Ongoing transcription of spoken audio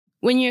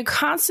When you're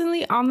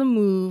constantly on the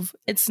move,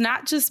 it's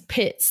not just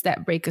pits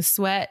that break a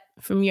sweat.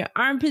 From your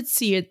armpits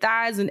to your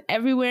thighs and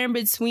everywhere in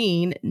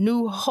between,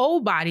 new whole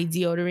body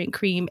deodorant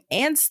cream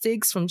and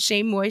sticks from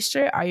Shea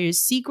Moisture are your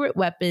secret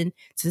weapon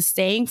to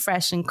staying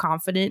fresh and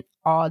confident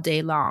all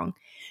day long.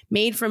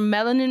 Made from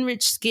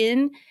melanin-rich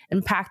skin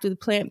and packed with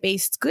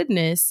plant-based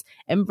goodness,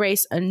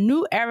 embrace a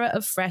new era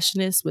of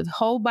freshness with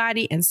whole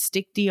body and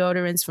stick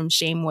deodorants from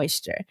Shea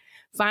Moisture.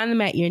 Find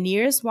them at your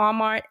nearest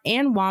Walmart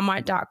and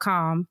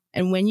walmart.com.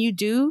 And when you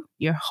do,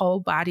 your whole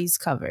body's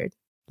covered.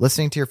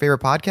 Listening to your favorite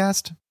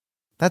podcast?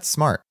 That's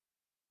smart.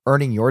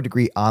 Earning your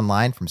degree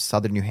online from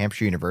Southern New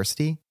Hampshire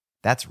University?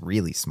 That's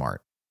really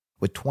smart.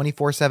 With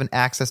 24/7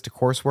 access to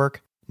coursework,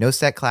 no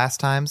set class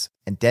times,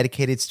 and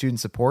dedicated student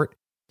support,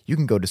 you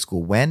can go to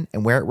school when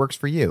and where it works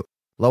for you.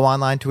 Low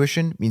online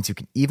tuition means you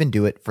can even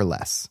do it for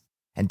less.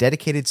 And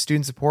dedicated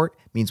student support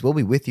means we'll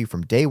be with you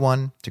from day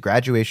one to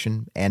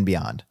graduation and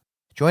beyond.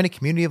 Join a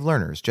community of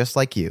learners just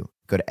like you.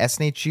 Go to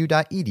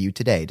snhu.edu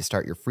today to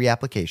start your free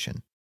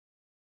application.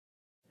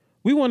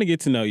 We want to get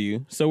to know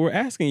you, so we're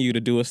asking you to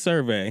do a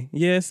survey.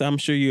 Yes, I'm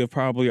sure you have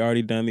probably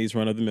already done these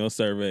run-of-the-mill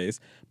surveys,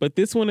 but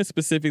this one is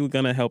specifically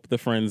going to help the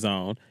friend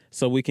zone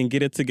so we can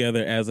get it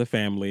together as a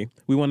family.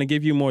 We want to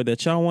give you more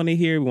that y'all want to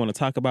hear. We want to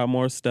talk about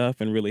more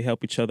stuff and really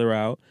help each other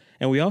out.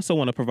 And we also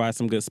want to provide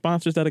some good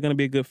sponsors that are going to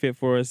be a good fit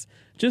for us.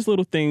 Just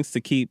little things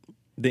to keep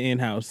the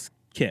in-house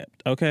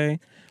kept, okay?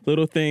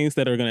 Little things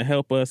that are going to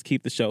help us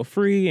keep the show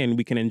free and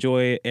we can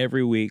enjoy it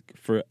every week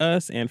for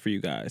us and for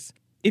you guys.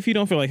 If you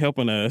don't feel like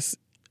helping us,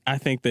 I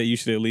think that you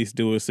should at least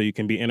do it so you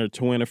can be entered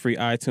to win a free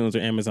iTunes or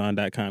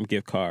Amazon.com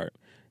gift card.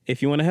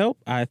 If you want to help,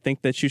 I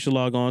think that you should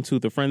log on to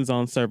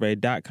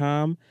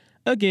thefriendzonesurvey.com.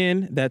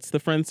 Again, that's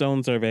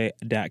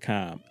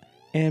thefriendzonesurvey.com.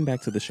 And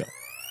back to the show.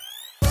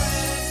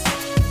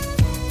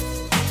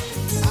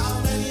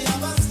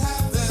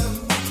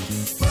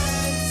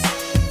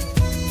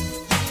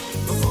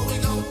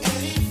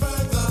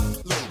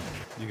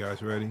 You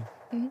guys ready?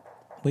 Mm-hmm.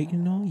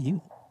 Waiting on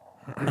you.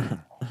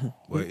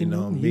 Waiting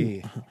on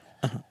me.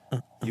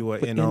 You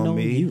waiting on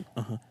me?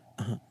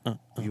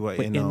 You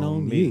waiting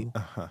on me?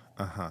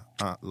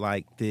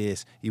 Like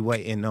this. You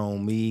waiting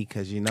on me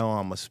because you know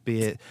I'm a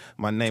spit.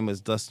 My name is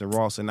Dustin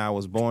Ross and I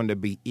was born to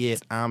be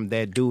it. I'm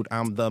that dude.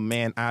 I'm the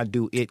man. I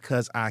do it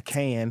because I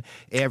can.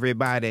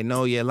 Everybody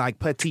know you like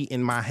putty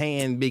in my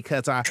hand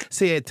because I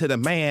said to the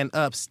man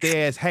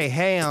upstairs, hey,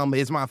 ham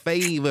is my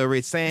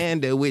favorite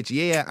sandwich.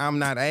 Yeah, I'm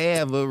not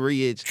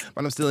average,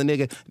 but I'm still a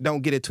nigga.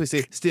 Don't get it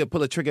twisted. Still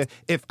pull a trigger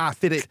if I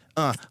fit it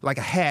like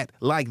a hat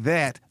like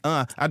that.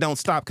 I don't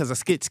stop because I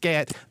skit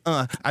scat.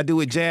 I do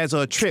a jazz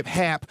or a trip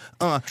hap.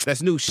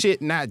 That's new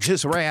shit, not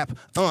just rap.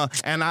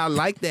 And I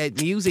like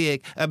that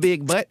music. A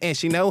big butt and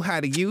she know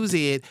how to use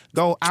it.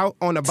 Go out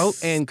on a boat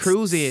and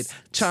cruise it.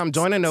 Chum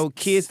joining no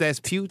kids that's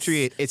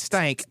putrid. It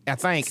stank. I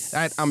think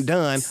that I'm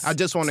done. I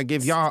just want to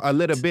give y'all a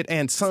little bit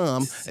and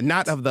some,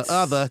 not of the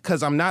other,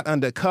 cause I'm not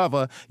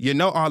undercover. You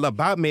know all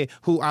about me.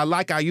 Who I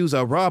like, I use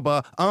a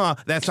rubber.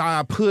 That's how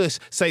I push.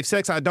 Safe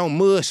sex, I don't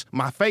mush.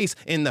 My face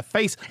in the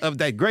face of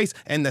that grace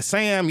and the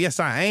Sam. Yes,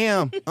 I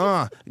am.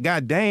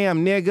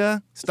 Goddamn,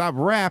 nigga. Stop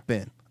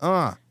rapping.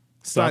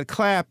 Start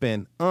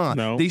clapping.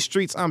 No. These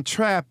streets I'm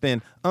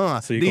trapping.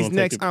 These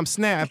necks I'm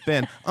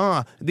snapping.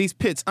 These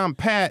pits I'm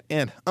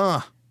patting.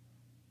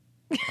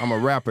 I'm a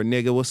rapper,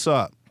 nigga. What's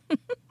up?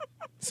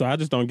 So I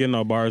just don't get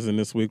no bars in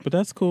this week, but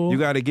that's cool. You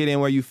got to get in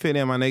where you fit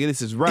in, my nigga.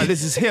 This is right.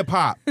 This is hip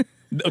hop.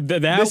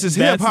 This is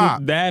hip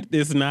hop. That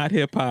is not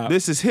hip hop.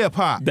 This is hip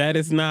hop. That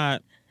is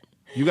not.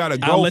 You got to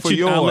go for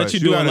yours. I'll let you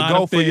do got a lot to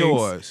go of for things.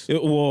 yours.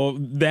 Well,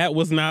 that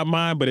was not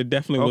mine, but it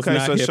definitely was not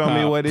hip-hop. Okay, so show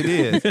me what it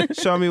is.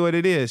 Show me what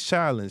it is.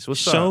 Challenge.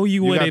 What's up? Show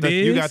you what it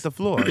is? You got the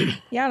floor.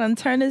 Y'all done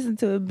turn this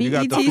into a BET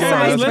got the floor.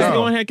 song. Let's go.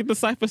 go ahead and get the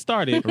cipher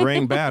started.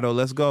 Ring battle.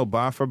 Let's go.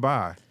 Bar for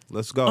bar.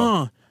 Let's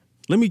go.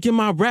 Let me get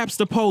my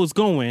rapster pose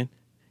going.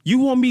 You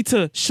want me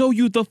to show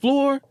you the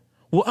floor?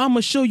 Well, I'ma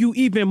show you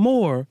even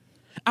more.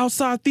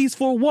 Outside these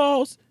four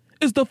walls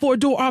is the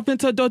four-door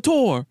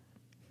Aventador.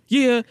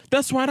 Yeah,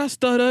 that's right, I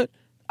stuttered.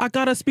 I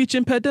got a speech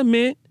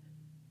impediment.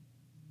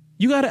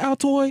 You got an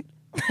Altoid?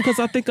 Because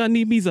I think I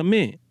need me some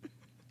mint.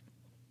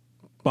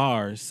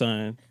 Bars,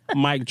 son.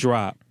 Mic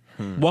drop.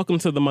 Welcome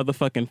to the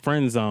motherfucking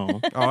friend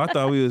zone. Oh, I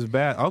thought we was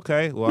bad.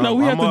 Okay, well, No,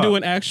 we I'm have to up. do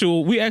an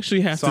actual. We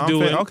actually have So to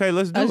do it. Okay,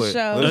 let's do A it.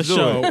 show. Let's A do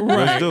show, it.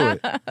 right.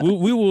 Let's do it.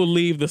 We will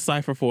leave the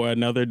cipher for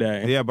another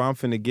day. Yeah, but I'm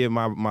finna give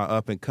my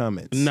up and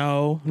comings.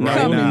 No,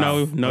 Right now.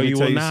 you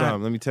will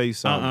not. Let me tell you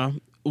something.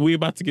 We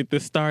about to get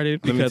this started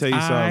Let me because tell you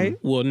I something.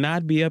 will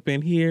not be up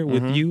in here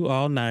with you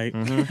all night.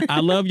 I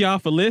love y'all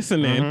for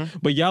listening,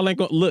 but y'all ain't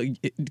gonna look.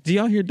 Do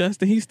y'all hear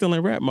Dustin? He's still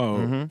in rap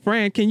mode.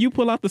 Fran, can you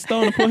pull out the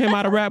stone and pull him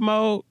out of rap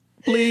mode,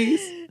 please?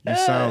 You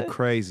sound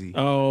crazy.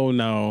 Oh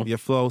no, Your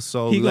flow's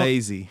so He gon-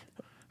 lazy.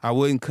 I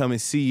wouldn't come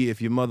and see you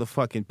if you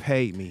motherfucking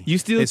paid me. you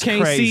still It's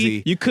can't crazy.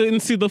 see. You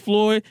couldn't see the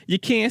floor. You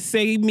can't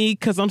save me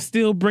because I'm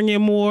still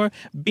bringing more.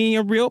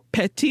 Being real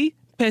petty.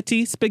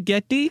 petty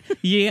spaghetti.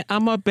 Yeah,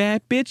 I'm a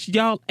bad bitch.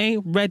 Y'all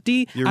ain't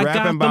ready. You're I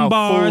rapping got them about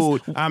bars.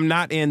 food. I'm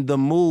not in the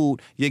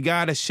mood. You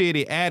got a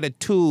shitty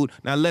attitude.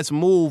 Now let's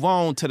move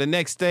on to the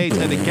next stage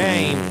of the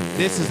game.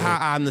 This is how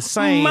I'm the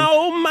same.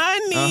 More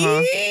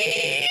money.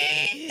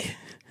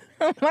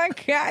 Oh my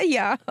God,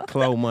 y'all.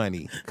 Chloe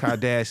Money,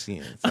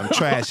 Kardashians. I'm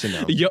trashing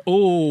them.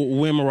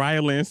 When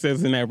Mariah Lynn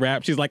says in that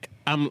rap, she's like,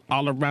 I'm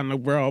all around the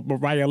world,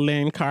 Mariah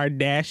Lynn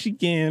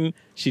Kardashian.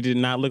 She did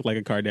not look like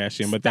a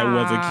Kardashian, but that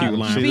was a cute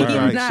line. She Be looked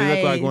like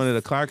nice. one of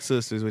the Clark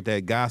sisters with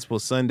that gospel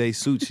Sunday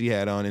suit she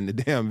had on in the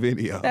damn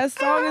video. That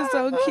song is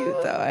so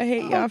cute, though. I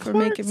hate y'all for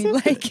making me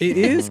like it. It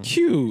is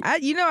cute.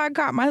 I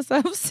caught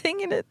myself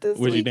singing it this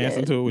Was you weekend.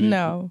 dancing to it?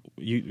 No.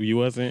 You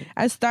wasn't?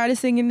 I started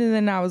singing and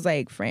then I was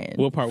like, friend.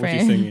 What part was you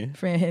friend, singing?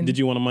 Friend. Did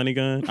you want a money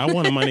gun? I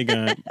want a money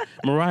gun.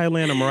 Mariah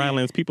Lynn and Mariah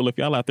Lynn's people, if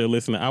y'all out there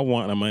listening, I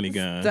want a money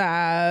gun.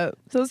 Stop.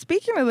 So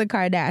speaking of the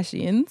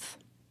Kardashians.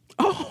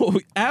 Oh,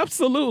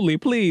 absolutely.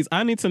 Please.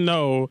 I need to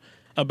know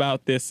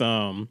about this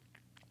picture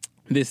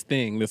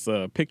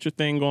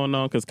thing going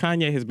on, because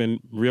Kanye has been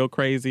real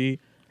crazy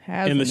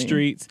in the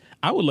streets.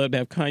 I would love to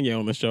have Kanye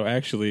on the show,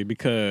 actually,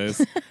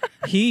 because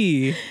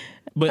I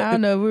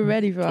don't know if we're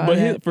ready for all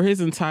that. For his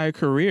entire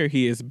career,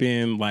 he has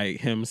been like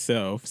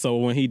himself. So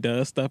when he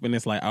does stuff and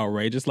it's like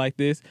outrageous like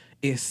this,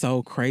 it's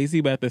so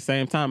crazy. But at the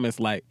same time, it's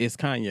like, it's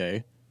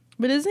Kanye.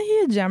 But isn't he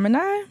a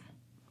Gemini?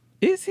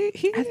 Is he?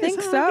 I think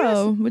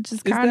so, which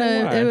is kind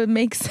of, it would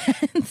make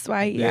sense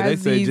why he has they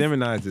say these.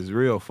 Geminis is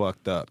real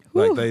fucked up.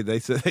 Whew. Like they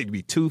said they'd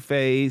be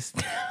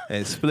two-faced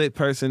and split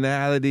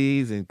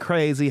personalities and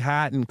crazy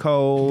hot and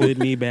cold. Good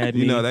me, bad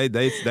me. You know,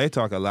 they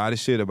talk a lot of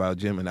shit about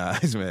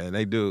Geminis, man.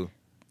 They do.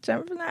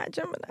 Geminis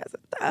are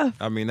tough.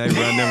 I mean, they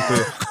run them to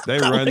the gut. They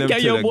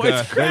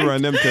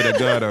run them to the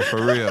gutter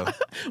for real.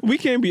 We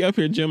can't be up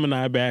here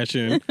Gemini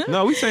bashing.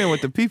 No, we saying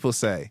what the people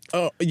say.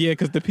 Oh yeah,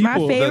 because the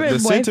people, favorite the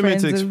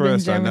sentiments boyfriends have been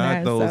expressed are not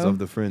Geminis, those so. of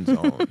the friend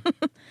zone.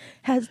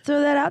 Has to throw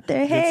that out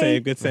there.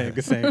 Hey. Good save.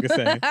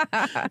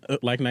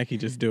 Like Nike,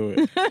 just do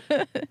it.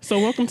 So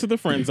welcome to the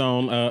friend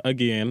zone.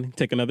 Again,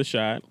 take another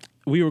shot.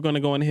 We were going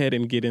to go ahead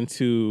and get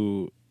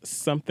into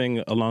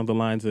something along the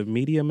lines of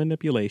media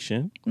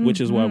manipulation,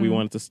 which is why we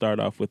wanted to start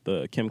off with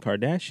Kim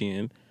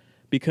Kardashian,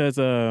 because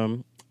a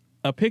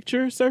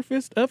picture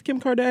surfaced of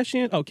Kim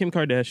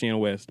Kardashian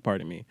West,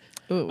 pardon me.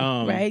 Ooh,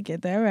 right,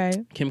 get that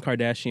right. Kim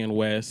Kardashian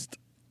West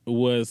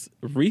was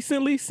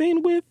recently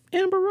seen with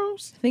Amber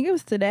Rose. I think it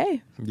was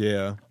today.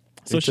 Yeah.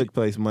 So it took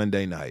place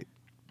Monday night.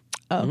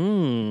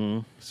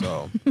 Oh.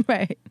 So.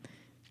 Right.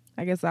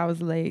 I guess I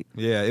was late.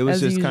 Yeah, it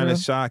was as just kind of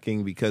usual.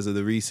 shocking because of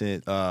the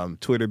recent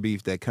Twitter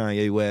beef that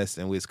Kanye West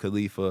and Wiz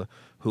Khalifa,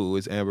 who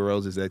is Amber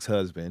Rose's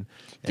ex-husband.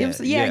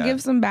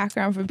 Give some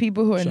background for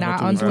people who are Shout out not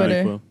to on Wiz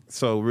Twitter. Khalifa.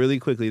 So really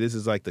quickly, this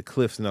is like the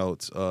Cliff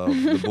Notes of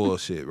the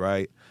bullshit,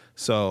 right?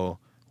 So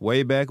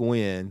way back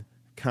when,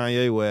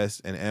 Kanye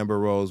West and Amber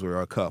Rose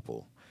were a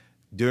couple.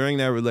 During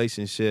that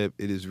relationship,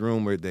 it is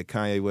rumored that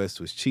Kanye West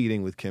was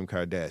cheating with Kim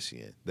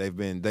Kardashian. They've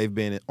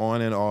been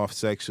on and off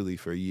sexually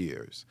for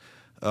years.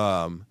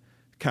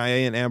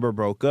 Kanye and Amber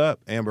broke up.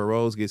 Amber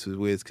Rose gets with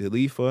Wiz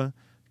Khalifa.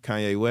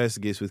 Kanye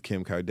West gets with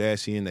Kim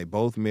Kardashian. They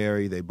both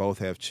marry. They both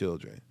have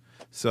children.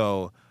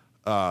 So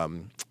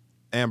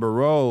Amber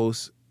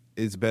Rose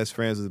is best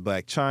friends with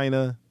Blac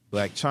Chyna.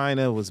 Blac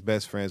Chyna was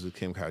best friends with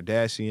Kim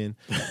Kardashian.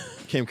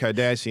 Kim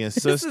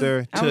Kardashian's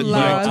sister took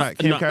Blac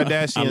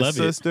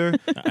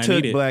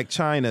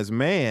Chyna's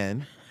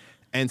man.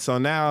 And so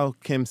now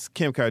Kim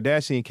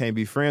Kardashian can't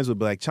be friends with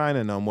Blac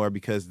Chyna no more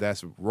because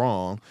that's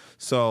wrong.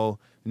 So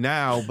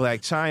now Blac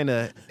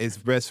Chyna is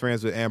best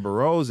friends with Amber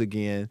Rose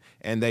again,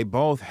 and they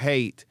both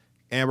hate.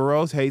 Amber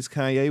Rose hates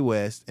Kanye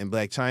West, and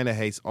Blac Chyna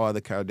hates all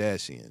the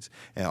Kardashians.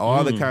 And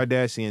all the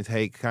Kardashians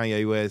hate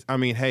Kanye West.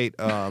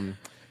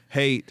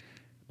 Hate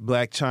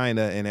Blac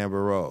Chyna and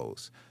Amber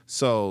Rose.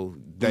 So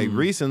they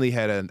recently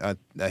had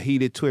a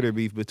heated Twitter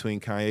beef between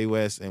Kanye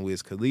West and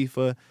Wiz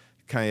Khalifa.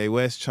 Kanye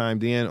West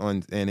chimed in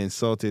and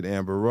insulted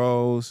Amber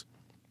Rose.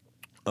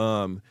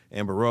 Amber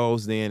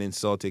Rose then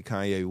insulted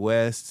Kanye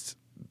West's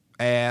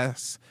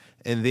ass,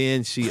 and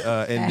then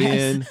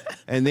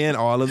and then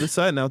all of a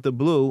sudden, out the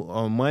blue,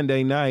 on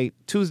Monday night,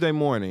 Tuesday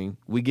morning,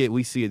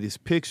 we see this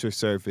picture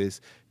surface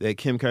that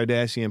Kim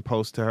Kardashian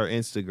posts to her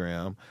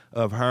Instagram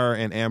of her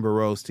and Amber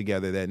Rose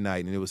together that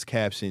night, and it was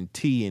captioned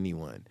 "Tea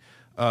Anyone."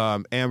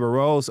 Amber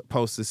Rose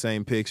posts the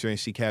same picture, and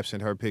she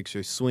captioned her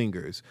picture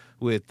 "Swingers"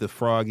 with the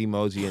frog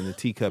emoji and the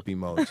teacup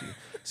emoji.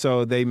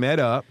 So they met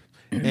up,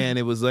 and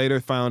it was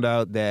later found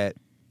out that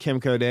Kim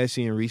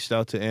Kardashian reached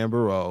out to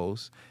Amber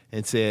Rose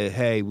and said,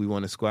 "Hey, we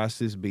want to squash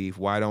this beef.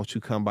 Why don't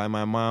you come by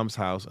my mom's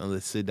house and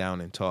let's sit down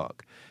and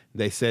talk?"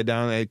 They sat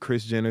down at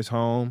Kris Jenner's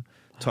home,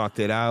 talked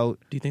it out.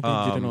 Do you think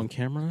they did it on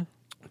camera?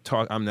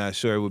 I'm not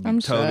sure. It would be I'm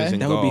television sure.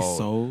 That gold. would be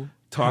so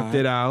talked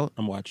it out.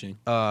 I'm watching.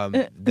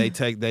 It's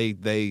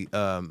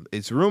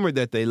rumored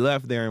that they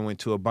left there and went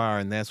to a bar,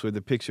 and that's where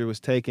the picture was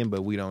taken,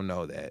 but we don't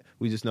know that.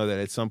 We just know that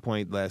at some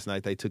point last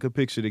night they took a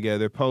picture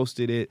together,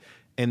 posted it,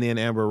 and then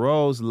Amber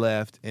Rose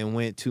left and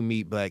went to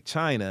meet Blac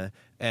Chyna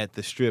at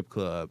the strip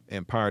club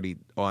and partied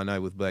all night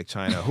with Blac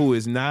Chyna, who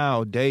is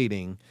now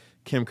dating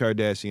Kim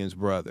Kardashian's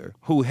brother,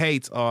 who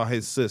hates all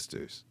his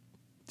sisters.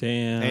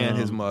 Damn. And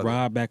his mother.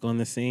 Rob back on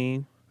the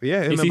scene.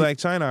 Yeah, him and Blac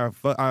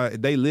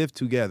Chyna, they live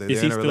together.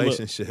 They're in a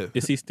relationship.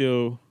 Is he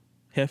still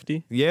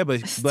hefty? Yeah, but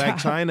Blac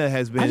Chyna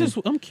has been...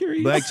 I'm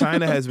curious. Blac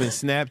Chyna has been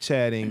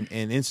Snapchatting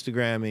and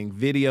Instagramming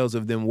videos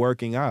of them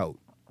working out.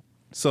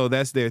 So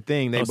that's their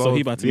thing. So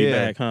he about to be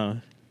back, huh?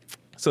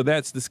 So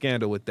that's the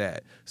scandal with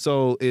that.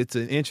 So it's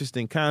an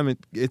interesting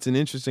comment. It's an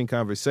interesting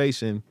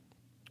conversation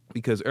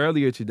because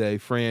earlier today,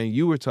 Fran,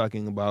 you were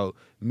talking about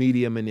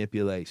media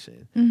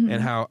manipulation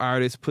and how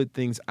artists put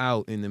things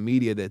out in the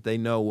media that they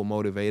know will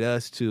motivate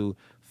us to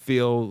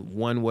feel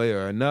one way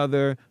or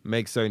another,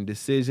 make certain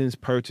decisions,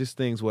 purchase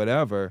things,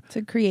 whatever.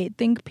 To create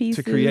think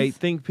pieces.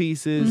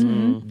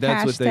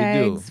 That's what they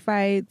do. Hashtags,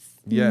 fights,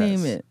 you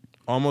name it.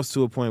 Almost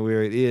to a point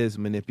where it is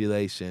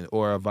manipulation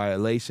or a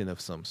violation of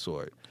some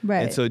sort.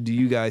 Right. And so do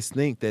you guys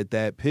think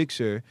that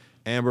picture,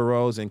 Amber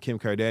Rose and Kim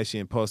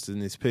Kardashian posted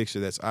in this picture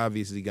that's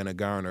obviously going to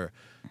garner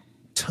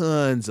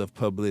tons of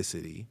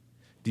publicity,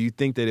 do you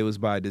think that it was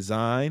by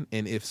design?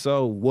 And if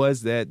so,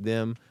 was that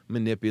them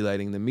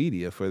manipulating the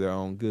media for their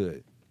own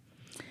good?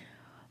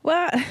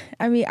 Well,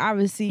 I mean,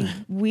 obviously,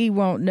 we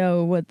won't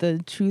know what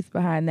the truth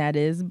behind that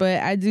is,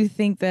 but I do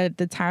think that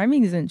the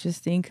timing is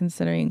interesting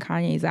considering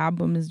Kanye's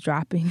album is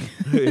dropping.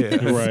 Yeah,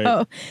 right.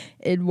 So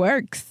it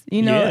works.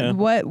 You know,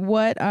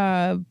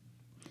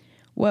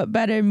 what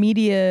better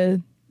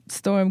media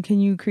storm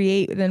can you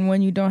create than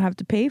one you don't have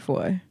to pay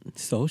for?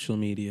 Social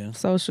media.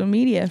 Social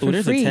media for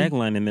there's free. a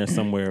tagline in there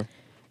somewhere.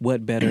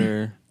 What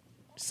better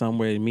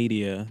somewhere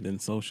media than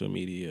social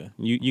media?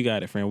 You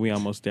got it, friend. We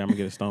almost there. I'm going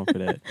to get a stone for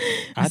that.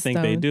 I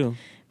think they do.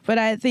 But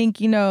I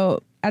think, you know,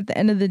 at the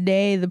end of the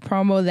day, the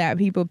promo that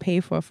people pay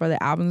for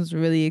the albums is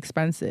really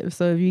expensive.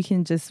 So if you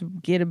can just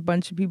get a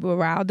bunch of people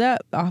riled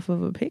up off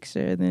of a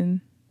picture,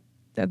 then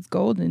that's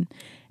golden.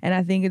 And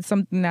I think it's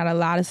something that a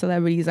lot of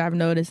celebrities I've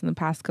noticed in the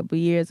past couple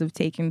of years have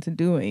taken to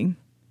doing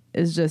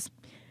is just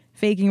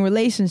faking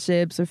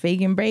relationships or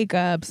faking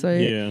breakups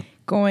or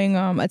going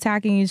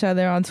attacking each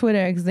other on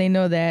Twitter because they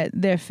know that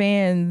their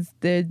fans,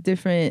 they're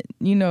different.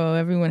 You know,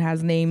 everyone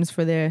has names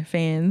for their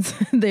fans.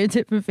 Their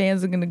different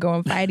fans are going to go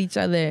and fight each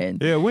other.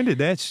 And yeah, when did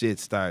that shit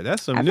start?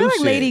 That's some new shit. I feel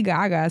like Lady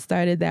Gaga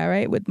started that,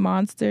 right? With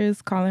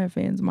monsters, calling her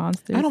fans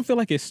monsters. I don't feel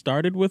like it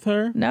started with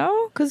her.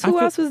 No? Because who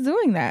else was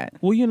doing that?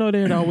 Well, you know,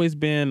 there had always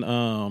been...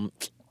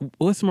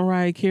 what's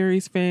Mariah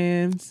Carey's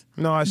fans?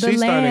 No, she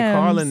started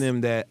calling them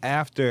that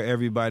after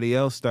everybody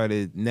else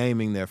started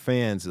naming their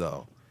fans,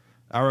 though.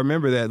 I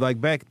remember that,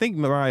 like I think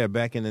Mariah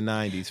back in the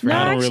 90s. No,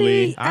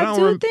 actually, I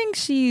do think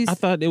she's... I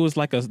thought it was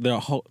like the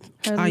whole...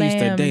 I used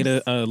to date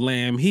a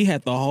lamb. He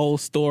had the whole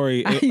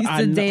story. I used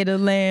to date a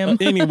lamb.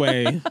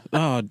 Anyway,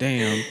 oh,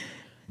 damn.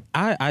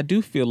 I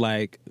do feel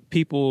like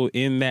people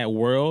in that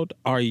world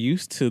are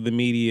used to the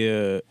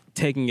media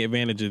taking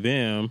advantage of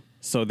them.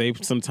 So they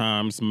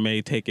sometimes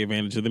may take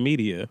advantage of the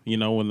media. You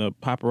know, when the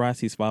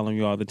paparazzi's following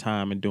you all the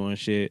time and doing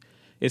shit,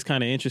 it's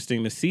kind of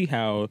interesting to see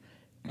how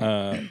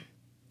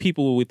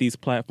people with these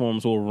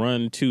platforms will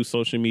run to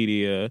social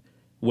media,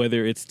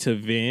 whether it's to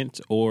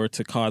vent or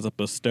to cause up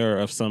a stir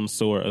of some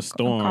sort, a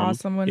storm,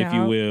 if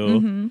you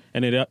will. Mm-hmm.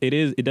 And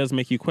it does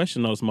make you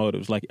question those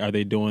motives. Like, are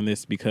they doing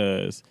this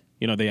because,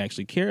 you know, they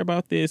actually care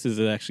about this? Is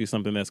it actually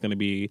something that's going to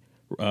be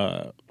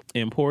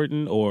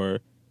important,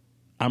 or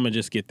I'm gonna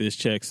just get this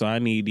check, so I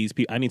need these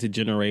people. I need to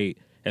generate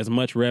as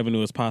much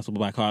revenue as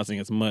possible by causing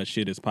as much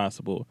shit as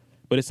possible.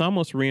 But it's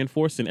almost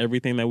reinforcing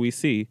everything that we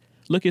see.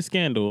 Look at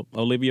Scandal,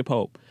 Olivia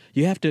Pope.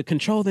 You have to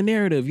control the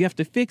narrative. You have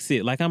to fix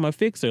it. Like, I'm a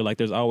fixer. Like,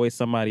 there's always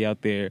somebody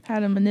out there. How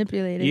to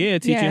manipulate it. Yeah,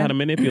 teach you how to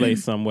manipulate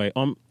some way.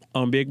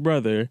 On Big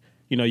Brother,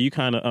 you know, you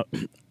kind of...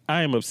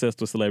 I am obsessed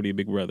with Celebrity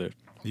Big Brother.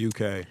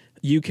 UK.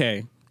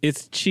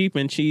 It's cheap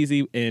and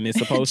cheesy, and it's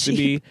supposed to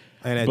be.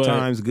 And at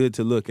times good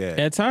to look at.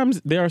 At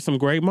times there are some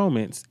great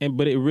moments,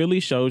 but it really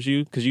shows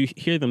you, because you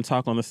hear them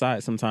talk on the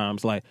side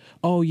sometimes, like,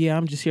 "Oh yeah,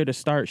 I'm just here to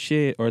start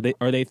shit," or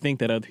they think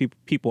that other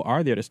people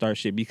are there to start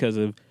shit because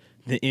of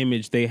the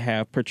image they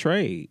have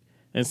portrayed.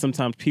 And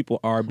sometimes people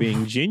are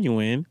being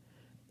genuine,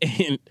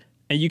 and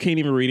you can't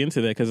even read into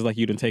that because it's like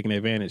you've been taken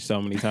advantage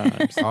so many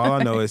times. All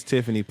I know is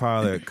Tiffany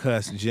Pollard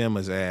cussed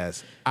Gemma's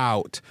ass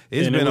out.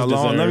 It's been a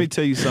long... Let me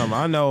tell you something.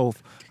 I know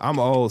I'm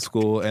old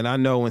school, and I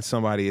know when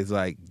somebody is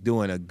like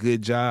doing a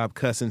good job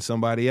cussing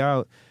somebody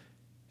out.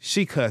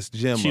 She cussed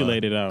Gemma. She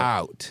laid it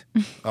out.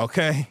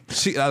 Okay?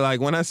 She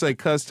like when I say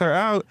cussed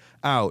her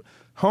out.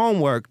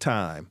 Homework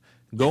time.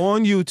 Go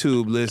on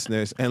YouTube,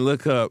 listeners, and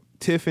look up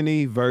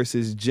Tiffany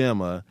versus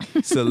Gemma,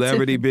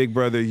 Celebrity Big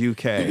Brother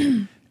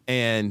UK.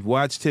 And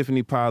watch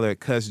Tiffany Pollard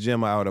cuss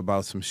Gemma out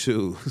about some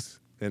shoes.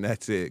 And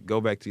that's it. Go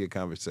back to your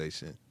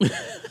conversation.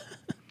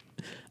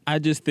 I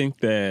just think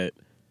that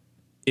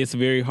it's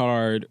very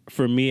hard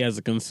for me as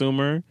a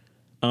consumer,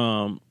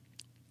 and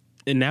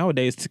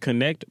nowadays to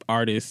connect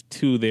artists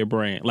to their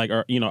brand, like,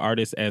 or,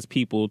 artists as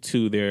people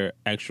to their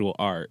actual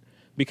art.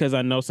 Because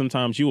I know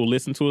sometimes you will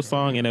listen to a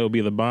song and it will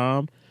be the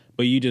bomb,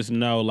 but you just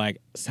know like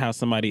how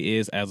somebody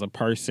is as a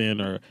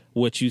person or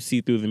what you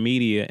see through the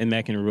media, and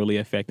that can really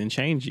affect and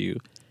change you.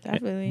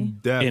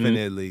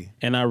 Definitely.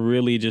 And I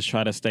really just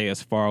try to stay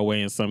as far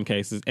away in some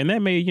cases. And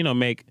that may,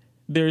 make,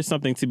 there's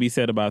something to be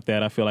said about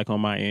that, I feel like,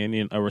 on my end,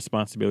 and a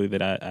responsibility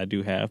that I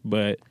do have.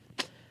 But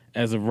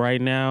as of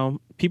right now,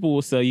 people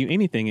will sell you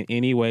anything in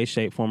any way,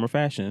 shape, form, or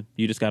fashion.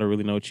 You just got to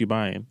really know what you're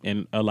buying.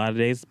 And a lot of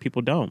days,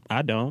 people don't.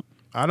 I don't.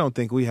 I don't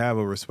think we have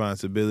a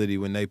responsibility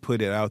when they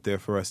put it out there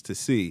for us to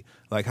see,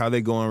 like how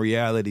they go on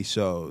reality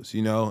shows,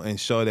 and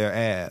show their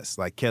ass,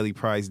 like Kelly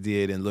Price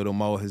did and Lil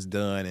Mo has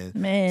done,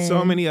 and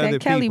so many other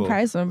people. Kelly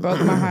Price one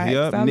broke my heart.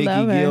 Yep, I Nikki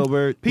love her.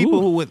 Gilbert,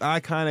 people who with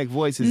iconic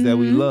voices that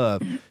we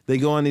love. They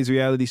go on these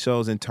reality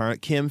shows and turn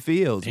Kim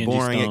Fields, Angie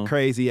boring Stone. and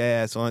crazy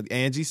ass on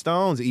Angie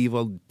Stone's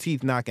evil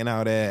teeth knocking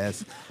out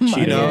ass,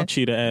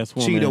 Cheetah ass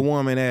woman. cheetah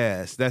woman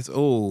ass.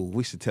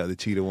 We should tell the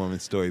cheetah woman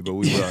story, but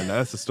we will. No,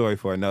 that's a story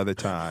for another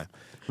time.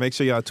 Make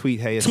sure y'all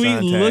tweet Hey Asante.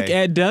 Tweet Look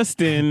at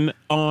Dustin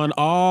on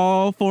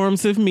all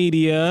forms of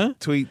media.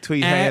 Tweet Hey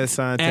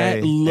Asante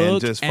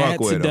and just fuck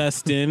with him.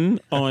 Dustin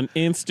on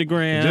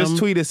Instagram. Just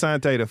tweet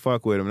Asante to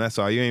fuck with him. That's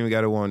all. You ain't even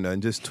got to want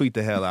nothing. Just tweet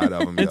the hell out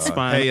of him. It's y'all.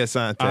 fine. Hey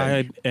Asante.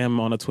 I am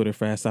on a Twitter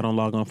fast. I don't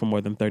log on for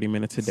more than 30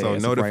 minutes a day.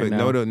 So right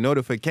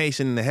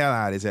notification the hell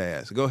out of his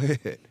ass. Go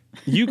ahead.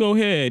 You go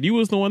ahead. You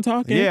was the one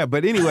talking. Yeah,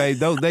 but anyway,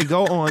 they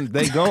go on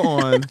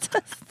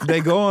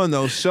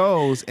those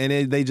shows,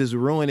 and they just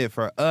ruin it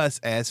for us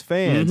as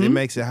fans. It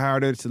makes it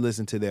harder to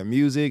listen to their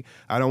music.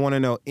 I don't want to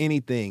know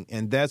anything,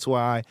 and that's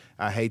why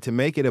I hate to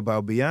make it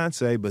about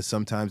Beyonce, but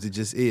sometimes it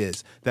just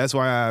is. That's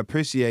why I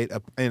appreciate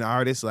an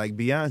artist like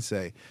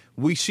Beyonce.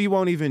 She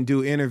won't even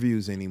do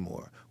interviews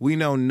anymore. We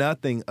know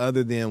nothing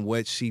other than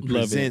what she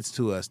presents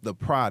to us, the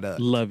product.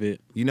 Love it.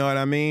 You know what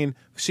I mean?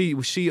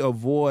 She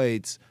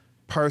avoids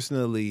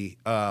personally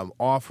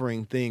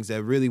offering things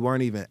that really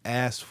weren't even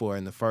asked for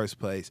in the first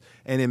place,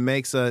 and it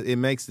makes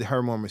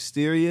her more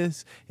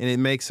mysterious, and it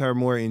makes her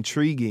more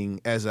intriguing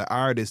as an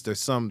artist,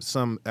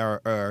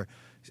 or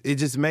it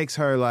just makes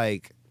her,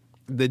 like,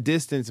 the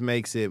distance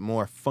makes it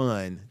more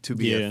fun to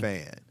be a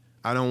fan.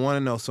 I don't want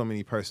to know so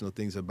many personal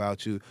things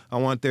about you. I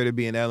want there to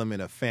be an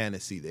element of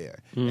fantasy there,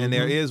 and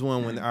there is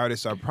one when the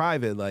artists are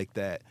private like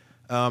that.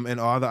 And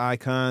all the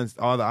icons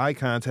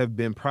have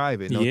been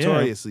private,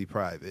 notoriously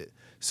private.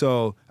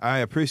 So I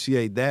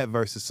appreciate that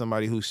versus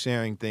somebody who's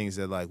sharing things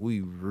that, like,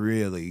 we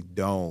really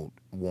don't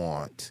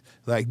want,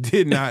 like,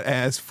 did not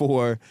ask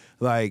for,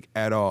 like,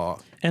 at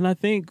all. And I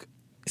think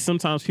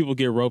sometimes people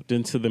get roped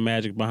into the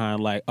magic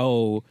behind, like,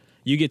 oh,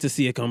 you get to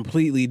see a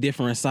completely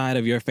different side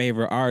of your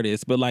favorite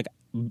artist. But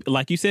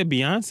like you said,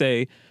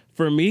 Beyonce,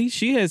 for me,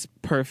 she has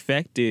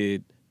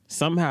perfected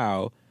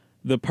somehow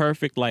the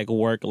perfect, like,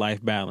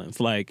 work-life balance.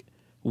 Like,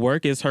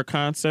 work is her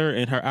concert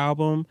and her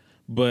album,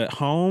 but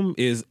home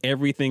is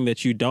everything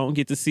that you don't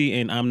get to see,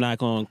 and I'm not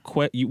going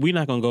to we're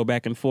not going to go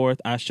back and forth.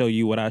 I show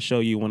you what I show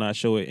you when I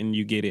show it, and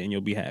you get it, and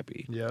you'll be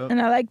happy. Yep.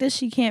 And I like that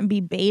she can't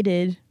be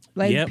baited.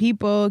 Like,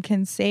 people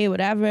can say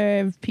whatever.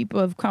 If people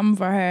have come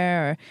for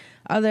her, or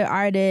other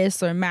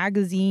artists, or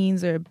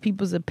magazines, or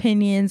people's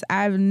opinions,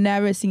 I've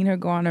never seen her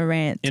go on a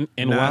rant. And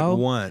Not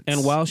once.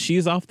 And while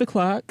she's off the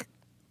clock,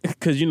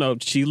 because,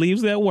 she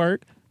leaves at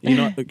work,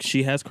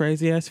 she has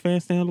crazy-ass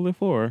fans to handle it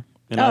for her.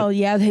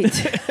 Yeah, they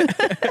do.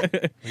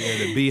 Yeah,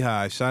 the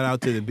Beehive. Shout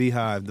out to the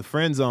Beehive. The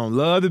Friend Zone.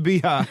 Love the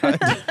Beehive.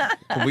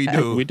 We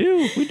do. We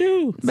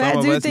do. Some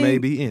of us may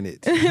be in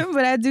it.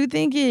 But I do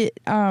think it,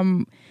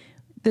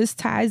 this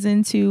ties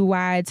into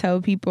why I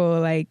tell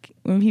people, like,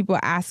 when people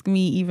ask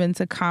me even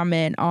to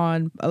comment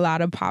on a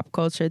lot of pop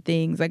culture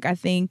things, like, I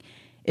think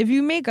if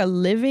you make a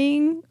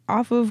living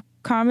off of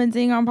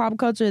commenting on pop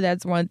culture,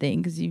 that's one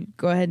thing, because you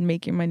go ahead and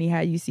make your money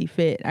how you see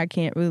fit. I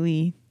can't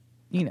really,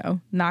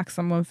 knock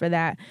someone for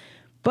that.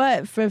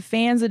 But for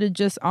fans that are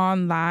just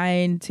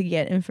online to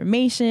get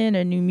information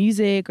or new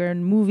music or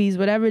movies,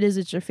 whatever it is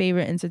that your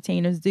favorite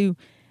entertainers do,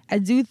 I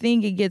do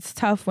think it gets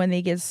tough when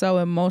they get so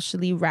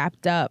emotionally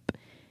wrapped up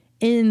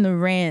in the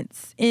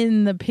rants,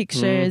 in the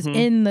pictures,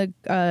 in the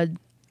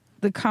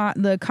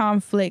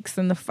conflicts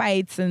and the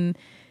fights and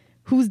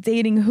who's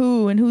dating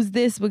who and who's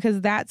this,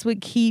 because that's what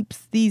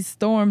keeps these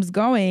storms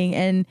going.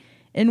 And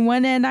in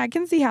one end, I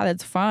can see how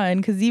that's fun,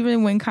 because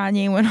even when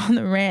Kanye went on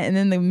the rant and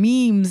then the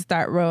memes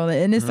start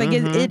rolling, and it's like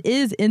it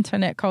is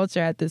internet culture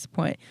at this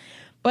point.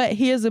 But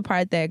here's the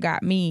part that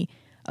got me.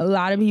 A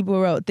lot of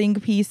people wrote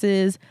think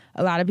pieces.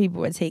 A lot of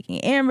people were taking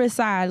Amber's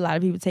side. A lot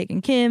of people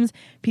taking Kim's.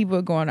 People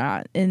were going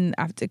out and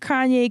after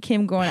Kanye,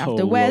 Kim going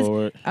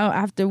after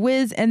after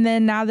Wiz, and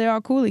then now they're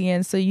all cool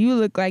again. So you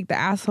look like the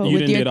asshole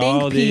with your think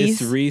all piece.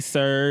 This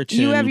research.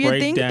 You and have your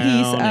think piece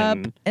up,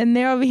 and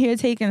they're over here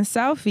taking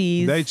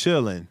selfies. They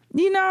chilling.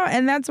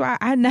 And that's why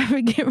I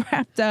never get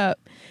wrapped up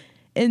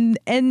And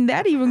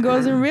that even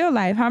goes in real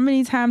life. How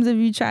many times have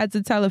you tried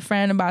to tell a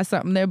friend about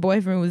something their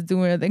boyfriend was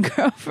doing or their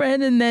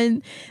girlfriend, and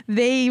then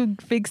they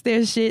fix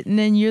their shit, and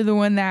then you're the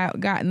one that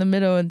got in the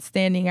middle and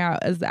standing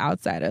out as the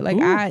outsider? Like,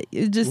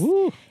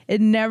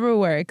 it never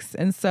works.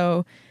 And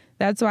so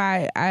that's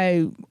why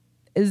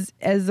as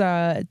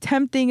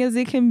tempting as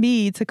it can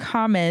be to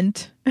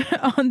comment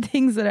on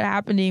things that are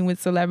happening with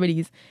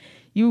celebrities,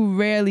 you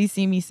rarely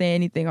see me say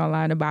anything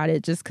online about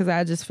it, just because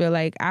I just feel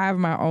like I have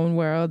my own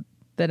world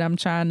that I'm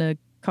trying to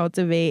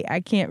cultivate. I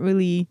can't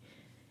really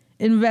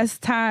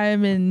invest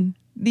time in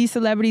these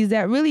celebrities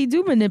that really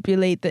do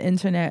manipulate the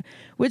internet,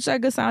 which,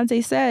 like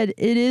Asante said,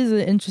 it is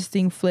an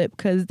interesting flip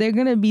because they're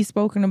going to be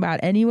spoken about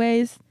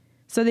anyways,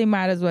 so they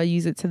might as well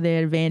use it to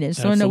their advantage.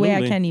 So in a way,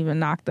 I can't even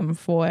knock them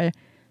for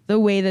the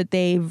way that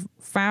they've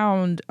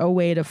found a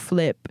way to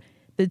flip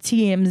the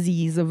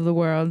TMZs of the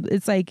world.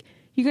 It's like,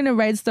 you're going to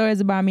write stories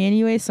about me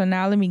anyway, so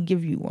now let me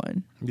give you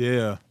one.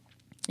 Yeah.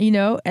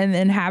 And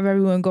then have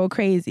everyone go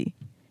crazy.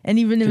 And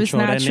even if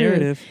Control it's not that true.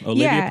 Narrative.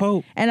 Olivia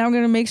Pope. And I'm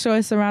going to make sure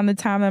it's around the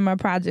time that my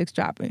project's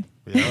dropping.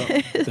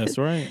 Yeah. That's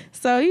right.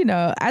 So,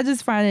 I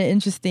just find it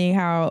interesting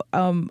how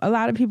a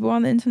lot of people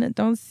on the internet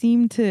don't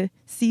seem to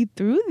see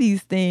through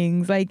these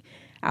things. Like,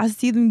 I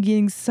see them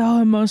getting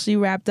so emotionally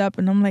wrapped up,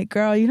 and I'm like,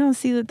 girl, you don't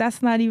see that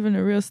that's not even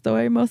a real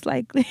story, most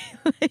likely.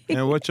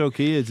 And what your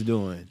kids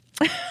doing?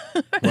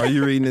 While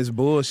you reading this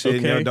bullshit,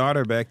 and your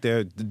daughter back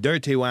there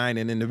dirty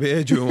whining in the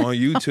bedroom on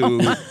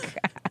YouTube,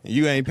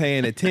 you ain't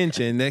paying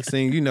attention. Next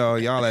thing you know,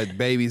 y'all like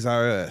Babies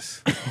Are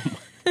Us.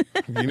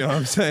 You know what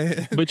I'm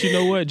saying? But you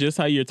know what? Just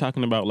how you're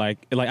talking about, like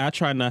I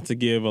try not to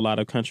give a lot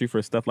of country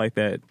for stuff like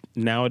that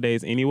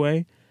nowadays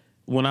anyway.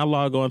 When I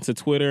log on to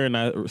Twitter and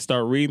I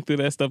start reading through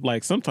that stuff,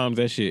 like, sometimes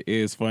that shit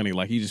is funny.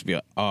 Like, you just be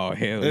like, oh,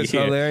 hell it's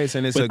yeah. hilarious,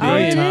 and it's a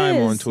great time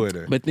on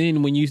Twitter. But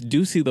then when you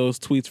do see those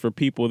tweets for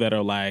people that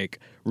are, like,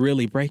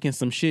 really breaking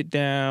some shit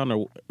down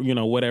or,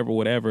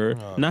 whatever.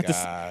 Oh, not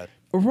God.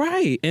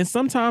 Right. And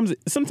sometimes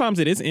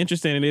it is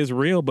interesting, it is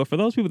real, but for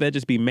those people that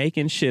just be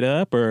making shit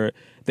up, or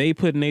they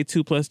put in a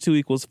 2 +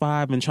 2 =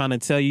 5 and trying to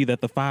tell you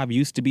that the 5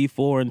 used to be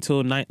 4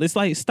 until 9. It's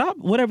like, stop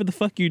whatever the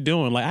fuck you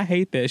doing. Like, I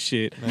hate that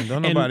shit. Man,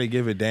 don't nobody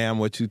give a damn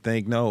what you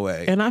think, no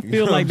way. And I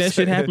feel like that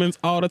shit happens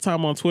all the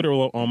time on Twitter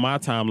or on my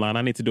timeline.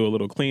 I need to do a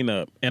little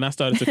cleanup. And I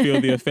started to feel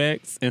the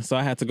effects. And so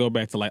I had to go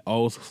back to like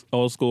old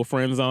school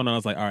friend zone. And I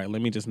was like, all right,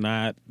 let me just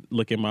not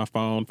look at my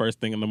phone first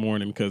thing in the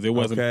morning, because it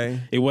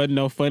wasn't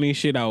no funny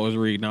shit I was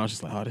reading. I was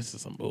just like, oh, this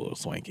is some bull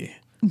swanky.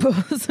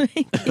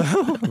 R&B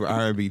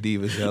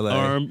Divas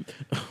LA.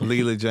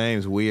 Leela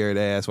James weird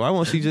ass. Why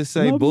won't she just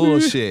say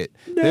bullshit?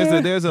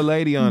 There's a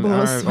lady on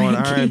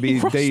R&B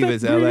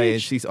Divas LA,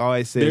 and she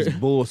always says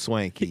bull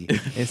swanky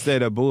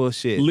instead of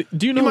bullshit.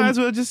 Do you know? You might as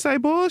well just say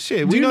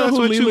bullshit. Do you know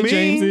who Leela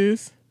James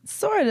is?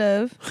 Sort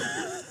of.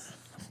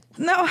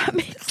 No, I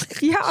mean,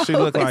 y'all. She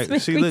look like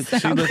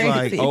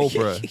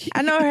Oprah.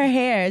 I know her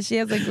hair. She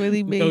has like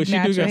really big. Oh, she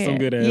do got hair. some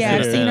good ass Yeah,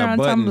 hair. I've seen her on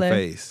button Tumblr.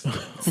 Face.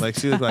 Like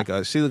she look like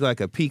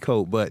a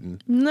peacoat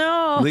button.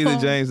 No,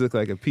 Leela James look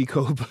like a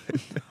peacoat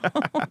button.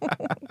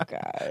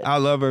 God. I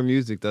love her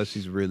music though.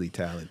 She's really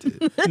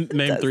talented.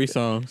 Name 3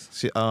 songs.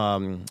 She,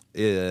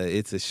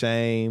 It's a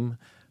Shame,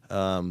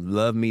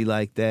 Love Me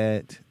Like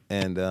That,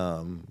 and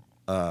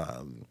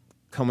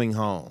Coming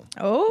Home.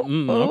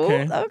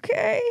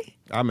 Okay.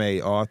 I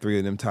made all 3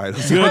 of them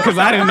titles. Good, because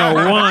I didn't know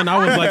one. I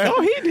was like, oh,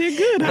 he did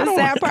good. The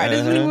sad part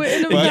is we were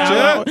in the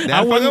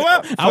I wasn't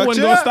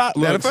gonna stop.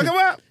 That'll Look, fuck him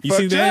up. You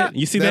see that?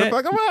 You see That'll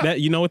that? fuck him up.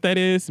 That, you know what that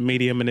is?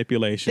 Media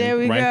manipulation. There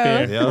we right go.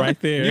 there. Yep. Right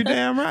there. You're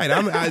damn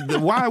right.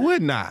 Why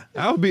wouldn't I?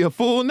 I would be a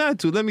fool not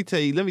to. Let me tell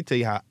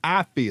you how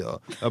I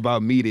feel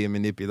about media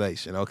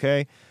manipulation,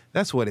 okay?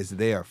 That's what it's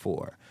there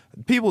for.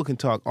 People can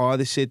talk all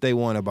the shit they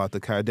want about the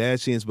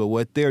Kardashians, but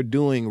what they're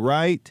doing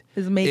right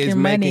is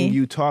making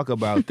you talk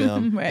about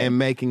them right. and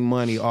making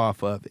money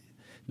off of it.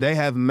 They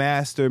have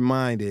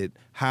masterminded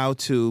how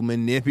to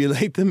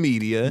manipulate the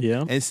media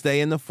and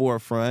stay in the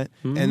forefront,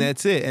 and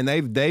that's it. And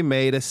they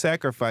made a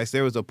sacrifice.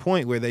 There was a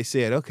point where they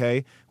said,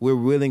 okay, we're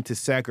willing to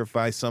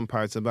sacrifice some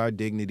parts of our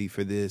dignity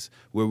for this.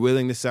 We're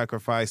willing to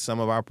sacrifice some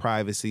of our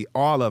privacy,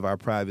 all of our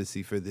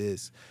privacy for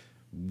this.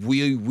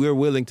 We're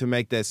willing to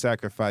make that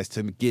sacrifice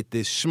to get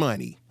this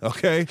shmoney,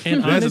 okay?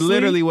 And that's honestly,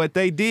 literally what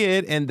they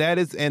did, and that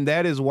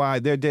is why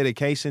their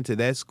dedication to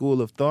that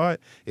school of thought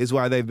is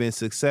why they've been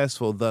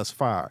successful thus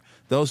far.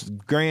 Those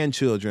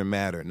grandchildren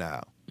matter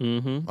now,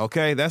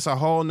 okay? That's a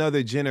whole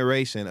nother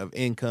generation of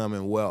income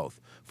and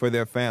wealth for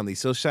their family.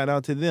 So shout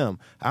out to them.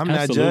 I'm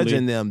not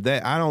judging them.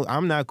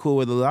 I'm not cool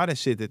with a lot of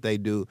shit that they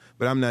do,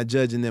 but I'm not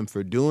judging them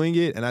for doing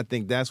it, and I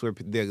think that's where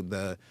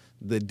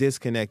the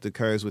disconnect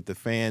occurs with the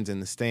fans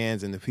and the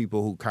stands and the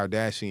people who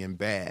Kardashian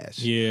bash.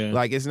 Yeah.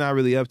 Like, it's not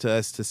really up to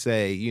us to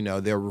say,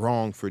 they're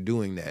wrong for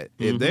doing that.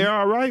 If they're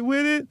all right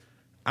with it,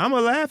 I'm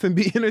going to laugh and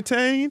be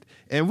entertained,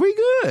 and we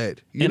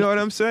good. You know what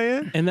I'm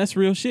saying? And that's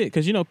real shit,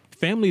 because,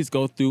 families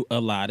go through a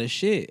lot of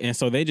shit, and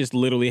so they just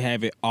literally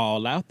have it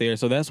all out there.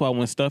 So that's why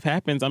when stuff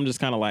happens, I'm just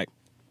kind of like,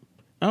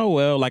 oh,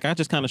 well, like, I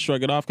just kind of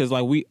shrug it off because,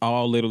 like, we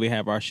all literally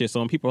have our shit. So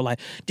when people are like,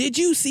 did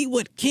you see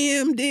what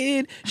Kim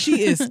did?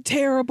 She is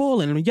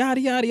terrible and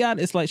yada, yada,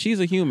 yada. It's like, she's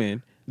a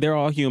human. They're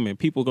all human.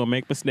 People gonna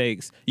make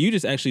mistakes. You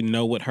just actually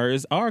know what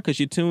hers are because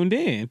you tuned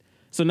in.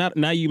 So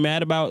now you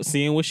mad about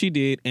seeing what she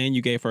did and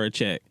you gave her a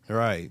check.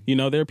 Right. You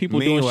know, there are people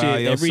doing shit every day.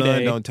 Meanwhile, your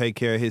son don't take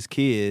care of his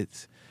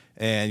kids.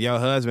 And your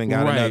husband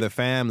got another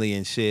family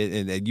and shit,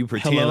 and you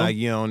pretend like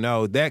you don't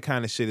know. That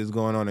kind of shit is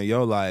going on in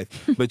your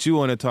life, but you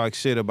want to talk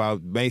shit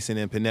about Mason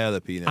and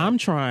Penelope now. I'm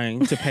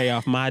trying to pay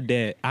off my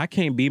debt. I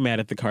can't be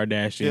mad at the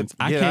Kardashians.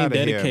 I can't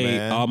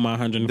dedicate all my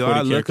 140 Do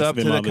I look up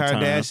to the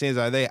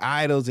Kardashians? Are they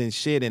idols and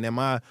shit? And am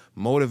I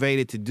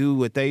motivated to do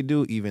what they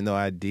do? Even though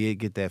I did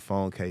get that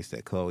phone case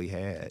that Chloe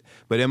had.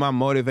 But am I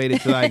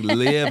motivated to like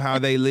live how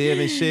they live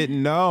and shit?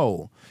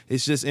 No.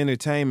 It's just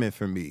entertainment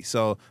for me.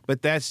 So,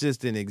 but that's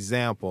just an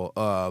example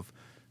of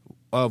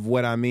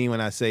what I mean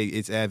when I say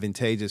it's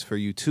advantageous for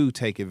you to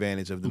take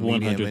advantage of the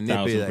media and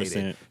manipulate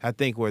it. I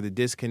think where the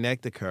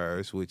disconnect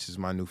occurs, which is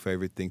my new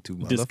favorite thing to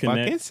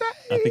motherfucking say.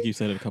 I think you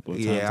said it a couple of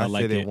times. Yeah, I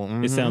like it.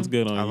 Mm-hmm. It sounds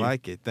good on you. I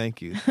like it.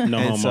 Thank you. No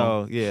homo.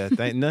 So, yeah,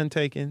 none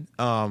taken.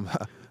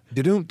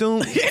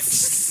 Da-doom-doom.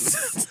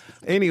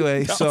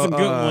 Anyway, that so was a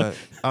good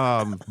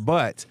one.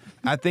 But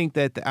I think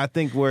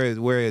where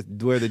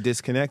the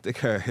disconnect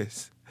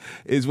occurs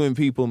is when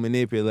people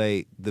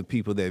manipulate the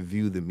people that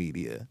view the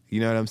media. You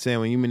know what I'm saying?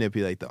 When you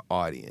manipulate the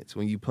audience,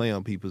 when you play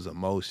on people's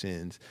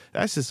emotions,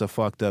 that's just a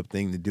fucked up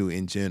thing to do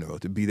in general,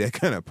 to be that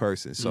kind of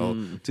person. So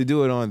to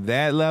do it on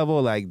that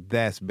level, like,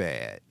 that's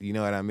bad. You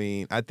know what I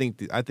mean? I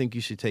think you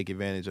should take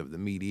advantage of the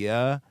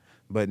media,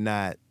 but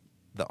not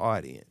the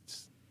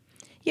audience.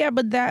 Yeah,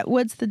 but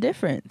what's the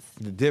difference?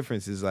 The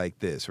difference is like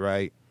this,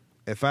 right?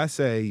 If I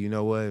say, you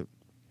know what,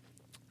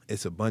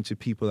 it's a bunch of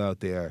people out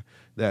there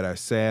that are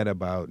sad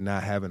about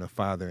not having a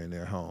father in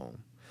their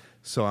home.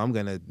 So I'm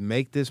going to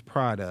make this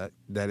product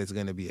that is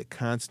going to be a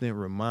constant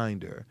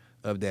reminder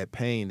of that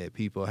pain that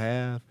people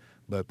have,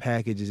 but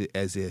packages it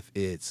as if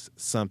it's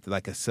something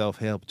like a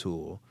self-help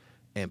tool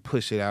and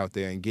push it out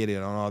there and get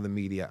it on all the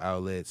media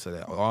outlets so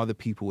that all the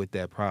people with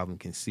that problem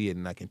can see it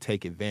and I can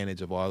take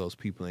advantage of all those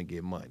people and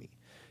get money.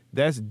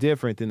 That's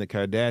different than the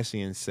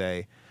Kardashians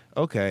say,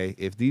 okay,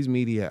 if these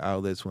media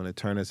outlets want to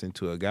turn us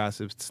into a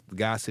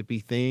gossipy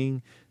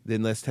thing,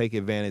 then let's take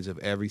advantage of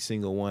every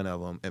single one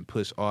of them and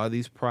push all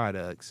these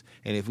products.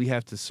 And if we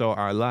have to sow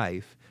our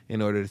life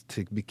in order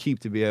to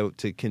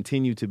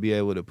continue to be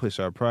able to push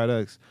our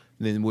products,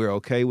 then we're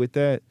okay with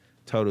that.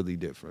 Totally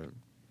different.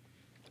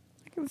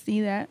 I can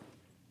see that.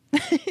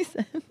 I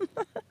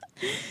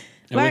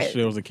wish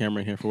there was a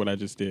camera in here for what I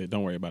just did.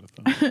 Don't worry about it,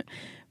 though.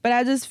 But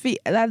I just feel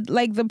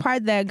like the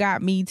part that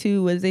got me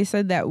too was they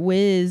said that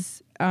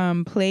Wiz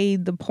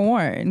played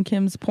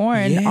Kim's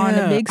porn on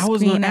a big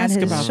screen at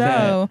his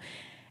show. That.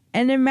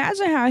 And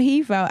imagine how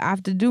he felt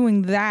after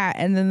doing that,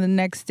 and then the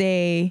next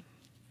day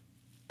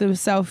the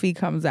selfie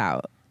comes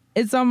out.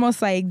 It's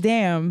almost like,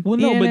 damn. Well,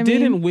 no, but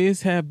didn't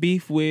Wiz have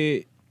beef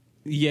with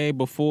Ye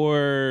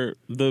before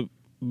Amber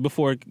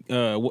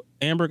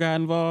got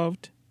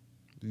involved?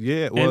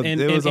 Yeah, well,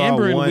 it was all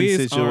one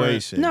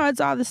situation. No,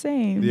 it's all the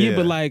same. Yeah,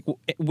 but like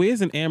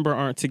Wiz and Amber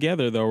aren't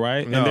together though,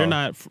 right? No. And they're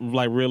not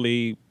like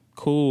really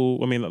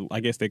cool. I mean, I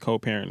guess they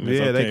co-parent.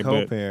 Yeah, okay, they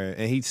co-parent,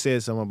 and he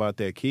said something about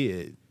their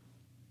kid.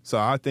 So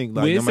I think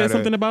like Wiz said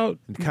something about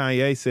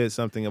Kanye said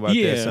something about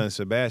their son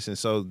Sebastian.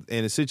 So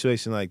in a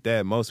situation like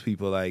that, most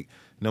people like,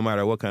 no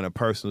matter what kind of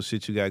personal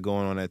shit you got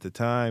going on at the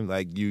time,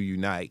 like you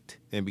unite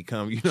and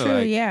become,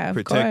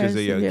 protectors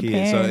of your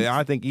kids. So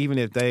I think even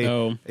if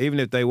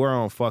they were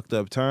on fucked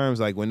up terms,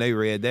 like when they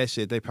read that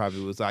shit, they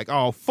probably was like,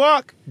 "Oh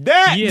fuck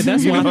that!" Yeah,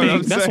 that's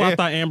why I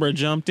thought Amber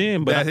jumped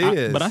in.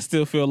 But I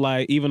still feel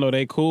like even though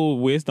they cool,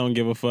 Wiz don't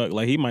give a fuck.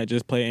 Like he might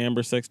just play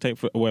Amber sex tape.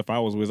 If I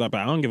was Wiz, I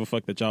don't give a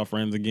fuck that y'all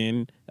friends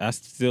again. I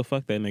still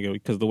fuck that nigga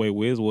because the way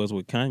Wiz was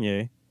with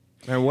Kanye.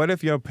 And what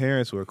if your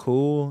parents were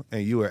cool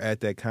and you were at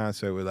that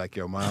concert with like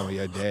your mom or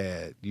your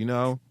dad? You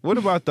know, what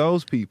about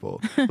those people?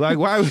 Like,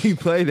 why would he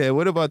play that?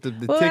 What about the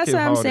ticket holders? Well, that's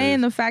what I'm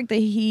saying. The fact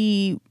that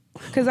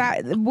because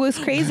what's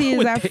crazy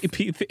is I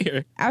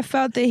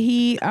felt that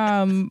he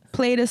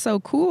played it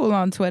so cool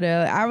on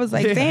Twitter. I was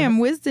like, damn,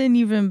 Wiz didn't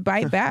even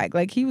bite back.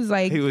 Like he was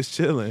like, he was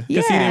chilling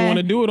because he didn't want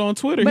to do it on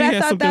Twitter. But he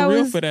had something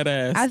real for that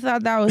ass. I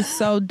thought that was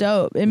so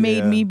dope. It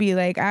made me be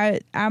like, I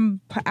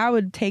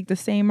would take the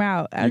same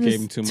route. I you just gave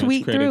him too much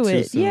tweet credit through too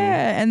it. soon.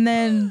 Yeah, and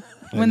then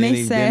when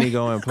then he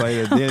go and play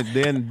it.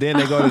 Then they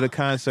go to the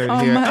concert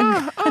and hear.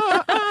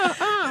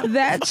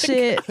 That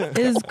shit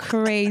is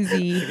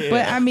crazy. Yeah.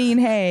 But I mean,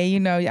 hey,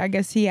 I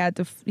guess he had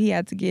to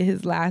get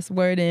his last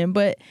word in.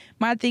 But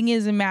my thing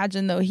is,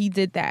 imagine though he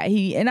did that.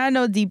 And I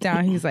know deep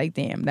down he's like,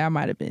 damn, that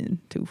might have been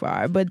too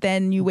far. But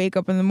then you wake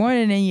up in the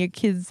morning and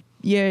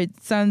your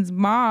son's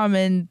mom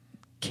and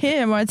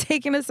Kim are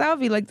taking a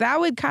selfie. Like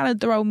that would kind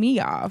of throw me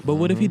off. But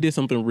what if he did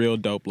something real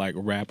dope, like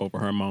rap over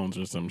her moans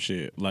or some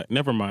shit? Like,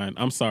 never mind.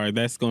 I'm sorry,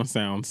 that's gonna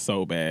sound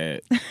so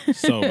bad,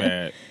 so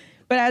bad.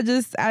 But I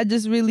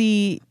just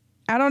really.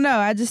 I don't know.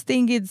 I just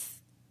think it's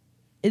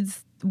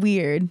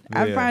weird.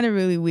 Yeah. I find it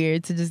really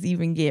weird to just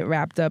even get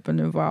wrapped up and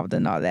involved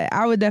in all that.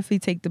 I would definitely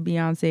take the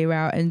Beyonce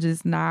route and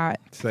just not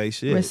say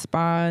shit.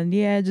 respond.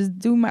 Yeah, just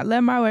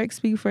let my work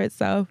speak for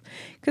itself.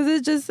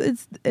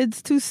 Because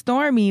it's too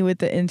stormy with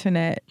the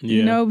internet. Yeah.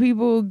 You know,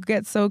 people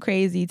get so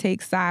crazy,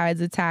 take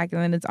sides, attack,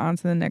 and then it's on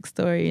to the next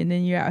story, and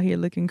then you're out here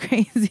looking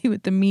crazy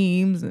with the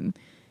memes, and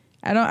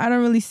I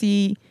don't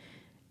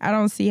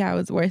see how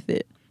it's worth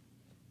it.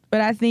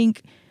 But I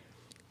think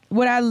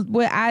when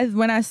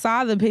I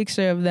saw the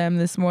picture of them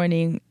this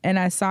morning and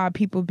I saw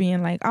people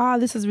being like, oh,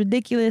 this is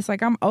ridiculous,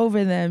 like I'm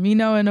over them, you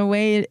know, in a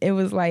way it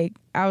was like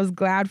I was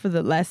glad for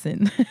the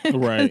lesson.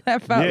 Right. I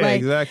felt yeah, like,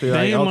 exactly.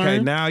 Like, okay,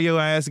 now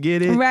your ass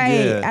get it.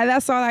 right. Yeah. And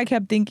that's all I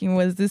kept thinking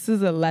was, this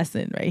is a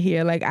lesson right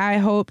here. Like, I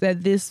hope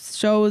that this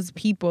shows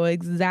people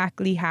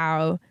exactly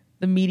how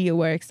the media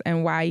works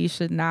and why you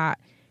should not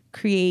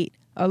create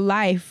a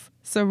life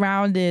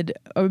surrounded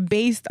or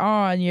based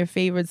on your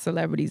favorite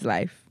celebrity's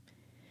life.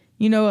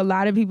 You know, a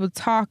lot of people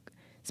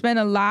spend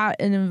a lot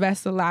and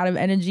invest a lot of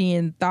energy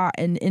and thought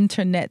and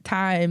internet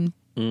time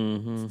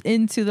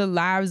into the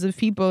lives of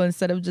people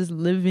instead of just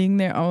living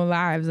their own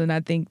lives. And I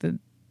think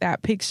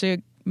that picture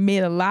made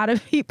a lot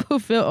of people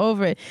feel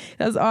over it.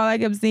 That's all I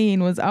kept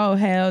seeing was, oh,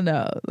 hell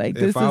no. Like,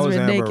 this is ridiculous. If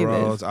I was Amber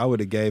Rose, I would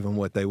have gave them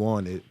what they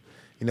wanted.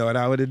 You know what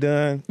I would have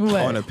done?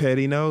 What? On a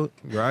petty note,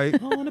 right?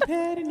 On a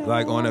petty note.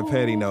 Like on a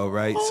petty note,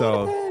 right?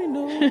 So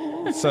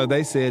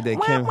they said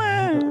that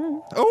Kim...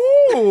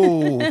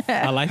 Ooh!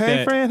 I like hey,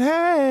 that. Friend,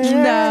 hey.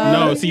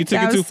 No, so you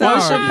took it too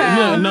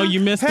far. No, you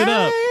messed it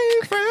up.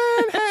 Hey,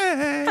 friend,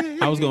 hey.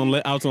 I was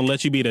gonna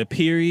let you be the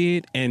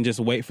period and just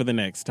wait for the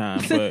next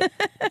time. But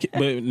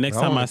next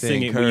time I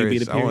sing it, will you be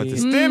the period? I want to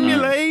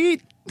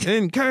stimulate,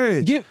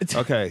 encourage.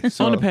 Okay,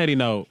 so on a petty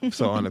note.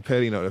 So on a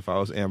petty note, if I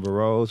was Amber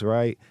Rose,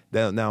 right?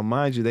 Now,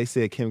 mind you, they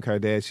said Kim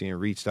Kardashian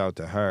reached out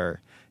to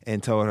her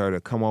and told her to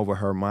come over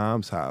her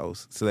mom's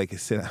house so they could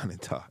sit down and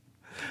talk.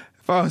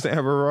 If I was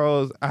Amber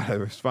Rose, I'd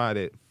have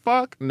responded,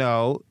 fuck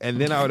no.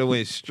 And then I would have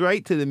went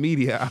straight to the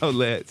media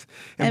outlets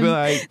and be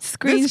like,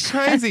 this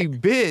crazy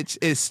bitch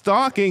is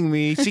stalking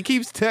me. She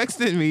keeps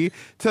texting me,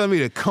 telling me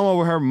to come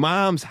over her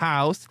mom's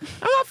house.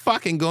 I'm not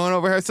fucking going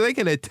over her so they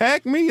can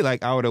attack me.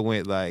 Like, I would have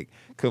went like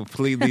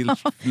completely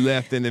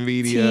left in the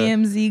media.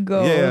 TMZ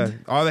gold. Yeah.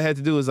 All they had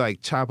to do was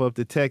like chop up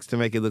the text to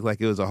make it look like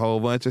it was a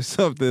whole bunch or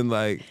something.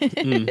 Like,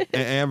 and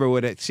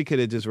Amber she could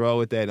have just rolled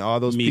with that, and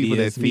all those people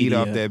that feed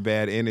off that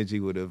bad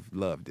energy would have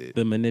loved it.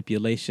 The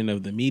manipulation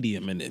of the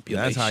media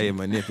manipulation. That's how you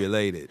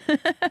manipulate it.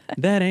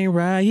 That ain't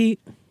right.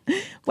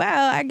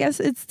 Well, I guess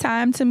it's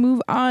time to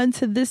move on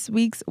to this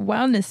week's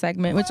wellness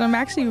segment, which I'm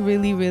actually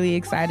really, really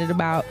excited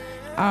about.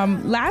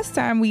 Last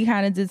time we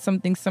kind of did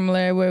something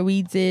similar where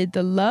we did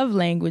the love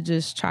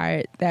languages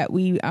chart that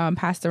we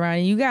passed around,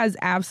 and you guys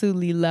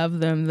absolutely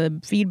loved them. The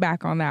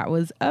feedback on that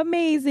was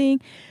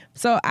amazing.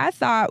 So I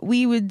thought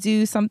we would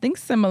do something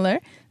similar.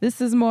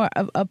 This is more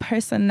of a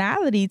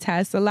personality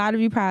test. A lot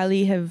of you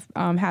probably have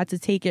had to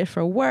take it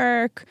for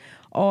work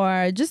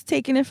or just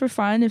taking it for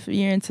fun if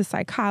you're into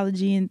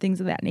psychology and things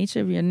of that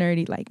nature, if you're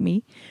nerdy like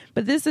me.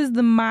 But this is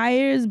the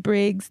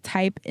Myers-Briggs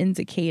Type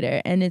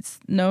Indicator, and it's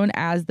known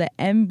as the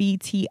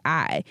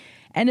MBTI.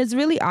 And it's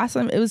really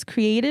awesome. It was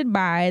created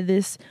by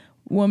this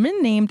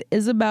woman named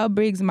Isabel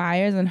Briggs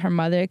Myers and her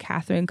mother,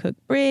 Catherine Cook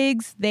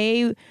Briggs.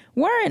 They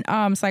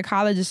weren't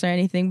psychologists or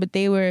anything, but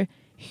they were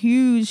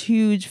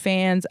huge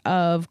fans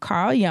of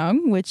Carl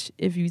Jung, which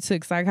if you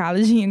took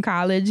psychology in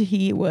college,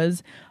 he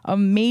was a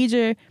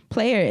major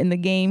player in the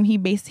game.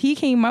 He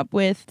came up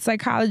with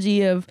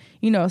psychology of,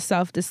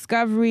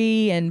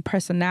 self-discovery and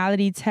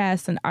personality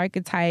tests and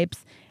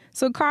archetypes.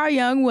 So Carl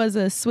Jung was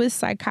a Swiss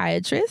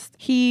psychiatrist.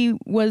 He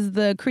was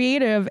the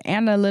creator of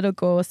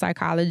analytical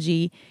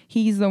psychology.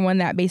 He's the one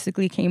that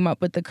basically came up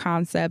with the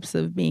concepts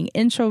of being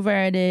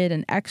introverted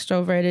and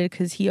extroverted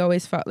because he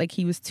always felt like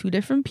he was two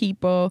different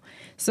people.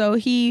 So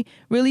he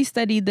really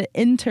studied the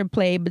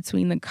interplay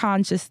between the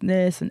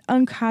consciousness and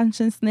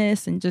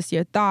unconsciousness and just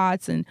your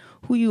thoughts and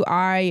who you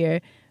are, your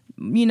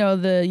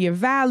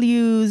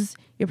values,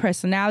 your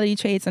personality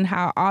traits, and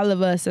how all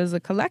of us as a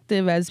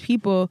collective, as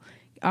people,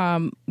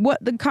 what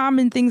the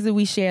common things that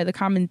we share, the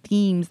common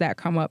themes that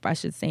come up, I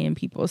should say, in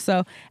people.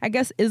 So I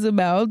guess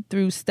Isabel,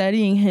 through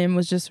studying him,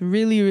 was just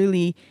really,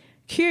 really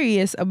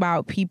curious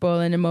about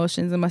people and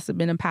emotions. It must have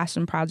been a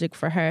passion project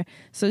for her.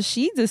 So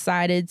she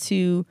decided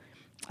to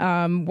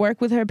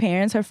work with her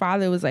parents. Her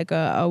father was like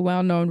a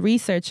well-known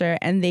researcher,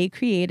 and they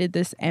created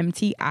this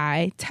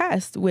MTI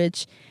test,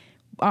 which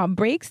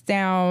breaks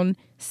down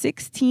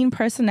 16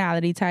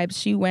 personality types.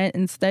 She went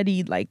and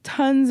studied like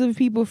tons of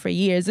people for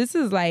years. This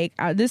is like,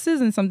 this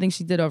isn't something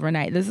she did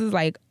overnight. This is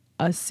like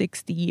a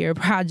 60-year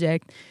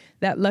project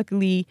that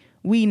luckily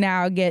we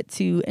now get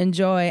to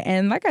enjoy.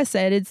 And like I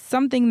said, it's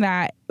something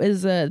that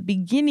is a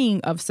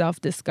beginning of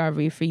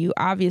self-discovery for you.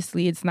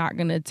 Obviously, it's not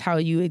going to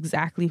tell you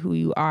exactly who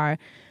you are,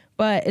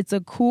 but it's a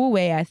cool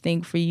way, I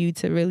think, for you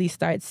to really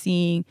start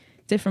seeing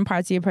different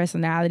parts of your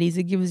personalities.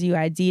 It gives you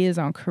ideas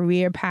on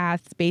career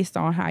paths based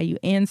on how you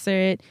answer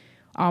it,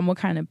 what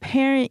kind of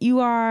parent you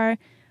are,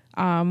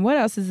 What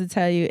else does it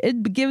tell you?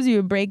 It gives you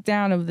a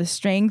breakdown of the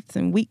strengths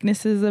and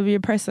weaknesses of your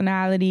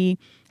personality,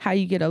 how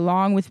you get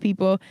along with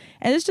people.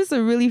 And it's just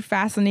a really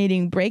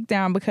fascinating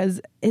breakdown because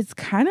it's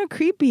kind of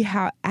creepy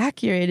how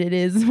accurate it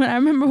is. I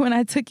remember when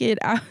I took it,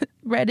 I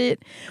read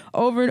it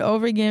over and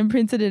over again,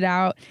 printed it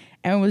out,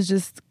 and was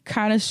just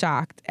kind of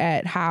shocked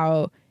at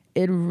how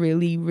it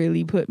really,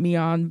 really put me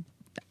on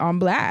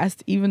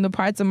blast, even the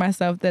parts of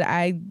myself that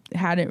I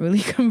hadn't really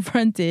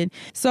confronted.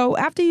 So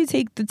after you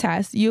take the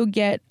test, you'll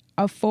get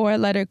a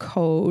 4-letter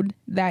code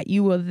that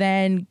you will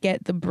then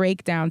get the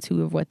breakdown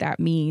to of what that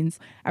means.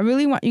 I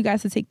really want you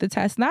guys to take the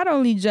test, not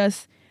only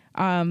just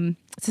to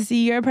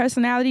see your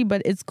personality,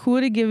 but it's cool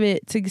to give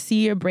it to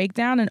see your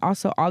breakdown and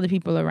also all the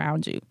people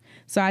around you.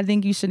 So I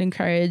think you should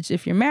encourage,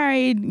 if you're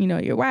married,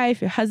 your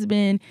wife, your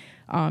husband,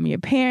 your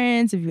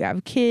parents, if you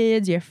have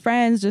kids, your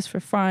friends, just for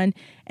fun.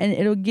 And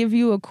it'll give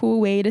you a cool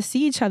way to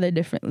see each other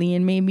differently.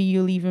 And maybe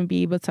you'll even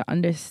be able to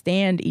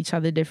understand each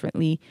other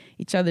differently,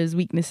 each other's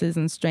weaknesses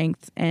and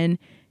strengths, and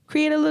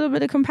create a little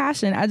bit of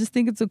compassion. I just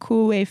think it's a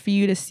cool way for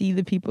you to see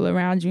the people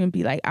around you and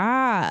be like,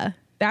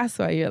 that's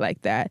why you're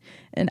like that.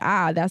 And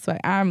that's why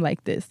I'm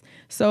like this.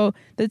 So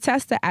the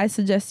test that I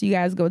suggest you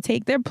guys go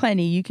take, there are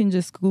plenty. You can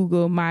just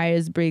Google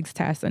Myers-Briggs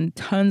test and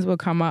tons will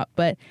come up.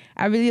 But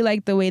I really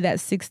like the way that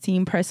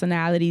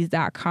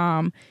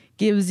 16personalities.com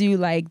gives you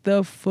like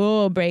the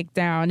full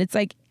breakdown. It's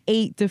like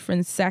 8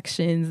 different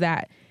sections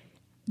that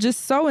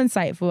just so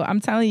insightful.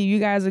 I'm telling you, you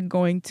guys are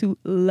going to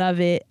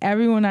love it.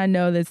 Everyone I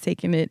know that's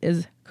taken it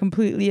is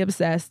completely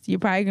obsessed. You're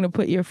probably going to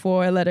put your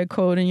 4-letter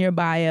code in your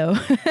bio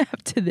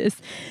after this.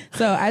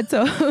 So I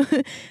told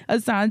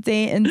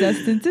Asante and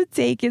Dustin to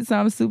take it. So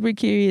I'm super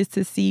curious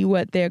to see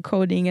what their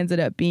coding ended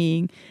up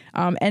being.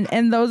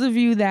 And those of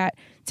you that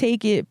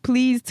take it,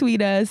 please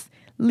tweet us.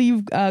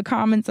 Leave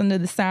comments under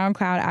the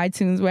SoundCloud,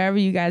 iTunes, wherever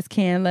you guys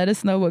can. Let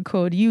us know what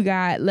code you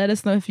got. Let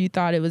us know if you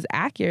thought it was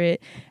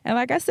accurate. And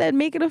like I said,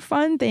 make it a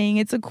fun thing.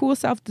 It's a cool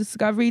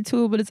self-discovery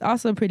tool, but it's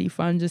also pretty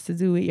fun just to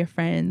do with your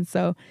friends.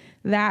 So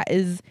that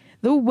is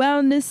the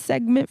wellness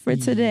segment for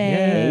today.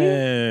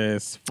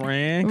 Yes,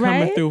 Fran,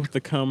 coming through with the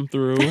come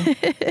through.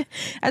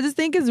 I just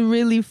think it's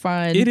really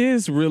fun. It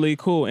is really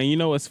cool. And you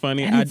know what's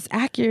funny? And it's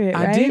accurate,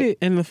 right? I did it.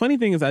 And the funny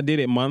thing is I did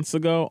it months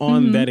ago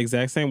on that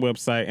exact same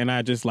website. And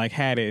I just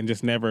had it and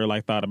just never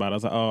thought about it. I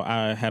was like, oh,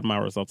 I had my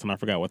results and I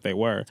forgot what they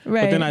were.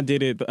 Right. But then I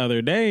did it the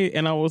other day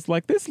and I was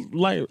like, this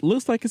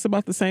looks like it's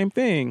about the same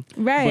thing.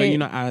 Right.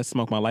 But I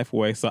smoked my life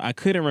away. So I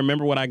couldn't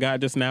remember what I got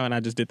just now. And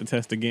I just did the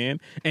test again.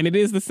 And it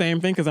is the same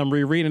thing because I'm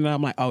rereading it.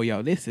 I'm like, oh,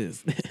 yo, this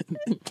is,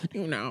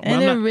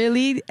 And it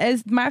really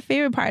is. My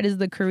favorite part is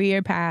the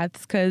career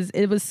paths because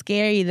it was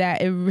scary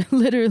that it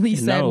literally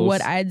said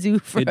what I do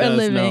for a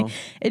living.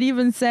 It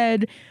even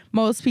said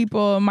most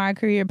people in my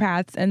career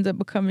paths end up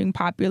becoming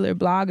popular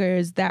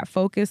bloggers that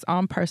focus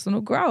on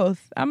personal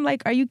growth. I'm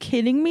like, are you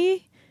kidding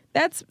me?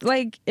 That's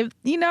like, I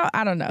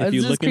don't know. If it's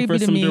you're just looking creepy for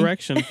some to me.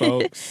 direction,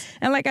 folks.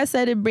 And like I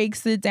said, it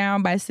breaks it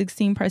down by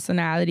 16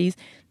 personalities.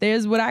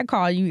 There's what I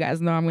call, you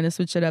guys know I'm going to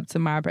switch it up to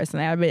my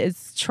personality, but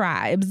it's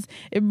tribes.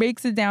 It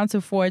breaks it down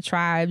to 4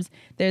 tribes.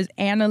 There's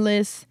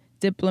analysts,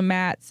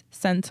 diplomats,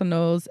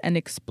 sentinels, and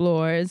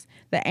explorers.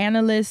 The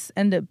analysts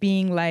end up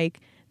being like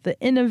the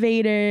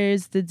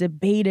innovators, the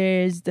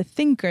debaters, the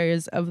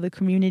thinkers of the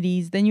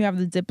communities. Then you have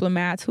the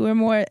diplomats who are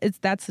more,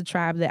 that's the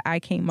tribe that I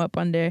came up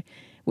under.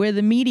 We're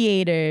the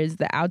mediators,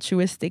 the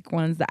altruistic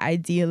ones, the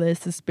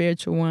idealists, the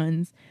spiritual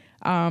ones,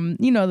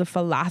 the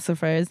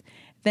philosophers.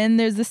 Then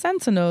there's the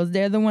sentinels.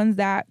 They're the ones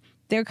that,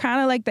 they're kind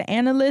of like the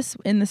analysts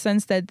in the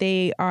sense that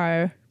they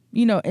are,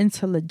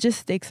 into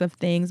logistics of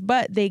things,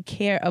 but they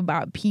care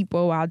about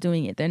people while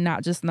doing it. They're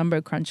not just number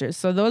crunchers.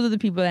 So those are the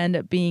people that end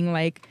up being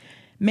like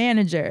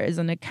managers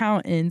and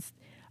accountants,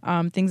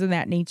 things of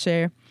that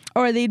nature.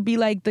 Or they'd be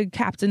like the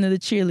captain of the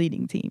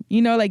cheerleading team.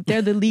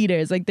 They're the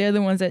leaders. They're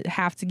the ones that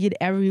have to get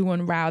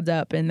everyone riled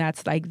up, and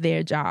that's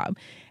their job.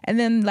 And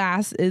then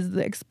last is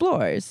the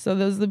explorers. So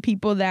those are the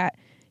people that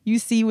you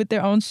see with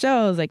their own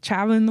shows,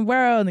 traveling the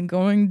world and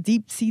going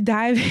deep sea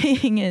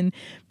diving and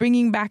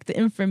bringing back the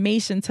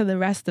information to the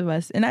rest of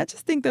us. And I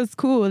just think that's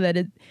cool that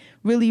it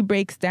really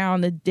breaks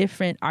down the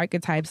different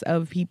archetypes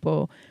of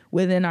people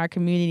within our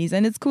communities.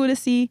 And it's cool to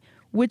see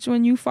which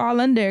one you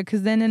fall under,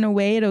 because then in a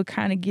way it'll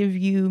kind of give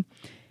you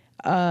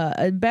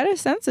a better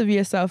sense of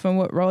yourself and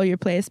what role you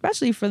play,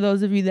 especially for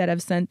those of you that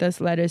have sent us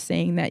letters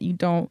saying that you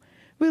don't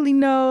really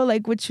know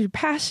what your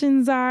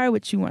passions are,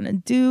 what you want to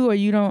do, or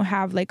you don't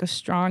have a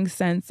strong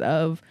sense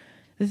of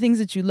the things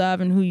that you love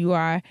and who you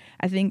are.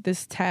 I think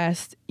this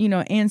test,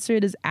 answer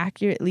it as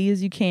accurately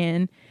as you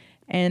can.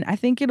 And I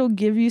think it'll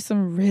give you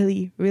some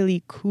really,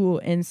 really cool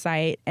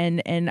insight.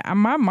 And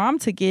my mom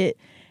took it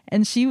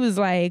and she was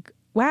like,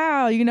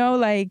 wow,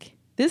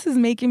 this is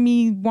making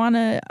me want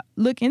to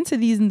look into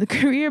these in the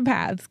career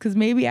paths because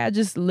maybe I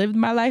just lived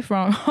my life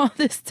wrong all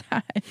this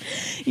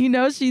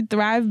time. She'd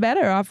thrive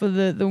better off of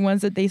the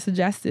ones that they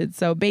suggested.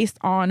 So based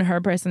on her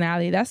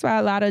personality, that's why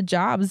a lot of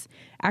jobs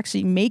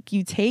actually make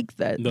you take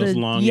the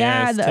long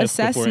ass the tests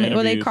before assessment.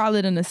 Well, they interviews. call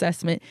it an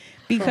assessment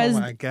because Oh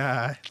my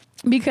God.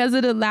 because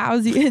it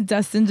allows you.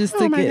 Dustin just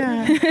took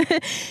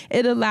it.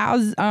 It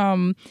allows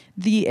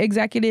the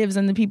executives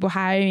and the people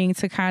hiring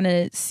to kind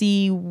of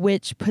see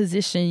which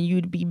position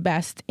you'd be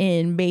best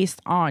in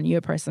based on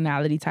your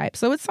personality type.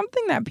 So it's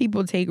something that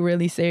people take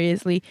really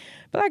seriously.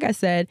 But like I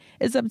said,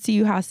 it's up to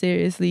you how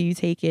seriously you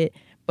take it.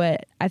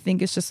 But I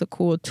think it's just a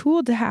cool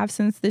tool to have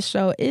since this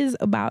show is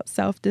about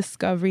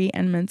self-discovery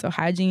and mental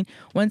hygiene.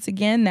 Once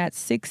again,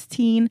 that's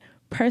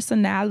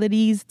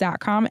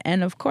 16personalities.com.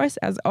 And of course,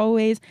 as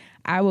always,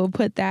 I will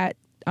put that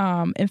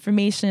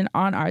information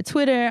on our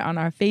Twitter, on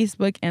our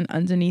Facebook, and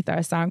underneath our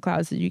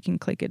SoundCloud so you can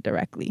click it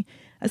directly.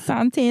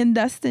 Asante and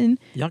Dustin.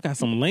 Y'all got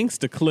some links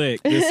to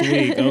click this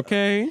week,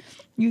 okay?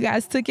 You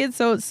guys took it.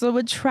 So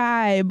what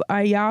tribe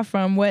are y'all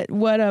from? What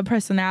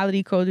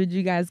personality code did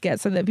you guys get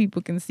so that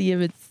people can see if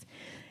it's,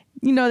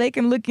 they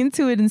can look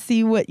into it and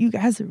see what you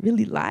guys are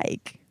really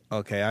like?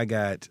 Okay, I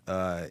got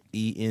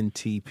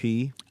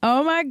ENTP.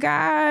 Oh my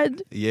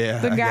God. Yeah.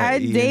 The guy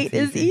date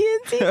is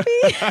ENTP.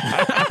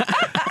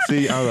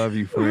 See, I love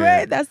you, friend.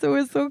 Right, that's why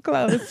we're so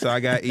close. So I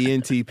got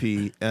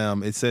ENTP.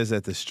 It says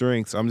that the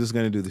strengths, I'm just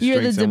going to do the You're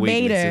strengths the and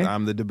debater. weaknesses.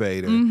 I'm the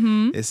debater.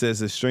 Mm-hmm. It says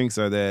the strengths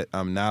are that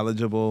I'm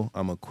knowledgeable,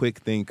 I'm a quick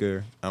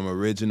thinker, I'm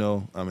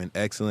original, I'm an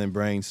excellent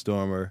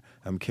brainstormer,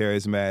 I'm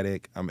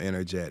charismatic, I'm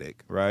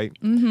energetic, right?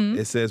 Mm-hmm.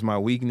 It says my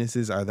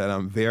weaknesses are that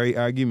I'm very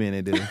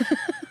argumentative,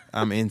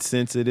 I'm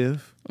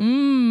insensitive,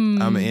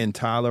 Mm. I'm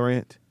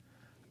intolerant,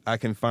 I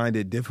can find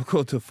it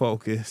difficult to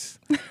focus,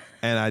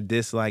 and I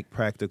dislike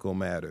practical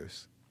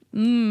matters.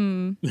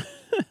 Mm.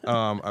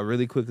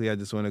 Really quickly, I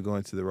just want to go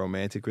into the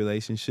romantic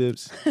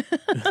relationships.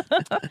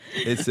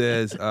 It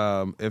says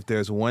if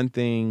there's one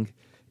thing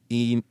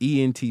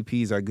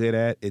ENTPs are good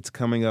at, it's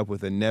coming up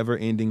with a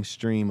never-ending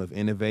stream of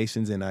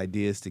innovations and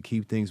ideas to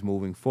keep things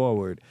moving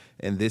forward,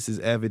 and this is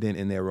evident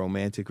in their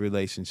romantic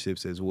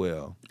relationships as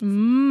well.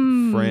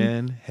 Mm.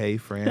 Friend, hey.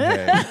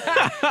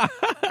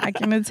 I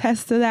can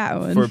attest to that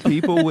one. For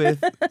people with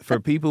the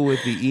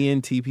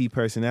ENTP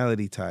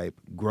personality type,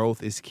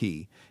 growth is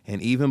key. And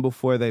even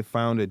before they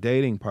found a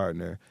dating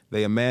partner,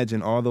 they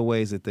imagine all the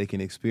ways that they can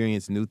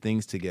experience new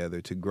things together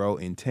to grow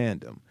in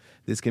tandem.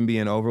 This can be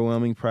an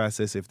overwhelming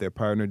process if their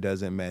partner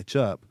doesn't match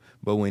up,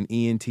 but when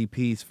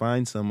ENTPs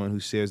find someone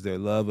who shares their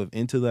love of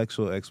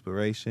intellectual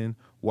exploration,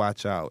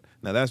 watch out.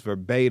 Now that's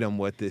verbatim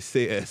what this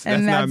says.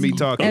 That's not me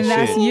talking and shit.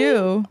 And that's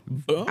you.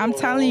 I'm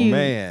telling you.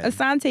 Man.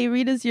 Asante,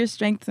 read us your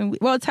strengths and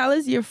tell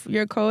us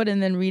your code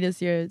and then read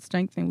us your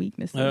strengths and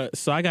weaknesses.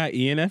 So I got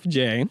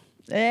ENFJ.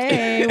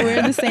 Hey, we're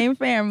in the same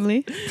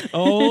family.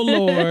 Oh,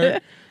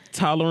 Lord.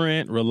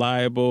 Tolerant,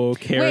 reliable,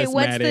 charismatic. Wait,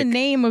 what's the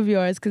name of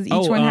yours? Because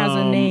each one has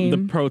a name. The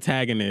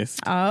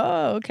protagonist.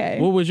 Oh, okay.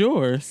 What was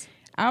yours?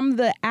 I'm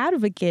the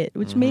advocate,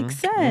 which makes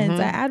sense.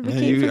 I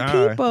advocate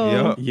for people.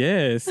 Yep.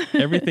 Yes.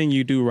 Everything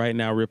you do right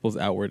now ripples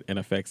outward and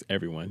affects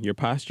everyone. Your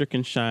posture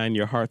can shine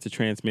your heart to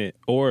transmit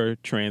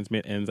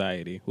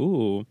anxiety.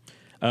 Ooh.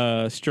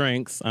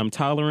 Strengths. I'm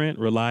tolerant,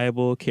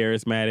 reliable,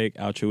 charismatic,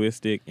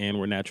 altruistic, and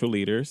we're natural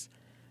leaders.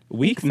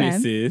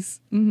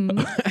 Weaknesses. Mm-hmm.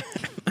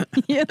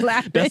 You're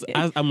laughing.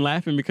 I'm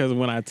laughing because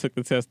when I took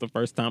the test the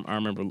first time, I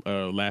remember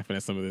laughing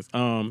at some of this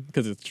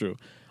because it's true.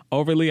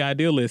 Overly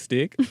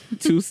idealistic,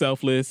 too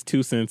selfless,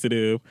 too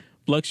sensitive,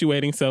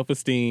 fluctuating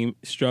self-esteem,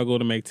 struggle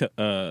to make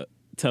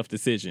tough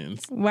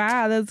decisions.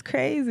 Wow, that's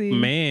crazy.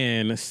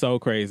 Man, so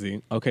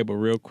crazy. Okay, but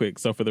real quick.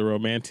 So for the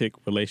romantic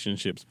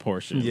relationships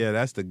portion. Yeah,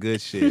 that's the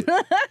good shit.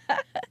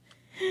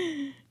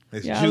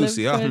 It's Y'all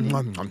juicy.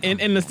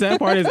 And the sad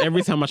part is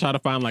every time I try to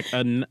find like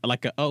a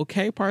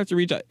okay part to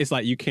reach, it's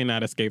like you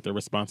cannot escape the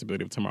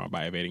responsibility of tomorrow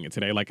by evading it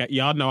today. Like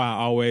y'all know I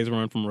always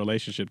run from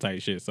relationship type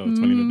shit, so it's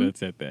funny that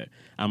said that.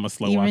 I'm a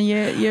slow walker.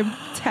 Even your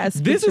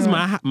test. This is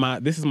my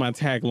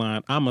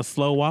tagline. I'm a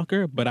slow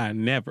walker, but I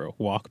never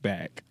walk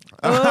back.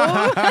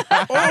 Oh,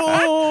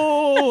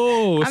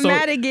 I'm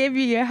mad it gave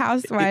you your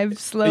housewife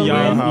slow.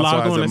 Y'all one.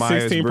 log on to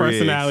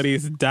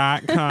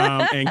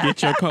 16personalities.com and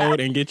get your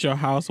code and get your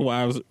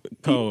housewives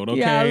code.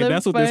 Okay,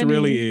 that's what this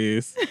really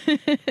is.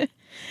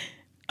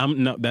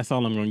 That's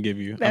all I'm going to give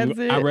you.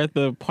 I read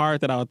the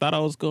part that I thought I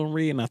was going to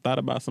read, and I thought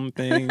about some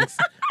things.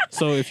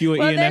 So if you're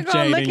an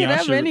ENFJ, then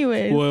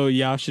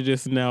y'all should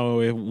just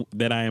know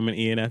that I am an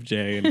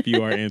ENFJ, and if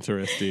you are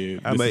interested,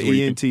 I'm an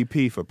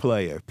ENTP for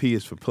player. P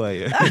is for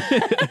player.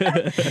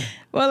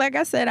 Well, like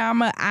I said,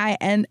 I'm an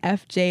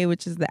INFJ,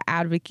 which is the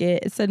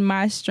advocate. It said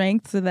my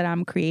strengths are that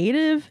I'm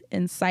creative,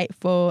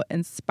 insightful,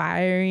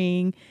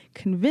 inspiring,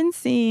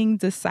 convincing,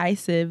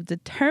 decisive,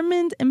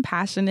 determined, and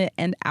passionate,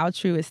 and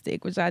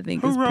altruistic, which I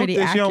think is pretty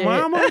accurate. Your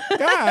mama?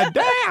 God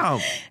damn.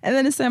 And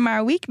then it said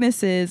my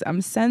weaknesses,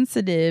 I'm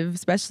sensitive,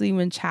 especially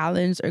when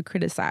challenged or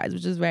criticized,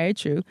 which is very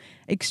true.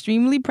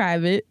 Extremely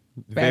private,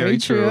 very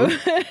true.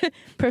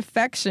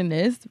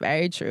 Perfectionist,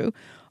 very true.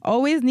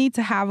 Always need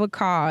to have a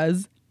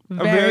cause.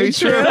 Very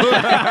true.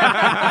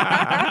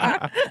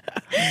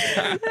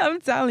 I'm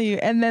telling you.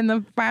 And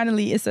then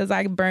finally it says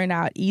I burn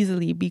out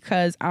easily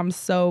because I'm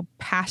so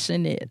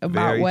passionate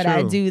about what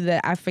I do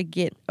that I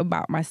forget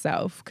about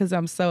myself because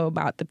I'm so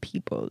about the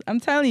people. I'm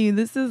telling you,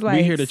 this is like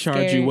we here to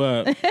charge you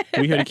up.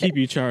 We here to keep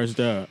you charged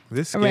up.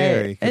 This is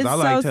scary because I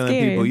like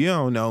telling people you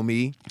don't know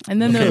me.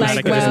 And then they're like,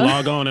 I can just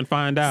log on and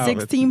find out.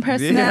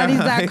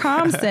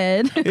 16personalities.com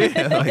said.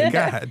 Yeah, like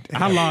God.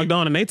 I logged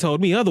on and they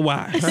told me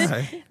otherwise.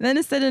 Right. Then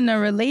it said in a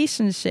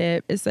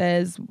relationship, it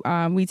says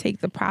we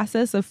take the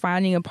process of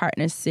finding a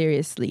partner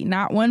seriously,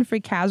 not one for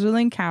casual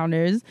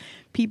encounters.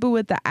 People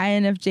with the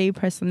INFJ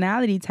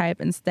personality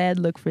type instead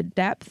look for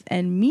depth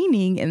and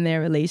meaning in their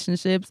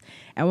relationships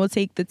and will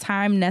take the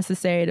time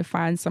necessary to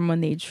find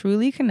someone they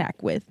truly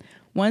connect with.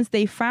 Once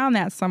they found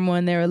that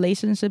someone, their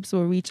relationships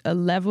will reach a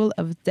level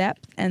of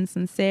depth and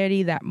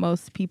sincerity that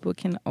most people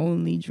can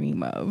only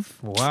dream of.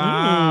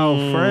 Wow,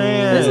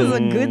 friend. This is a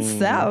good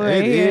sell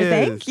right here. Is.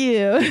 Thank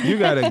you. You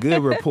got a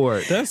good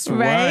report. That's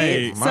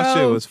Right? right. My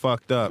shit was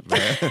fucked up,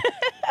 man.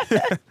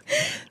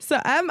 So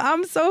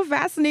I'm so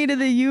fascinated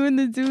that you and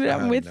the dude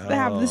I'm with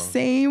have the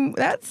same.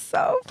 That's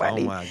so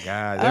funny. Oh my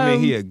God. That mean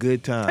he a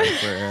good time,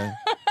 friend.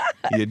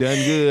 You done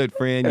good,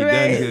 friend. You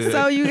done good.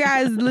 So you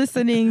guys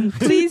listening,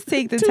 please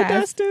take the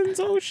test. Destins,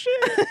 oh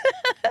shit.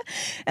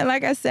 And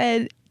like I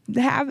said,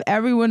 have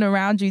everyone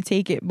around you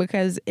take it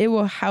because it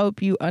will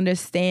help you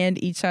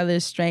understand each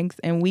other's strengths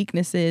and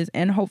weaknesses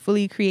and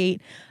hopefully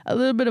create a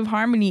little bit of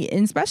harmony,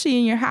 and especially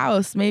in your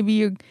house. Maybe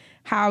you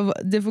have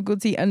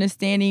difficulty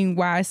understanding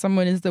why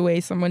someone is the way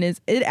someone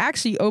is. It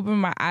actually opened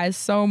my eyes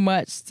so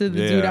much to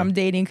the dude I'm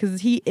dating because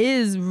he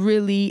is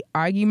really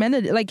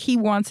argumentative. Like he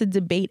wants to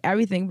debate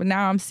everything, but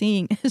now I'm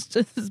seeing it's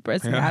just his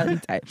personality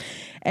type.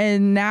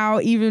 And now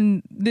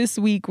even this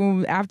week,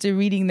 after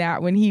reading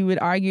that, when he would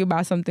argue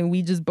about something,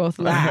 we just both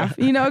laugh,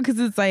 because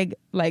it's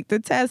like the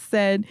test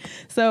said.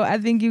 So I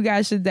think you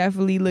guys should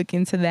definitely look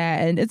into that.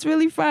 And it's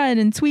really fun.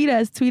 And tweet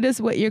us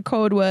what your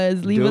code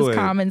was. Leave us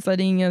comments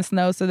letting us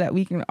know so that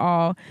we can all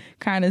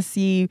kind of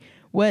see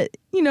what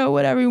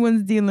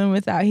everyone's dealing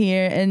with out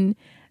here. And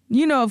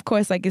of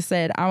course, like I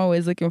said, I'm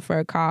always looking for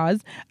a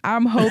cause.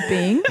 I'm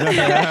hoping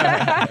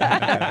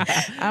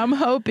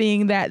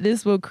that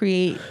this will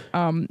create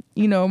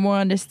more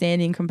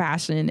understanding,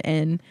 compassion,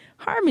 and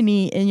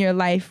harmony in your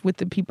life with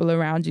the people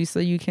around you, so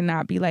you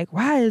cannot be like,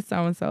 why is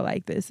so and so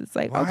like this? It's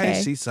like, why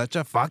is she such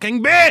a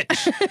fucking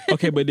bitch?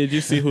 Okay, but did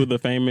you see who the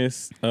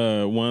famous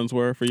ones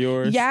were for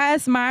yours?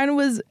 Yes, mine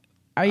was.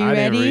 Are you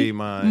ready? Didn't read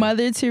mine.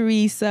 Mother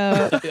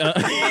Teresa,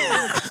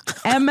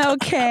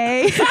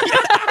 MLK. Isn't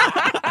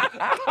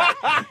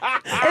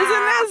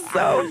that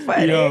so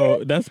funny?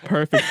 Yo, that's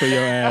perfect for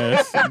your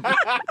ass.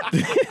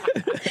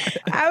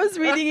 I was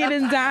reading it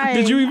and dying.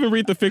 Did you even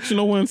read the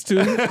fictional ones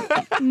too?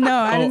 No,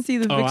 I didn't see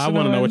the fictional ones. I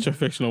want to know what your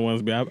fictional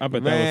ones be. I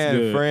bet that was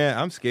good. Friend,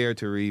 I'm scared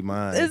to read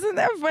mine. Isn't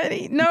that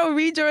funny? No,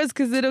 read yours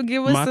because it'll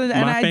give us an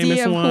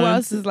idea of who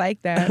else is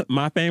like that.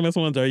 My famous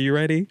ones, are you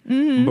ready?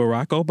 Mm-hmm.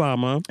 Barack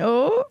Obama.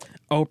 Oh.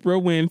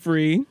 Oprah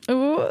Winfrey,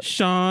 Ooh.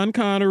 Sean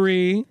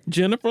Connery,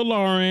 Jennifer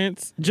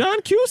Lawrence, John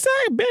Cusack,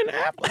 Ben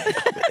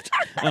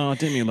Affleck.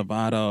 Demi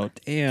Lovato.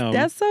 Damn.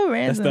 That's so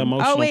random. That's the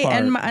emotional part.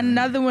 And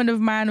another one of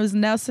mine was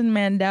Nelson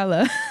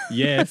Mandela.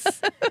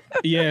 Yes.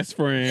 Yes,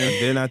 friend.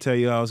 Then I tell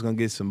you I was going to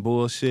get some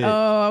bullshit.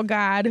 Oh,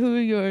 God. Who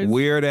are yours?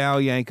 Weird Al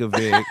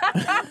Yankovic.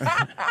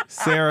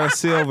 Sarah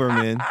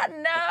Silverman.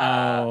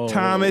 No.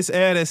 Thomas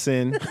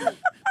Edison.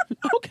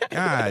 Okay.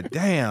 God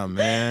damn,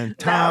 man.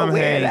 Tom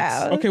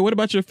Hanks. Okay, what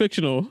about your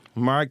fictional?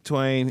 Mark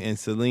Twain and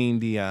Celine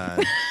Dion.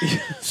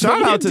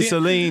 Shout out to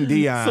Celine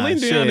Dion. Celine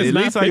Dion is At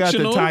not least I got the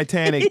fictional.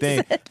 Titanic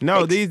thing.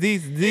 No,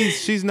 these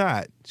she's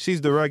not.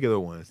 She's the regular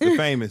ones, the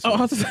famous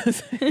ones.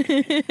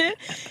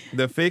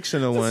 The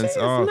fictional ones.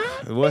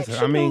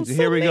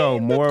 Here we go.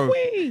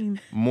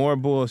 More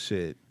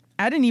bullshit.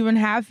 I didn't even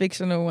have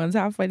fictional ones.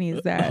 How funny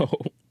is that?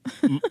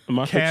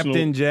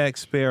 Captain Jack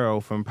Sparrow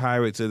from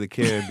Pirates of the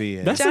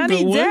Caribbean. That's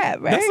Johnny a good Depp,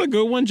 one. right? That's a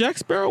good one. Jack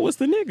Sparrow was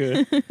the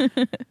nigga.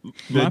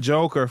 The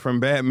Joker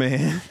from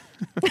Batman.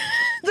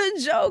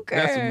 The Joker.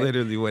 That's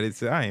literally what it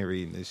said. I ain't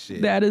reading this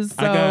shit. That is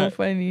so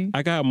funny.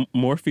 I got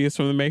Morpheus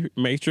from the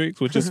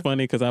Matrix, which is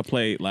funny because I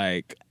played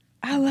I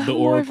love the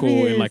Oracle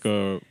Morpheus. in like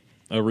a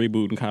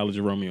reboot in College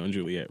of Romeo and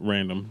Juliet.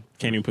 Random.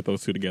 Can't even put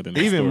those two together in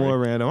that Even story. more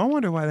random. I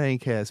wonder why they ain't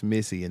cast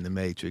Missy in the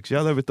Matrix.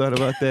 Y'all ever thought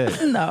about that?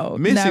 No,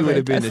 Missy never. would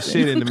have been the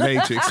shit in the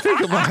Matrix.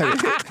 Think about it.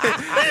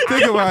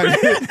 Think about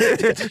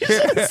it.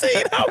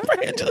 See how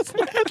Fran just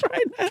laughed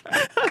right now.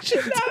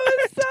 That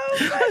was so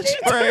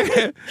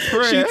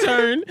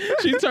funny.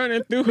 She turned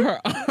and threw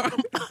her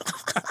arm.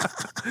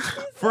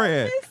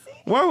 Fran,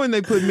 why wouldn't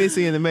they put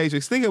Missy in the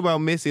Matrix? Think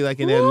about Missy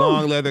like in that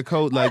long leather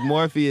coat like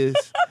Morpheus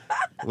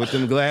with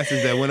them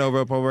glasses that went up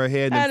over her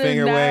head and the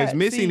finger waves.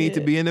 Missy need to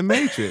be in the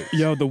Matrix.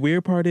 Yo, the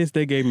weird part is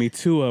they gave me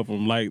two of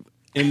them. Like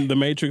in the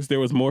Matrix, there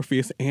was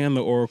Morpheus and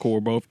the Oracle were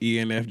both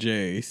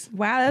ENFJs.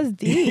 Wow, that's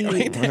deep.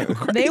 Ain't that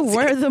crazy? They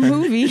were the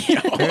movie.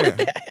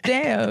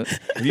 Damn.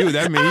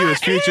 That mean you was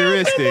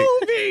futuristic.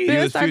 me.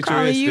 They'll start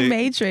calling you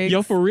Matrix.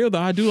 Yo, for real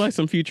though, I do like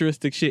some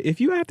futuristic shit. If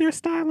you out there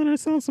styling or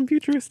selling some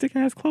futuristic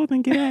ass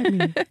clothing, get at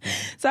me.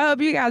 So I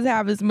hope you guys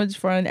have as much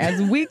fun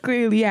as we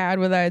clearly had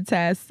with our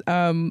tests.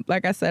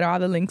 Like I said, all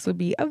the links will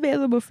be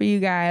available for you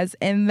guys.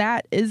 And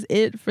that is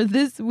it for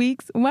this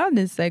week's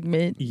wellness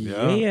segment.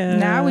 Yeah.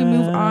 Now we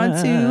move on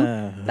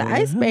to the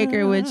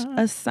icebreaker, which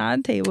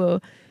Asante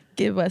will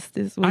give us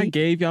this week. I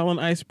gave y'all an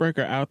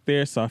icebreaker out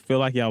there, so I feel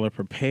like y'all are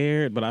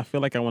prepared, but I feel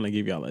like I want to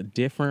give y'all a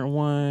different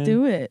one.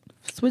 Do it.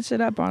 Switch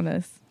it up on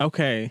us.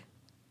 Okay.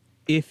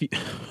 If you...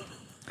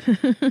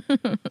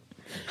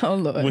 Oh,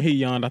 Lord. When he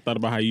yawned, I thought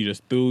about how you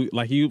just threw,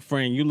 like you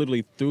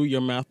literally threw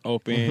your mouth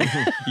open,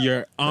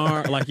 your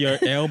arm, like your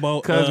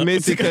elbow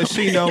Because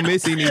she know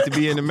Missy needs to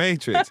be in the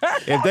Matrix.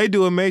 If they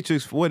do a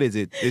Matrix, what is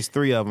it? It's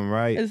 3 of them,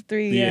 right? It's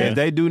 3, yeah. If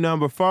they do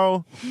number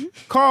 4,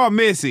 call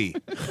Missy.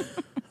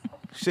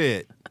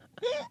 Shit.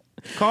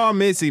 Call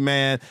Missy,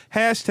 man.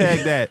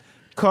 Hashtag that.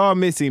 Call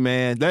Missy,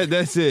 man.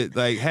 That's it.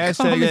 Like,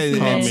 hashtag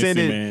that and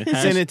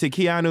send it to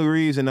Keanu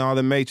Reeves and all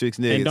the Matrix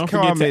niggas. And don't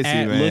Call forget Missy,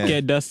 to man. Look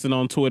at Dustin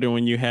on Twitter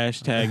when you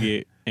hashtag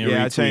it. And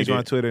I retweet changed it.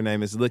 my Twitter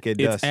name. It's Look at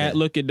Dustin. It's at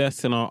Look at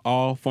Dustin on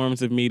all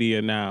forms of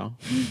media now.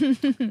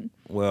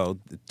 Well,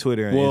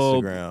 Twitter and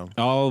Instagram.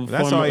 All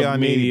That's forms all y'all of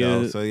need, media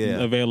though, so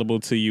yeah. available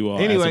to you all.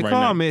 Anyway, as of right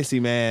call now.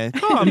 Missy, man.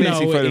 Call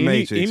Missy for the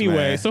Matrix, Anyway,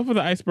 man. so for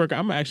the icebreaker,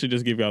 I'm actually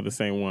just give y'all the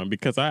same one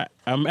because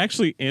I'm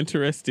actually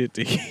interested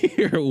to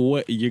hear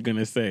what you're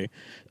gonna say.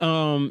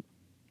 So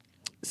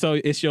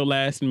it's your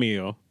last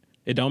meal.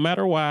 It don't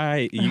matter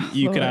why.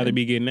 You could either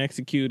be getting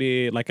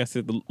executed. Like I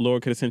said, the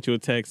Lord could have sent you a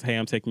text, hey,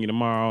 I'm taking you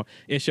tomorrow.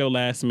 It's your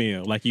last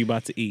meal. Like you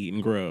about to eat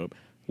and grub.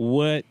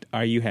 What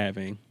are you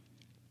having?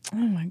 Oh,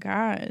 my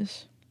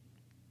gosh.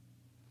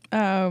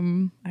 I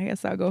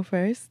guess I'll go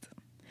first.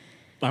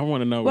 I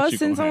want to know well, what you're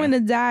since I'm have.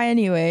 going to die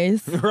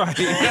anyways. Right.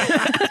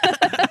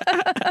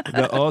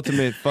 The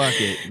ultimate fuck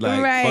it.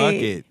 Like, right. fuck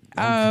it.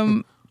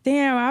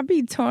 Damn, I'd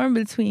be torn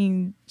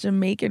between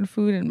Jamaican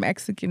food and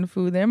Mexican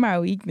food. They're my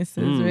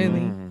weaknesses,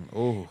 really.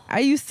 Ooh.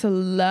 I used to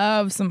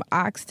love some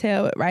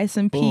oxtail with rice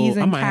and peas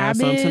and I might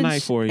cabbage have some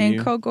tonight for you.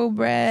 and cocoa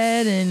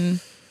bread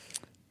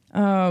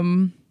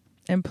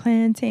and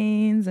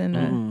plantains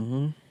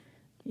and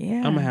yeah.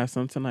 I'm gonna have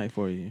some tonight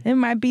for you. It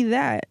might be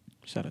that.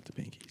 Shout out to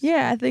Pinkies.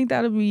 Yeah, I think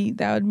that would be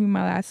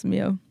my last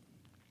meal.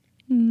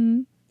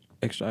 Mm-hmm.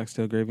 Extra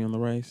oxtail gravy on the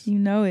rice. You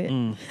know it.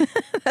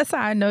 That's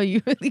how I know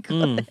you really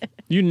good.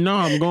 You know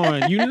I'm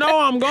going. You know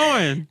I'm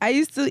going. I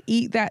used to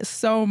eat that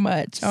so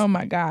much. Oh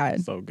my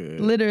God. So good.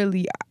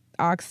 Literally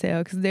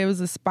oxtail, because there was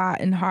a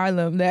spot in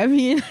Harlem that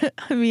me and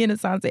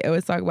Asante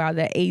always talk about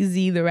that AZ,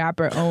 the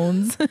rapper,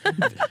 owns.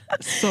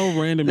 So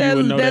random you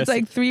would know that's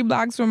like 3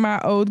 blocks from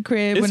my old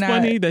crib. It's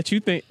funny that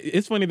you think,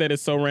 it's funny that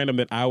it's so random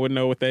that I would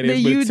know what that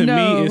is, but to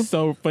me it's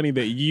so funny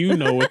that you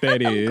know what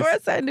that is. Of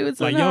course I knew it's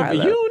like, in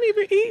Harlem. You don't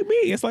even eat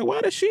meat. It's like,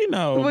 why does she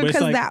know?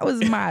 Because like, that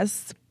was my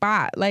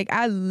spot. Like,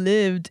 I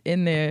lived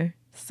in there.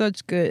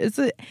 Such good.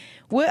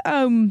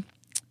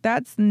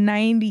 That's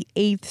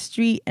 98th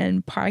Street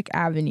and Park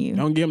Avenue.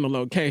 Don't give them the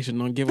location.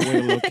 Don't give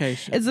away the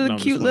location. It's a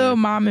cute little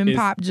mom and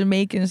pop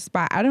Jamaican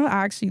spot. I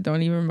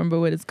don't even remember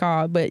what it's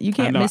called, but you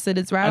can't miss it.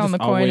 It's right on the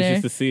corner. I always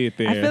used to see it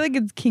there. I feel like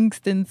it's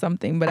Kingston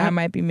something, but I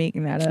might be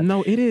making that up.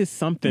 No, it is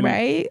something.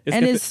 Right?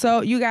 It's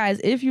so, you guys,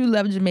 if you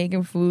love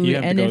Jamaican food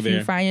and if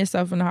you find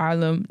yourself in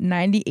Harlem,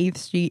 98th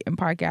Street and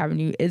Park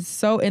Avenue is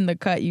so in the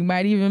cut. You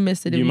might even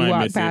miss it if you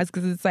walk past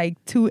because it's like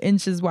 2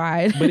 inches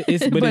wide. But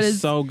it's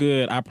so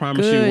good. I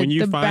promise you, when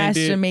you find best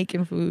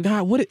Jamaican food.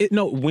 God,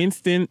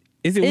 Winston.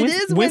 Is it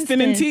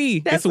Winston and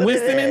Tea? That's it's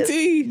Winston and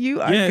Tea. You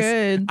are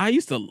good. I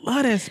used to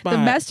love that spot.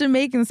 The best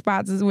Jamaican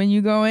spots is when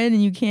you go in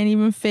and you can't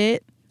even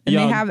fit. And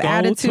they have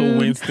attitude. Go to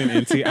Winston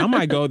and Tea. I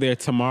might go there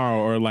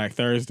tomorrow or like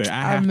Thursday.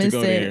 I have to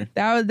go there.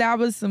 That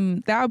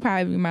would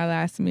probably be my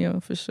last meal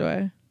for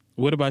sure.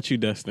 What about you,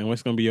 Dustin?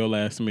 What's gonna be your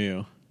last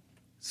meal?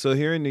 So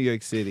here in New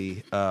York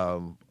City,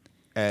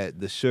 at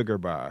the Sugar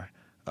Bar,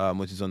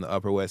 which is on the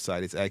Upper West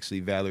Side, it's actually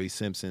Valerie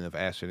Simpson of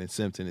Ashford and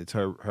Simpson. It's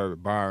her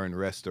bar and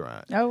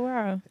restaurant. Oh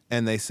wow!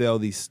 And they sell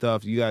these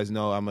stuff. You guys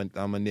know I'm a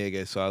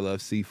nigga, so I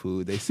love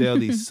seafood. They sell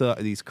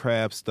these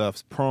crab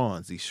stuffs,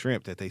 prawns, these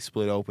shrimp that they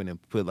split open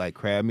and put like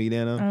crab meat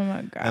in them. Oh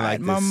my God! And like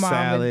my this mom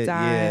salad, would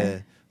die. yeah.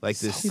 Like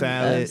this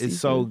salad,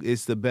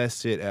 it's the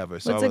best shit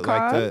ever. So What's I would it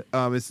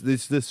called? like to.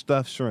 It's this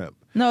stuffed shrimp.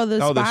 No,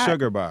 the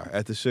Sugar Bar,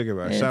 at the Sugar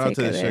Bar. Shout out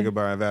to the Sugar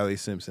Bar and Valerie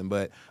Simpson.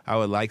 But I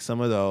would like some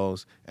of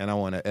those, and I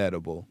want an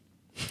edible.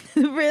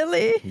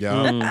 Really?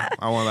 Yeah,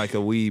 I want like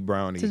a weed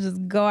brownie to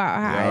just go out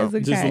high as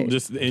a kite.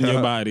 Just in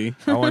your body.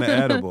 I want an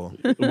edible.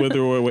 With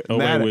or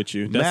away with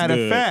you. That's matter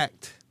good.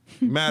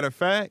 Matter of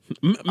fact,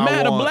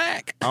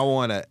 black. I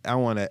want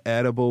an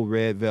edible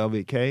red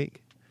velvet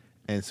cake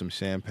and some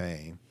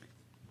champagne.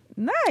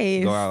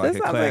 Nice. Go out like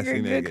that sounds like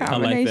a good nigga.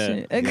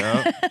 combination. I like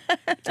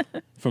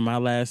that. For my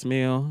last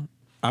meal,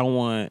 I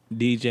want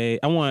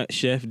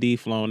Chef D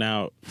flown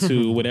out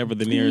to whatever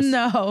the nearest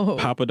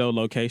Papado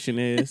location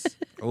is.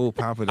 Oh,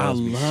 Papa I Do's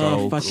be love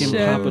so fucking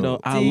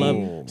good.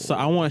 Papa Chef So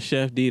I want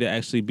Chef D to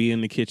actually be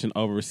in the kitchen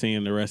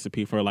overseeing the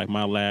recipe for like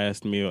my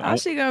last meal. All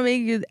she gonna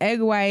make is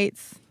egg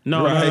whites,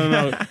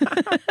 No.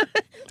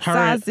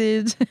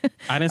 sausage,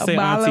 I didn't a say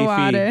bottle Auntie of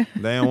water.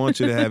 They don't want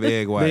you to have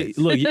egg whites.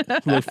 Look,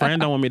 Fran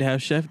don't want me to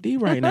have Chef D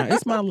right now.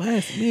 It's my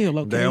last meal,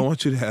 okay? They don't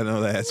want you to have no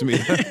last meal.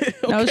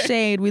 No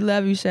shade. We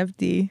love you, Chef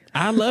D.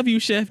 I love you,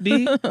 Chef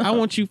D. I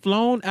want you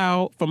flown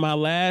out for my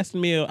last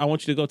meal. I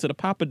want you to go to the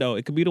Papa Dough.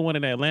 It could be the one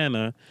in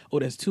Atlanta. Oh,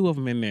 there's two of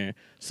them in there.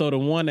 So the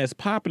one that's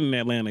popping in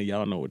Atlanta,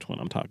 y'all know which one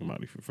I'm talking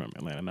about if you're from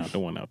Atlanta, not the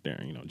one out there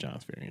in,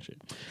 Johns Ferry and shit.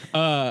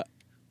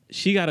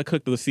 She got to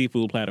cook the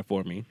seafood platter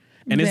for me.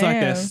 And it's like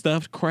that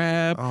stuffed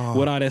crab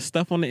with all that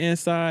stuff on the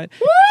inside.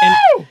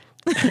 Woo!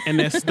 And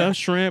that stuffed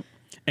shrimp.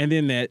 And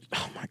then that,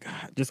 oh my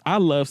God, I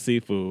love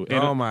seafood.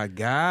 And oh my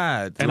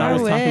God. And I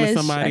was talking to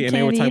somebody and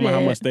they were talking about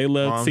how much they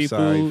love I'm seafood.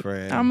 sorry,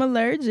 friend. I'm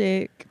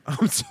allergic.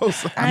 I'm so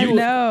sorry. I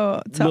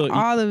know to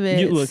all of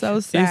it. Look, so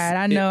sad.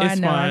 I know.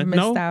 fine. I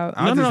missed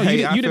out. No,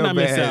 you did not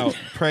miss out.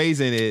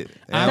 Praising it.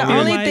 The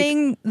only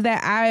thing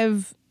that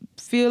I've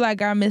feel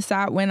like I miss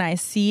out when I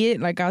see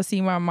it, like I'll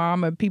see my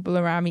mom or people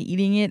around me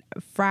eating it,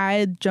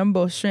 fried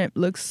jumbo shrimp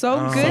looks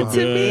so good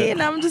to me, and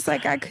I'm just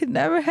like, I could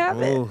never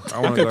have it. I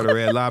want to go to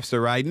Red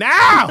Lobster right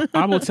now.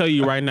 I will tell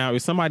you right now,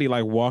 if somebody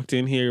like walked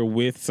in here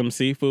with some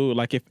seafood,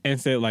 like and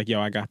said like,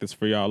 yo, I got this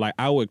for y'all, like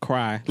I would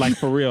cry, like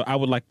for real. I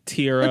would like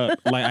tear up,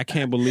 like I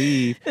can't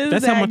believe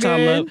that's how much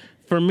I love.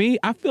 For me,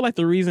 I feel like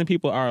the reason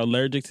people are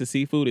allergic to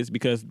seafood is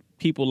because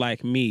people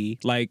like me,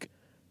 like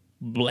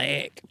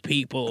Black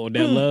people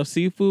that love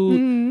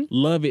seafood,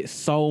 love it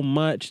so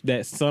much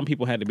that some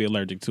people had to be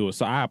allergic to it.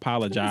 So I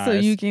apologize. So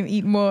you can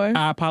eat more.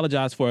 I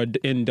apologize for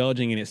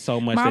indulging in it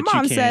so much My that you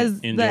mom can't says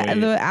enjoy that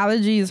it. the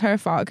allergy is her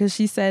fault because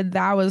she said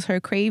that was her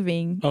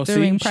craving Oh,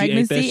 during see? She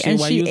ate that pregnancy, shit and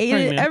while she you was ate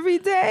pregnant. it every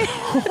day.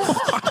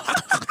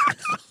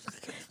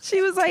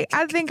 She was like,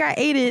 I think I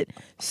ate it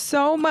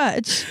so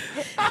much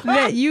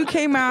that you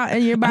came out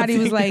and your body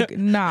was like,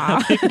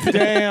 nah.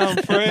 Damn,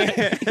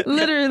 friend.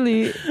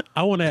 Literally.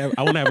 I want to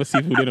have a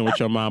seafood dinner with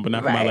your mom, but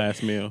not for my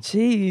last meal.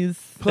 Jeez.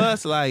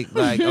 Plus, like,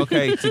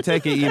 okay, to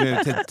take it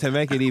even to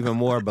make it even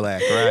more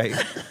black, right?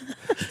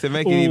 To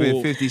make it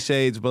even 50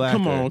 Shades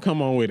Blacker.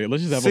 Come on with it.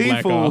 Let's just have a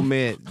black off. Seafood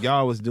meant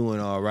y'all was doing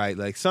all right.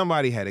 Like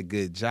somebody had a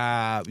good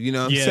job. You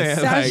know what I'm saying?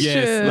 That's Like,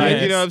 true.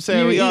 like, you know what I'm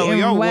saying? When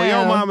your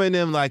well. mama and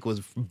them like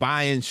was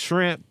buying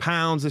shrimp,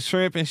 pounds of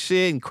shrimp and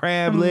shit, and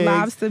crab legs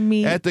lobster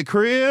meat at the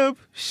crib.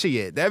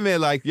 Shit, that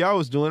meant like y'all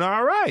was doing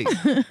all right.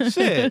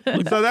 Shit.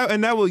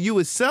 So you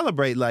would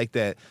celebrate like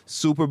that.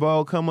 Super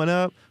Bowl coming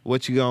up.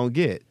 What you gonna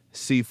get?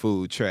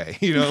 Seafood tray,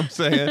 you know what I'm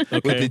saying? Okay.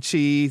 With the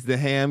cheese, the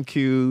ham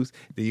cubes,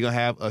 then you're gonna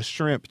have a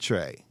shrimp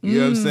tray. You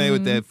know what I'm saying?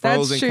 With that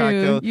frozen that's true.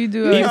 cocktail. You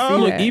do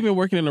that. Even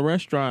working in a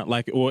restaurant,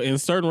 like, or in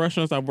certain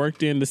restaurants I've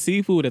worked in, the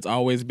seafood has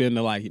always been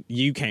like,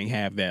 you can't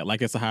have that.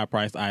 Like, it's a high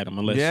priced item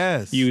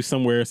unless you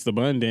somewhere it's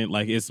abundant.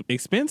 Like, it's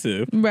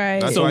expensive.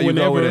 Right. That's why you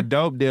go with a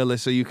dope dealer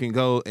so you can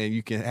go and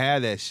you can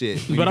have that shit.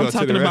 But I'm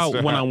talking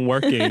about when I'm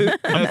working.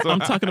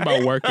 I'm talking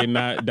about working,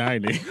 not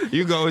dining.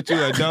 You go with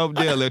you a dope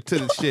dealer to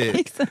the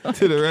shit,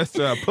 to the restaurant.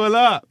 Pull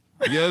up.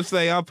 You know what I'm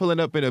saying? I'm pulling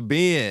up in a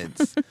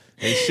Benz.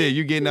 And shit,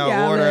 you getting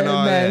our order and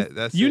all that.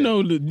 That's you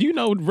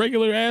know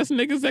regular ass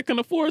niggas that can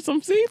afford some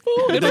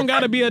seafood. It don't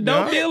gotta be a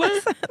dope dealer.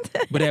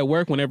 But at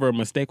work, whenever a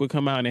mistake would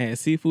come out and it had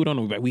seafood on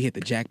it, like, we hit the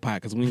jackpot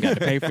because we ain't got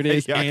to pay for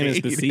this, and it's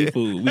the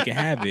seafood. We can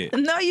have it.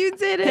 No, you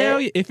didn't. Hell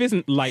yeah. If it's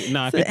like,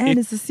 nah, so,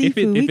 it's the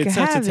seafood, if it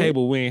touch the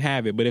table, we ain't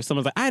have it. But if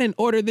someone's like, I didn't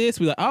order this,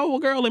 we like, oh well,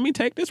 girl, let me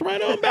take this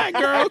right on back,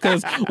 girl,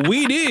 because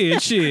we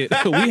did shit.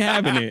 We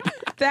having it.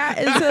 That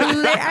is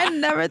hilarious. I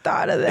never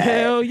thought of that.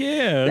 Hell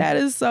yeah. That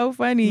is so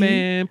funny.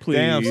 Man, please.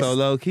 Damn, so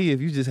low key,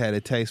 if you just had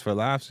a taste for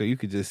lobster, you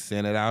could just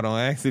send it out on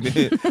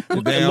accident.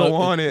 If they don't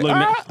want it.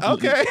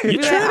 Okay. You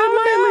like,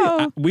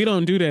 oh, we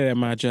don't do that at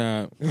my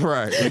job.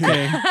 Right.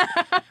 Okay.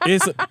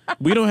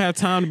 We don't have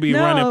time to be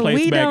running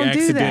plates back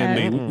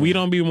accidentally. We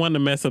don't be wanting to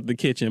mess up the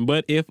kitchen.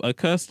 But if a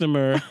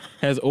customer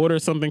has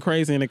ordered something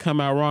crazy and it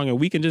come out wrong and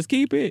we can just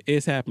keep it,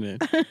 it's happening.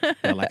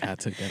 Like I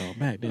took that on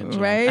back, didn't you?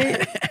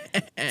 Right.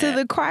 To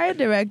the choir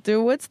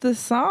director, what's the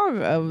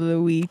song of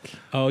the week?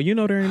 Oh,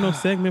 there ain't no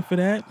segment for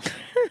that.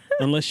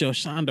 Unless your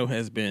Shondo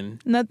has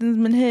been. Nothing's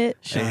been hit.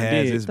 It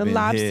has. It's the been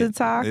lobster hit.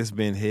 talk. It's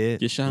been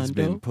hit. It's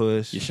been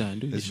pushed.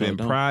 It's been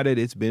prodded.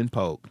 It's been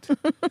poked.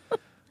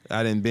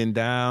 I done been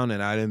down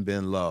and I done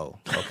been low.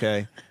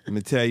 Okay? Let me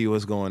tell you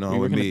what's going on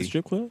with me. At the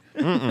strip club?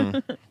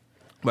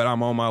 But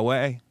I'm on my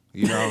way,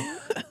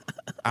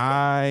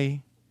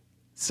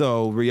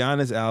 So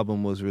Rihanna's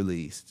album was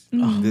released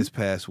this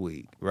past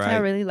week, right? I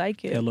really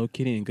like it. Hello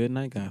Kitty and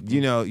Goodnight Gospel.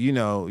 You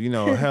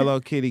know, Hello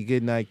Kitty,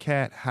 Goodnight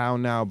Cat, How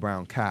Now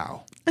Brown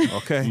Cow.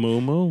 Okay?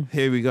 Moo moo.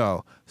 Here we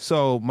go.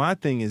 So my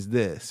thing is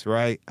this,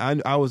 right?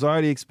 I was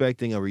already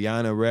expecting a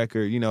Rihanna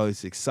record.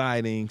 It's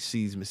exciting.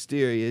 She's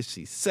mysterious.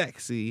 She's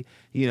sexy.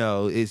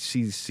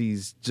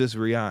 She's just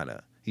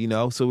Rihanna.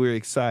 So we're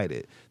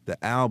excited.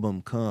 The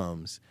album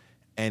comes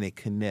and it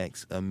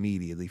connects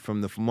immediately.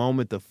 From the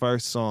moment the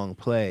first song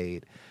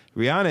played,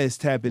 Rihanna is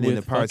tapping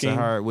into parts of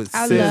her with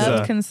I SZA.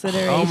 love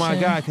Consideration. Oh my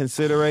God,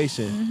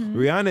 Consideration.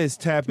 Rihanna is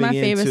tapping into...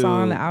 My favorite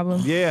song on the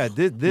album. Yeah,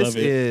 this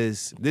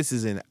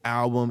is an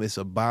album. It's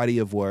a body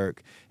of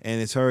work,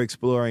 and it's her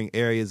exploring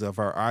areas of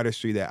her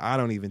artistry that I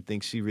don't even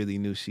think she really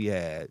knew she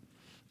had.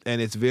 And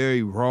it's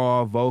very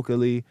raw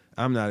vocally.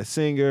 I'm not a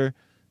singer.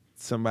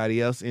 Somebody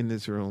else in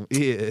this room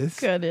is.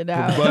 Cut it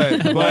out.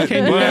 But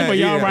can't do that for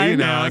y'all right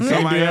now.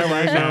 Somebody else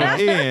right now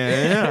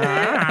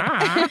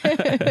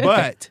is.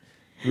 But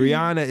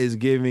Rihanna is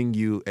giving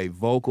you a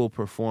vocal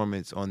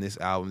performance on this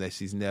album that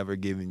she's never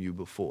given you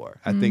before.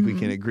 I think we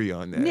can agree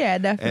on that. Yeah,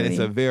 definitely. And it's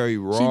a very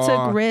raw. She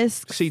took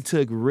risks. She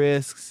took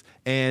risks,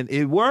 and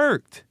it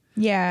worked.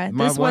 Yeah,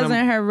 this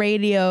wasn't her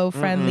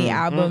radio-friendly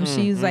album.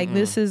 She's like,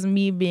 this is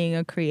me being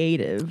a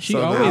creative. She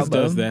always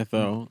does that,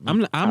 though.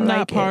 I'm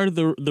not part of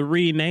the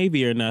Reed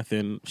Navy or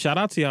nothing. Shout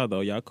out to y'all,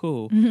 though. Y'all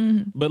cool.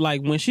 But,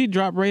 like, when she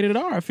dropped Rated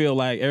R, I feel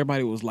like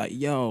everybody was like,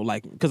 yo,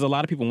 like, because a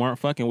lot of people weren't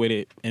fucking with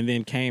it and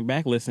then came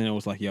back listening and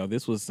was like, yo,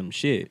 this was some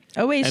shit.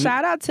 Oh, wait,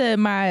 shout out to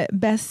my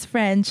best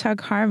friend, Chuck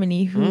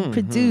Harmony, who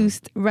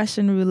produced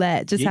Russian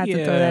Roulette. Just had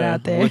to throw that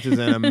out there. Which is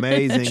an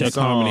amazing Chuck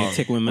song. Harmony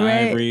tickling the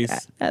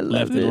ivories I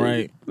love left and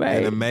right.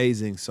 An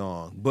amazing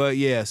song. But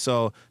yeah,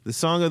 so the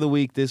song of the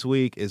week this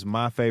week is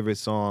my favorite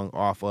song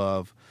off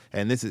of,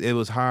 and it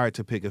was hard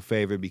to pick a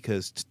favorite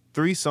because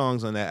 3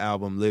 songs on that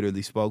album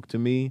literally spoke to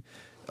me.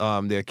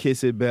 They're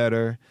Kiss It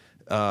Better,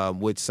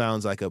 which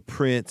sounds like a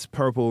Prince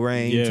Purple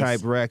Rain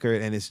type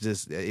record, and it's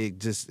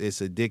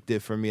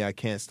addictive for me. I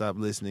can't stop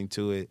listening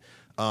to it.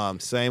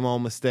 Same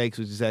Old Mistakes,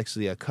 which is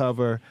actually a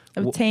cover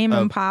of Tame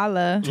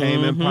Impala.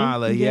 Tame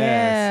Impala, yes.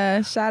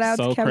 Yeah, shout out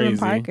to Kevin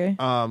Parker.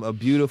 A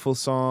beautiful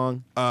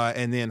song.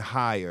 And then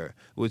Higher,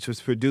 which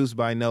was produced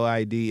by No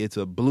ID. It's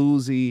a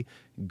bluesy,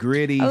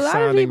 gritty sounding record. A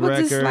lot of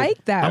people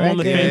dislike that I'm record. on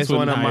the fence It's with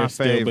one of my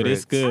still, but favorites.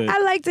 it's good. I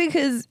liked it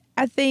because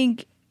I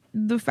think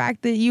the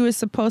fact that you were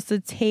supposed to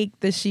take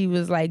that she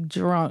was like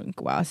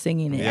drunk while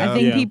singing it. I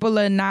think people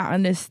are not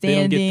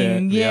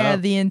understanding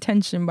the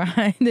intention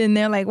behind it. And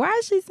they're like, why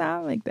does she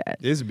sound like that?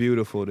 It's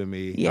beautiful to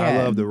me. Yeah. I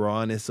love the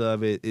rawness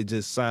of it. It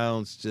just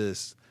sounds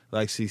just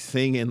like she's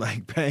singing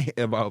like pain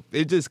about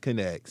it. Just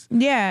connects.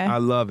 Yeah. I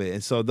love it.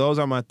 And so those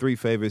are my 3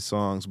 favorite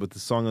songs, but the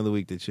song of the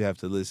week that you have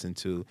to listen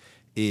to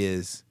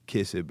is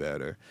Kiss It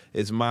Better.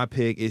 It's my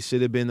pick. It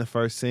should have been the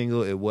first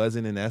single. It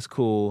wasn't, and that's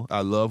cool.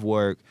 I love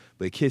Work,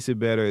 but Kiss It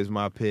Better is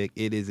my pick.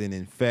 It is an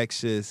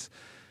infectious,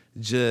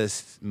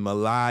 just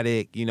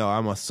melodic,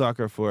 I'm a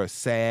sucker for a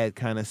sad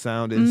kind of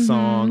sounding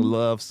song,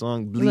 love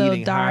song,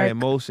 bleeding, high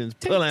emotions,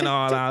 pulling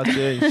all out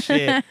your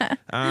shit,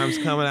 arms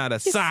coming out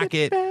of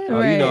socket.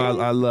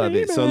 I love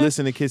it. So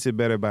listen to Kiss It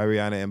Better by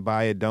Rihanna and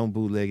buy it. Don't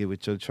bootleg it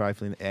with your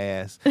trifling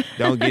ass.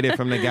 Don't get it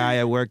from the guy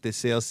at work that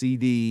sells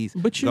CDs.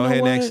 But go ahead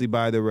and actually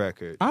buy the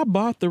record. I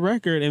bought the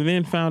record and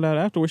then found out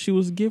afterwards she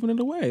was giving it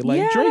away.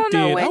 Like Drake I don't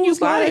know did. when I you was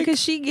bought it like,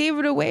 because she gave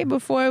it away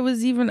before it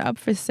was even up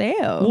for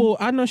sale. well,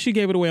 I know she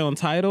gave it away on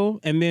Tidal,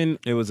 and then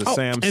it was a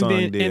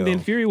Samsung deal. And then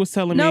Fury was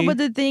telling me. No, but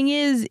the thing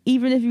is,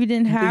 even if you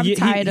didn't have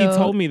Tidal, he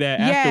told me that.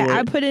 Afterward.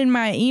 I put in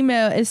my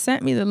email. It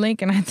sent me the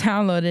link, and I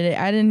downloaded it.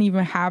 I didn't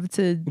even have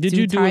to. Did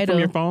you do Tidal. it from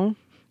your phone?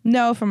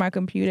 No, from my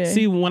computer.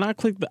 See, when I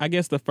clicked,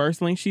 the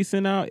first link she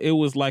sent out, it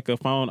was like a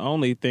phone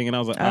only thing, and I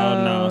was like,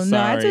 oh no, sorry.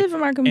 No, I did it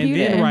from my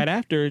computer. And then right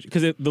after,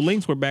 because the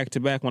links were back to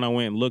back when I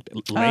went and looked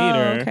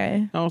later.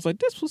 Okay. I was like,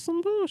 this was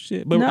some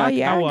bullshit. But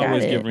I will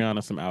always give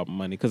Rihanna some album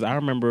money because I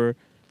remember.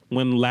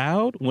 When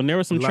there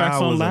were some tracks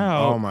on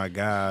Loud. Oh my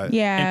God.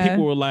 Yeah. And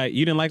people were like,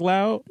 you didn't like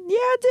Loud? Yeah,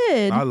 I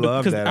did. I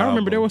love that. I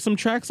remember there were some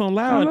tracks on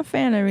Loud. I'm a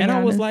fan of Rihanna. And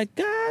I was like,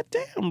 God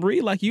damn, Ree,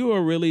 like you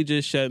are really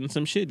just shutting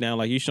some shit down.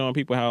 Like you showing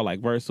people how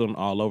like versatile and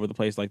all over the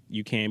place like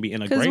you can be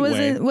in a great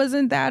way.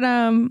 Wasn't that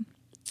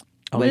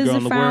what is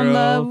it? Found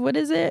Love? What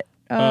is it?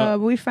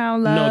 We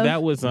Found Love. No,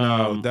 that was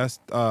that's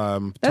Talk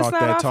That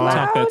That Talk.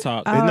 Talk That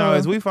Talk. No,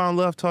 is We Found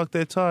Love, Talk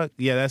That Talk?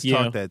 Yeah, that's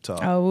Talk That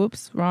Talk. Oh,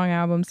 whoops, wrong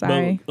album.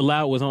 Sorry. But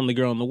Loud was Only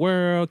Girl in the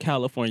World,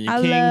 California I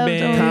King loved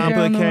Band, Only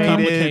Girl in the World.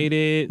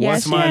 Complicated. Yeah,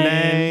 What's My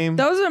Name?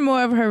 Those are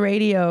more of her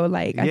radio,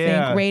 I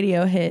think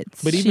radio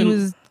hits. But she even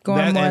was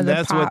going more and the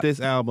that's pop. what this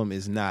album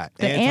is not.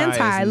 The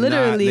anti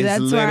literally.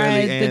 That's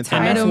why the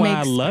title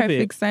makes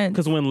perfect sense.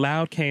 Because when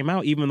Loud came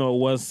out, even though it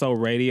was so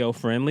radio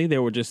friendly,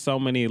 there were just so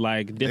many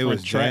like different. It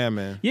was tracks.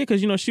 jamming. Yeah,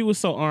 because she was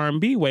so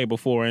R&B way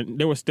before, and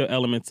there were still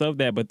elements of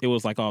that, but it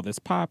was like all this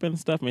pop and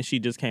stuff, and she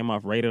just came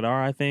off Rated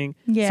R, I think.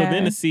 Yeah. So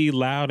then to see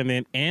Loud and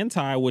then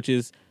Anti, which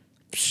is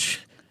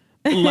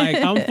like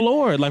I'm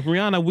floored. Like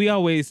Rihanna, we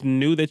always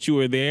knew that you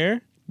were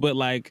there, but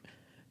like.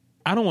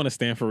 I don't want to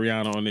stand for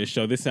Rihanna on this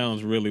show. This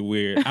sounds really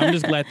weird. I'm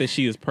just glad that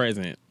she is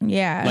present.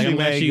 Yeah. Like, she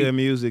made good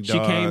music, She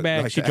dog. came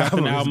back. Like, she dropped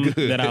an album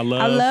that I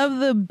love. I love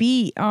the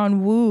beat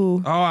on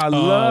Woo. Oh, I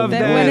love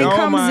that. When it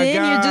comes my in,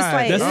 God. you're just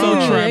like, That's so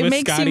ooh, Travis it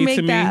makes Scotty you make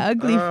to that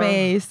me. ugly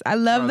face. I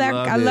love that.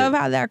 I love love it.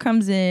 how that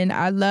comes in.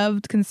 I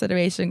loved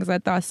Consideration because I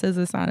thought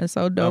SZA sounded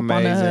so dope on the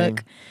Amazing.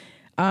 hook.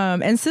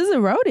 And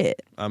SZA wrote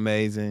it,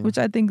 Amazing. which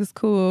I think is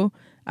cool.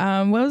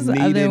 What was the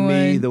Needed other one?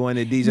 Me, the one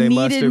that DJ Needed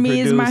Mustard Me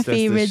produced. is my That's the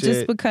favorite just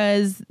shit.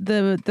 because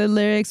the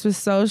lyrics were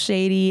so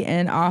shady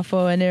and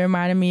awful, and it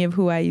reminded me of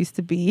who I used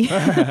to be.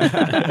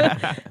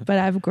 But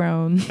I've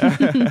grown.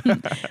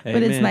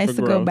 But it's nice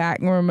to go back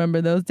and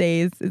remember those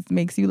days. It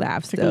makes you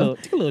laugh still.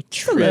 Take a little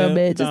trip a little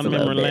bit, down just a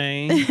little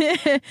memory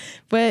bit. lane.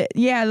 But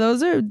yeah,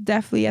 those are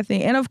definitely, I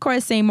think, and of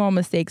course, Same Old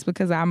Mistakes,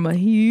 because I'm a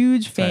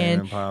huge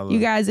fan. Impala. You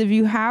guys, if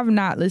you have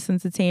not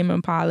listened to Tame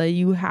Impala,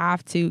 you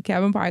have to.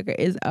 Kevin Parker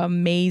is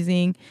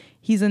amazing.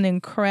 He's an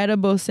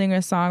incredible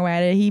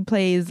singer-songwriter. He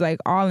plays like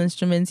all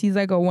instruments. He's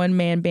like a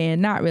one-man band.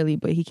 Not really,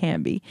 but he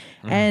can be.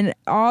 And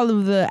all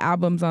of the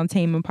albums on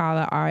Tame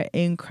Impala are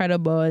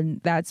incredible, and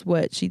that's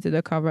what she did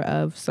a cover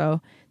of. So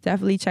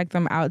definitely check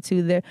them out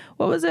too.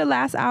 What was their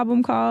last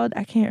album called?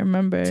 I can't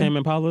remember. Tame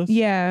Impala?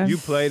 Yeah. You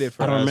played it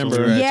for I don't us when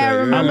remember. we were at Yeah,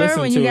 your- remember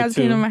listened when to you it guys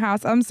came too. to my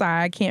house? I'm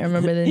sorry, I can't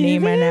remember the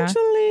name right now.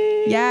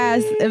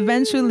 Yes,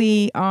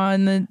 eventually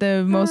on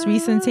the most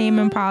recent Tame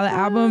Impala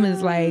album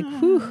is like,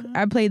 whew,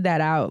 I played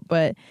that out,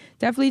 but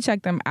definitely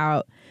check them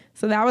out.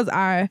 So that was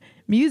our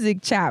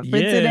music chat for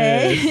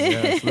today.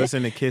 Yes,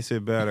 listen to Kiss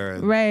It Better.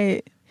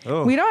 Right.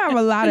 Oh. We don't have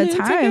a lot of Take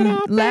it time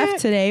all left back.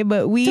 today,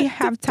 but we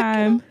have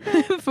time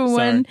for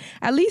Sorry.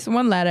 at least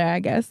one letter, I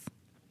guess.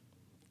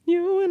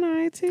 You and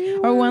I too.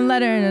 Or one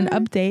letter and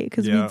an update,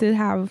 because we Yeah. did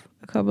have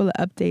a couple of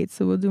updates,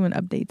 so we'll do an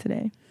update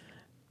today.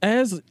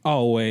 As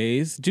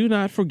always, do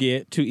not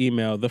forget to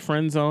email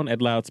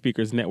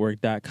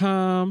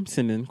thefriendzone@loudspeakersnetwork.com.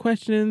 Send in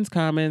questions,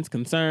 comments,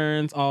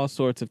 concerns, all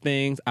sorts of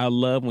things. I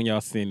love when y'all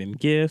send in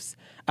gifts.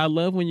 I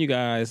love when you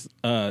guys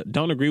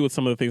don't agree with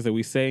some of the things that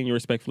we say and you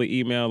respectfully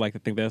email. Like, I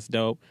think that's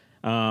dope.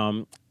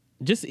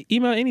 Just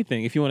email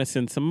anything. If you want to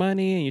send some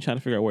money and you're trying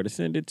to figure out where to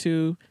send it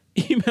to,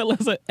 email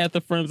us at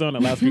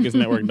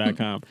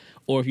thefriendzone@loudspeakersnetwork.com.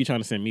 Or if you're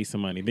trying to send me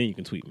some money, then you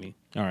can tweet me.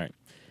 All right.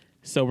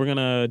 So we're going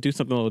to do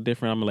something a little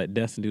different. I'm going to let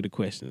Dustin do the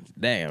questions.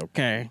 Damn,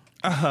 okay.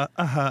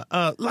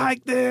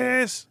 Like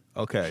this.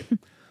 Okay.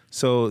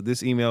 So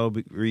this email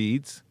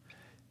reads,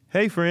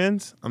 "Hey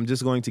friends, I'm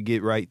just going to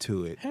get right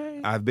to it. Hey.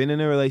 I've been in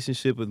a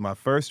relationship with my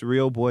first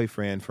real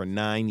boyfriend for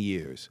 9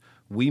 years.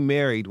 We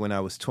married when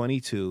I was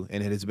 22,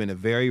 and it has been a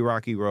very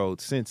rocky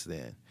road since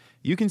then.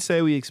 You can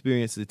say we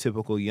experienced the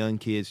typical young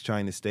kids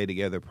trying to stay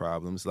together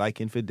problems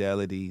like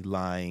infidelity,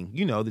 lying,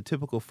 the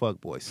typical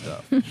fuckboy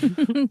stuff.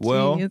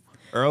 Well, Genius.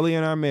 early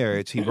in our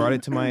marriage, he brought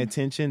it to my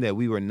attention that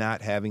we were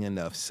not having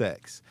enough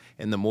sex.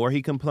 And the more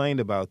he complained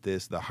about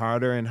this, the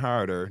harder and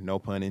harder, no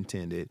pun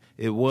intended,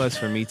 it was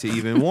for me to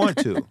even want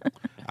to."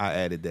 I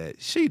added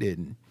that. She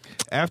didn't.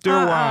 After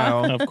a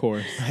while, Of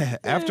course.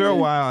 After a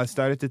while, I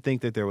started to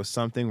think that there was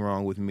something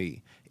wrong with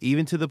me,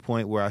 even to the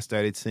point where I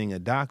started seeing a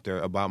doctor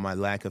about my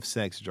lack of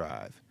sex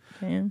drive.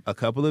 Damn. A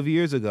couple of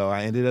years ago,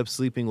 I ended up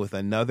sleeping with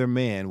another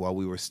man while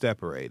we were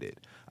separated.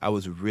 I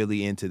was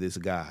really into this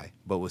guy,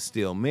 but was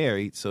still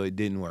married, so it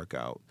didn't work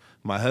out.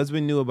 My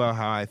husband knew about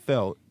how I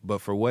felt,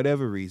 but for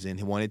whatever reason,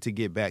 he wanted to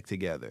get back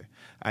together.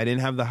 I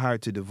didn't have the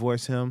heart to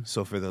divorce him,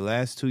 so for the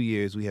last 2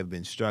 years, we have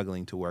been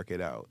struggling to work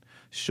it out.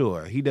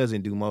 Sure, he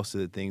doesn't do most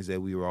of the things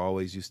that we were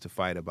always used to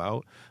fight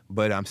about,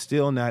 but I'm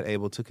still not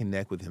able to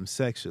connect with him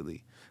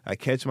sexually. I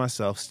catch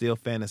myself still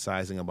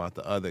fantasizing about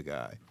the other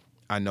guy.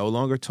 I no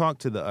longer talk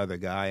to the other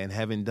guy and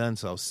haven't done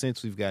so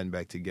since we've gotten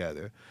back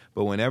together.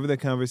 But whenever the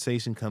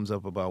conversation comes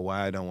up about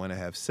why I don't want to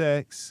have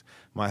sex,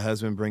 my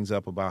husband brings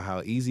up about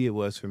how easy it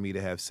was for me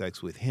to have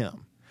sex with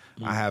him.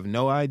 I have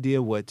no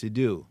idea what to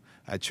do.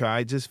 I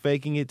tried just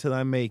faking it till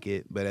I make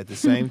it, but at the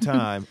same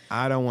time,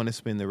 I don't want to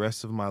spend the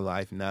rest of my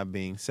life not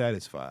being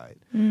satisfied.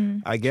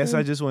 I guess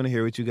I just want to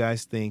hear what you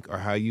guys think or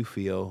how you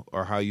feel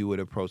or how you would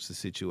approach the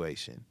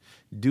situation.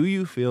 Do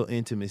you feel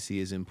intimacy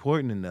is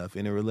important enough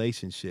in a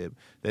relationship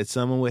that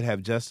someone would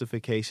have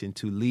justification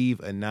to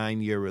leave a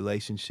 9-year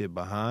relationship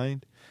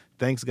behind?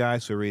 Thanks,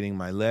 guys, for reading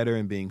my letter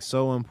and being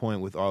so on point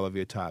with all of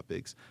your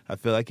topics. I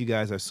feel like you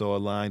guys are so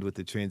aligned with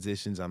the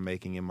transitions I'm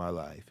making in my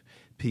life.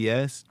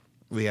 P.S.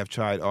 We have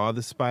tried all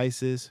the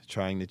spices,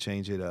 trying to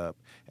change it up,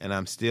 and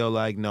I'm still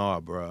like,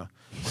 nah, bruh.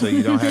 So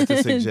you don't have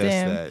to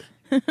suggest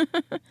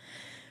that.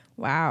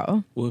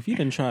 Wow. Well, if you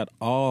done tried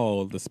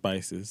all the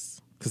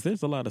spices, because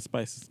there's a lot of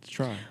spices to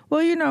try.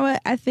 Well, you know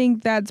what? I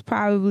think that's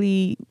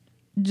probably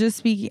just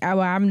speaking. Well,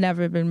 I've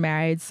never been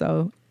married,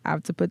 so I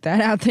have to put that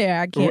out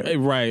there. I can't.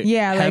 Right.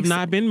 Yeah. Have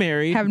not been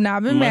married. Have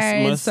not been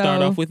married. Must so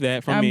start off with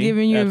that from I'm me.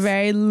 giving you a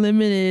very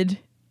limited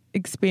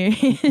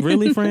experience.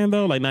 Really, Fran,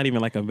 though? Like, not even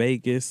like a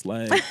Vegas,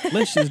 like,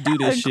 let's just do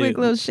this A shit. quick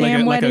little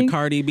sham like wedding. a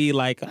Cardi B,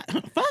 like,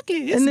 fuck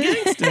it,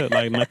 it's gangsta.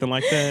 Like, nothing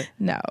like that.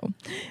 No.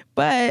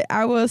 But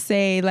I will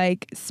say,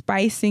 like,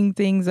 spicing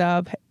things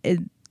up,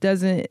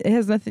 there's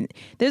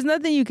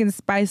nothing you can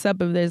spice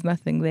up if there's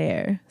nothing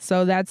there.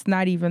 So that's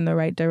not even the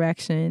right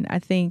direction.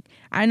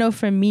 I know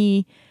for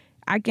me,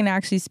 I can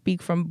actually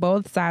speak from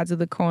both sides of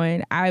the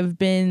coin. I've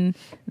been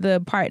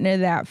the partner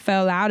that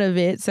fell out of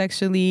it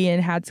sexually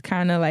and had to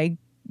kind of like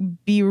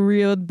be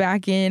reeled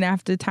back in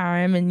after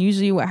time. And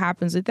usually what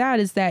happens with that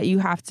is that you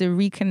have to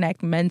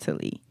reconnect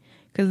mentally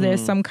because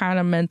there's some kind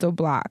of mental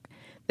block.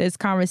 There's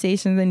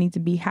conversations that need to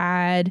be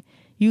had.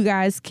 you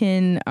guys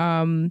can,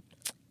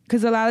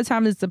 because a lot of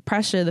times it's the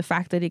pressure, the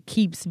fact that it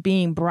keeps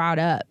being brought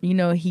up. You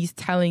know, he's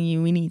telling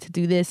you we need to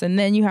do this. And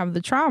then you have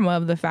the trauma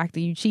of the fact that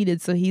you cheated.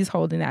 So he's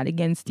holding that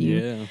against you.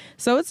 Yeah.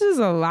 So it's just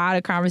a lot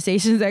of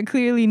conversations that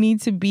clearly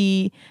need to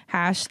be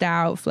hashed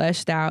out,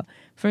 fleshed out.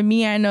 For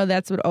me, I know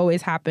that's what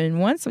always happened.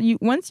 Once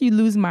you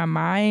lose my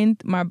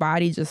mind, my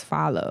body just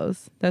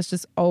follows. That's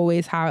just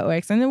always how it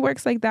works. And it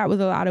works like that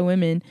with a lot of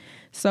women.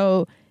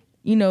 So,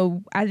 you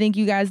know, I think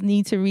you guys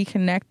need to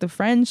reconnect the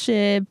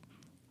friendship.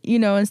 You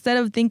know, instead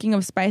of thinking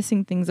of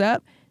spicing things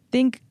up,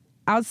 think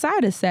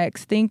outside of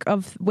sex. Think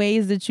of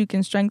ways that you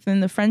can strengthen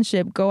the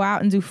friendship. Go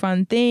out and do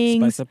fun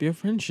things. Spice up your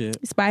friendship.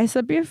 Spice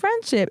up your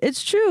friendship.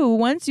 It's true.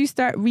 Once you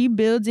start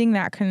rebuilding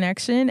that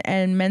connection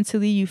and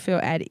mentally you feel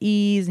at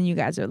ease and you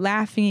guys are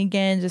laughing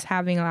again, just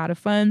having a lot of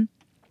fun,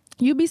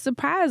 you'd be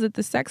surprised that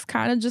the sex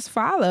kind of just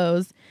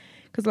follows.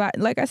 Because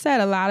like I said,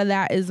 a lot of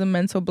that is a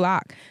mental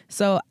block.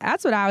 So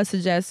that's what I would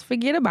suggest.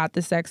 Forget about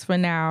the sex for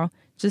now.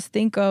 Just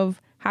think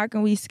of, how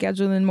can we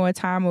schedule in more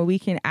time where we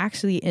can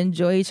actually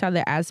enjoy each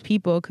other as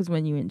people? Because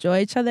when you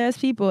enjoy each other as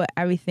people,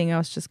 everything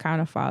else just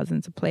kind of falls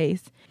into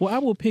place. Well, I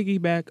will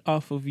piggyback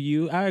off of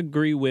you. I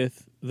agree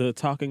with the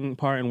talking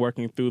part and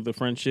working through the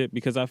friendship,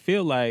 because I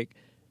feel like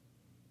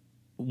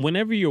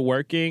whenever you're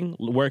working,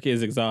 work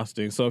is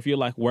exhausting. So if you're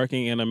like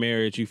working in a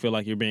marriage, you feel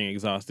like you're being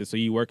exhausted. So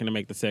you're working to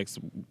make the sex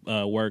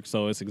work,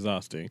 so it's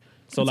exhausting.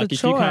 So it's like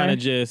if you kind of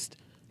just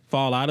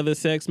fall out of the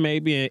sex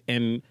maybe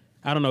and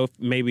I don't know if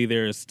maybe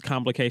there's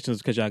complications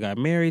because y'all got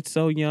married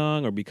so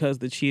young or because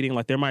the cheating.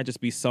 Like there might just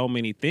be so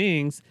many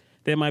things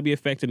that might be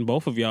affecting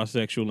both of y'all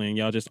sexually and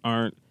y'all just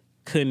aren't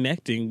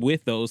connecting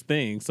with those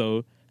things.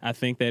 So I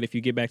think that if you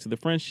get back to the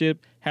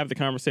friendship, have the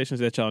conversations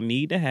that y'all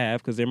need to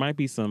have, because there might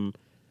be some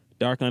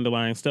dark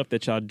underlying stuff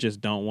that y'all just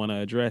don't want to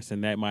address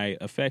and that might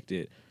affect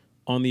it.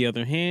 On the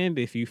other hand,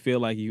 if you feel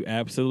like you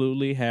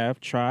absolutely have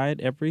tried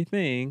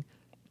everything,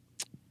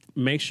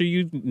 make sure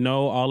you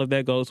know all of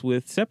that goes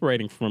with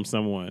separating from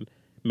someone.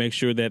 Make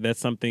sure that that's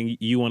something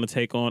you want to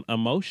take on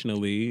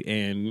emotionally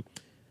and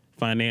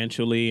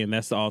financially, and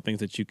that's all things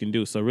that you can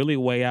do. So really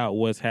weigh out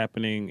what's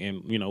happening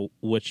and, you know,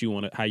 what you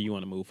want to, how you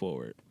want to move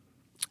forward.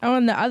 Oh,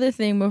 and the other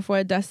thing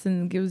before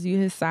Dustin gives you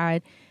his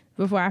side,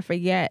 before I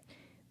forget,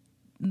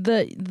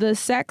 the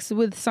sex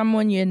with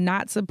someone you're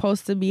not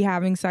supposed to be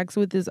having sex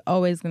with is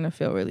always going to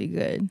feel really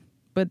good.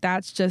 But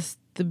that's just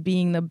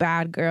being the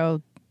bad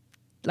girl,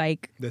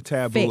 like the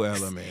taboo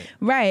fix. element.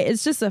 Right.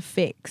 It's just a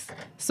fix.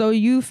 So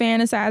you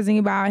fantasizing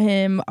about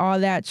him, all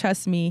that,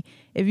 trust me,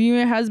 if you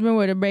and your husband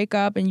were to break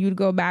up and you'd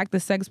go back, the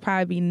sex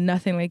probably be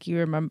nothing like you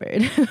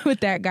remembered with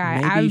that guy.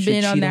 Maybe I've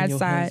been on that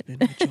side.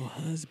 With your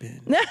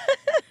husband.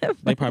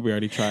 They probably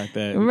already tried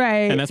that.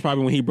 Right. And that's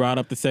probably when he brought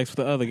up the sex with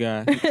the other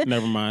guy.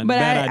 Never mind. But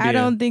Bad idea. I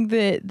don't think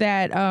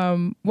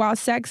that while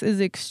sex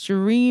is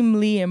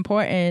extremely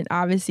important,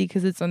 obviously,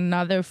 because it's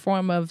another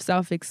form of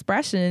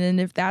self-expression, and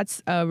if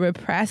that's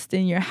repressed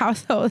in your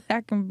household,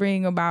 that can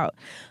bring about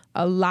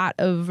a lot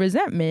of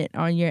resentment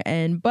on your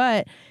end.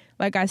 But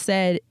like I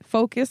said,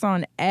 focus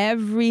on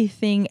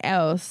everything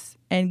else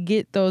and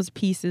get those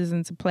pieces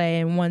into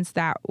play. And once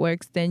that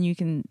works,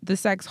 then the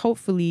sex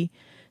hopefully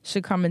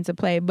should come into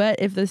play. But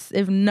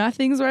if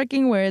nothing's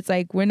working, where it's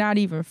like we're not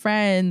even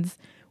friends,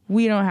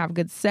 we don't have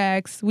good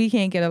sex, we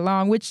can't get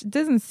along, which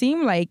doesn't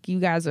seem like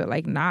you guys are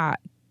like not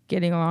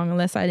getting along,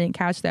 unless I didn't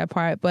catch that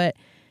part. But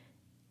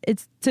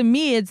to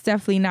me, it's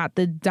definitely not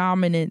the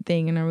dominant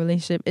thing in a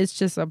relationship. It's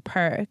just a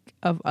perk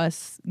of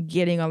us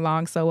getting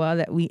along so well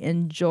that we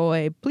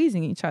enjoy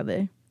pleasing each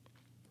other.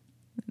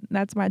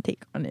 That's my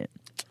take on it.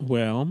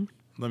 Well,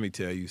 let me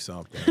tell you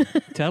something.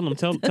 tell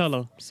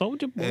them.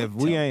 Soldier boy. If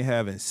we ain't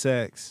having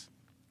sex,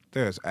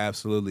 there's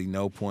absolutely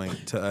no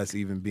point to us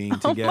even being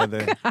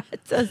together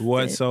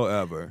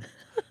whatsoever.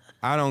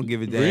 I don't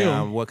give a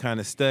damn what kind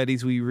of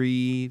studies we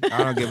read.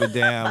 I don't give a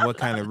damn what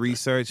kind of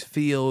research,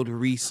 field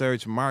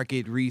research,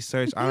 market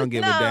research. I don't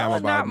give a damn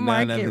about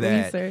none of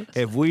that. Research.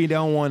 If we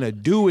don't want to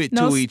do it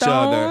to each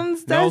other,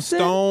 no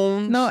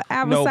stones, no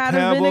apple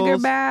cider vinegar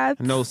bath,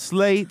 no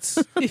slates.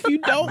 If you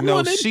don't no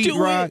want to do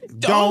sheetrock, it,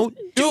 don't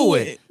do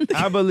it.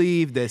 I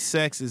believe that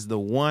sex is the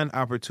one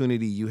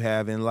opportunity you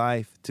have in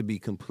life to be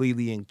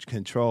completely in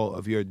control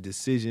of your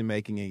decision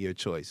making and your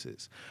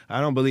choices.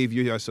 I don't believe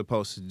you are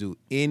supposed to do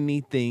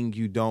anything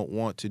you don't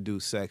want to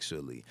do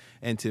sexually.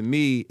 And to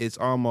me, it's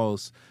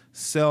almost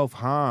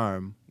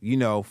self-harm,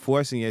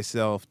 forcing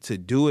yourself to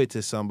do it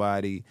to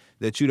somebody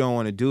that you don't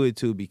want to do it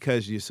to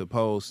because you're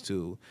supposed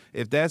to.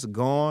 If that's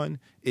gone,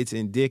 it's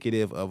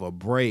indicative of a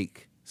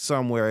break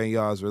somewhere in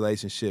y'all's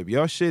relationship.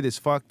 Your shit is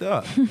fucked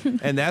up.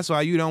 And that's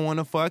why you don't want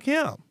to fuck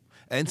him.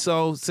 And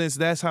so since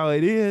that's how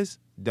it is,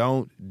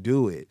 don't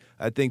do it.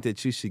 I think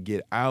that you should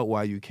get out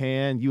while you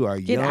can. You are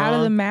young. Get out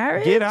of the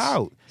marriage? Get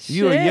out. Shit.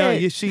 You are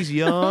young. She's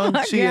young.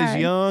 Oh, she God.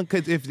 is young.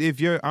 Because if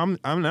you're, I'm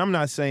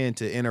not saying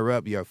to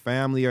interrupt your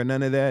family or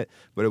none of that.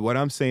 But what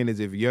I'm saying is,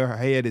 if your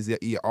head is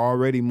you're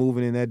already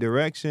moving in that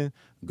direction,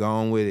 go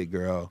on with it,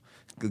 girl.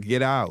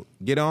 get out,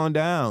 get on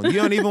down. You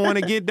don't even want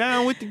to get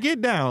down with the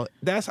get down.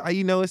 That's how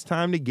you know it's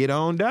time to get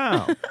on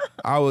down.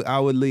 I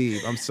would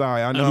leave. I'm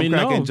sorry. I know I'm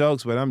cracking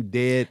jokes, but I'm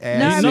dead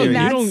ass serious.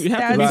 You don't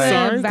have to be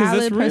sorry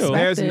because it's real.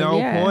 There's no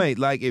point.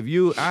 Like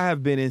I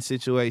have been in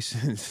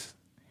situations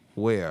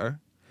where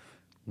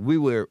we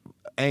were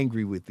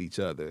angry with each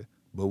other,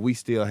 but we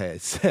still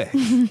had sex.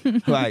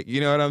 Like,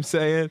 you know what I'm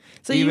saying?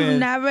 So you've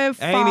never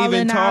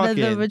fallen out of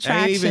the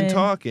attraction. Ain't even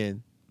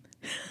talking.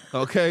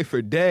 Okay,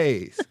 for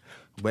days.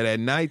 But at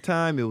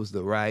nighttime, it was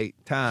the right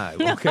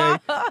time. Okay,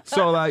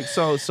 so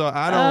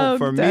I don't.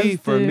 For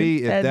me,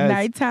 if at that's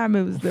nighttime,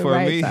 it was the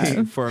right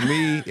time. For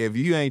me, if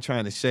you ain't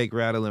trying to shake,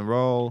 rattle, and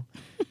roll,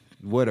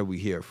 what are we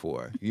here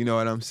for? You know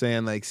what I'm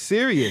saying? Like,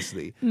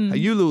 seriously,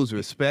 you lose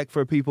respect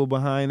for people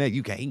behind that.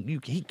 He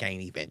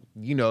can't even.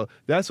 You know,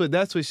 that's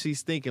what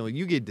she's thinking. When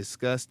you get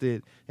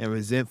disgusted and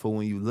resentful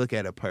when you look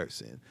at a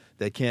person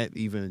that can't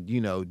even,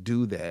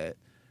 do that.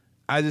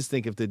 I just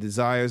think if the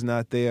desire's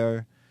not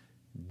there,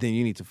 then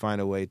you need to find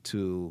a way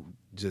to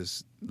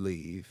just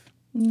leave.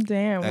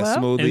 Damn, as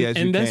smoothly as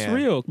you can. And that's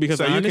real because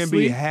so honestly, you can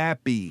be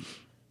happy.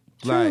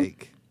 True.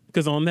 Like,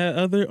 because on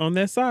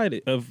that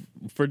side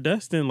for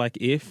Dustin, like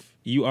if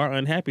you are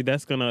unhappy,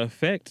 that's going to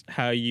affect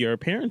how your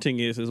parenting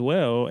is as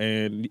well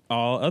and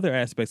all other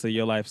aspects of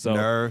your life. So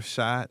nerve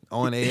shot,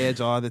 on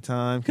edge all the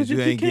time because you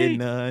ain't getting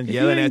none,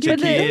 yelling at your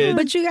kids.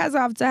 But you guys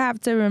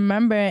have to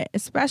remember,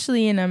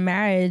 especially in a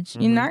marriage,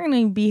 you're not going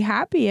to be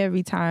happy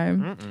every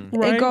time.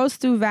 Right? It goes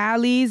through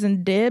valleys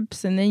and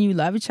dips, and then you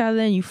love each other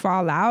and you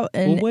fall out.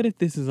 And well, what if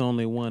this is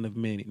only one of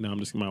many? No, I'm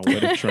just my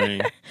what if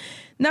train.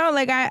 No,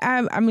 like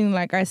I mean,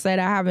 like I said,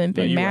 I haven't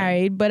been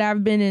married, but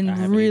I've been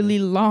in really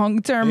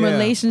long-term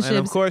relationships. And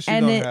of course you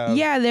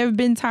there have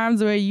been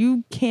times where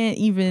you can't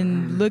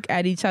even look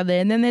at each other,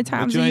 and then there are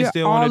times where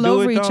you're all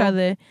over each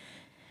other.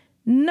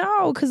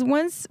 No, because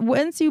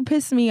once you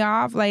piss me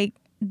off, like,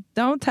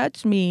 don't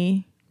touch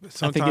me.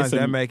 Sometimes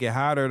that make it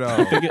hotter though.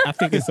 I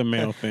think it's a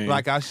male thing.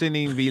 Like I shouldn't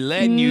even be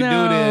letting you do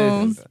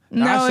this.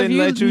 I shouldn't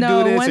let you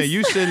do this, and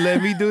you shouldn't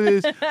let me do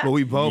this. But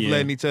we both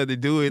letting each other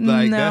do it.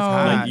 Like that's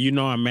hot. Like,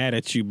 I'm mad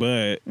at you,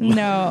 but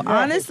no,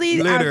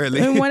 honestly,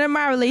 literally, in one of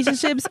my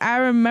relationships, I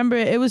remember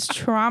it was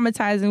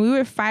traumatizing. We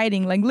were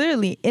fighting, like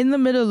literally in the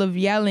middle of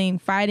yelling,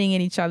 fighting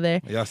at each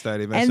other. Y'all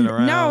started messing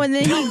around. No, and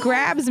then he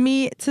grabs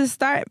me to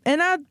start,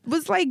 and I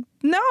was like,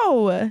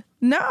 no,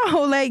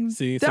 like,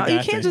 you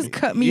can't just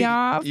cut me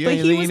off. But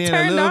he was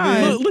turned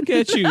on. Look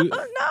at you.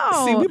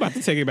 No. See, we about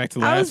to take it back to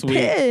last week.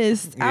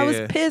 I was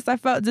pissed. I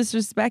felt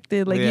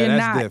disrespected. Like,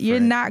 you're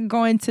not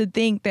going to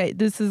think that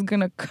this is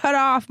going to cut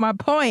off my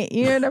point.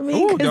 You know what I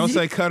mean? Ooh, don't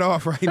say cut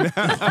off right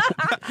now.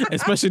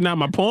 Especially not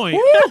my point.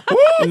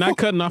 You're not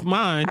cutting off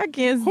mine. I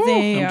can't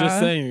stand. I'm just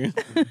saying.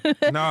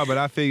 No, but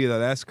I figure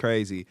that's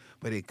crazy.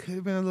 But it could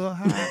have been a little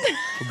hot.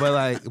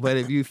 but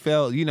if you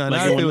felt, not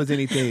if it was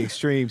anything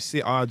extreme,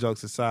 all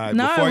jokes aside,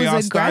 before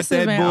y'all start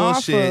that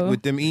bullshit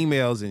with them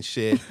emails and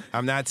shit,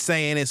 I'm not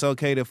saying it's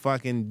okay to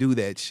fucking do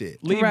that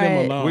shit. Leave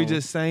them alone. We're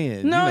just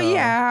saying. No,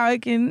 I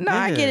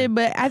get it.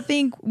 But I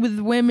think with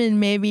women,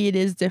 maybe it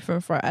is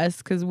different for us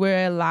because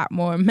we're a lot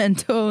more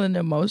mental and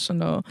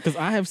emotional. Because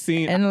I have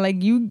seen. And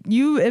like you,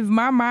 if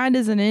my mind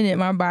isn't in it,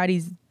 my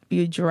body's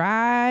be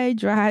dry.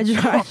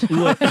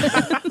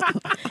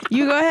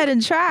 You go ahead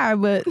and try,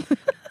 but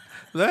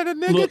let a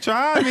nigga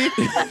try me.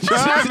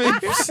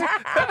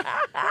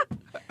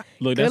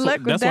 Look,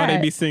 that's why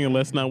they be singing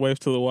 "Let's Not Wait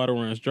Till the Water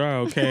Runs Dry."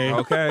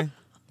 Okay.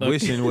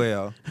 Wishing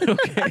well.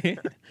 Okay.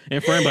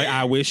 And friend like,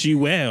 I wish you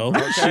well.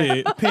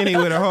 Shit. Penny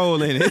with a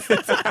hole in it.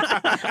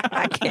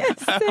 I can't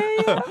say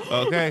it.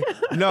 Okay.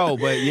 No,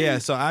 but yeah.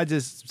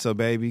 So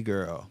baby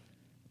girl.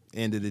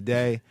 End of the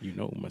day,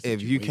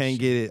 if you can't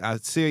get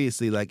it,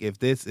 seriously, like if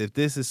this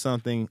is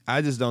something,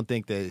 I just don't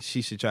think that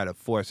she should try to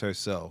force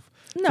herself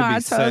to be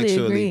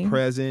sexually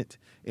present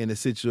in a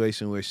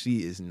situation where she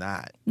is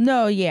not.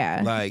 No,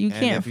 yeah, like you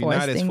can't if force you're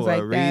not, it's things for like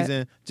a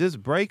reason.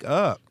 Just break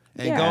up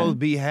and go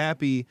be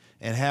happy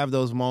and have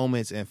those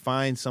moments and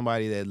find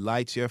somebody that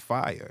lights your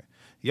fire.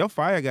 Your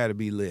fire got to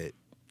be lit.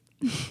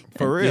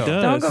 For real.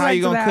 Don't go How back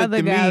you to gonna the cook other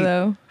the guy, meat?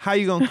 though. How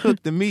you gonna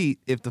cook the meat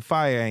if the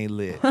fire ain't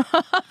lit?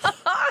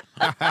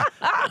 I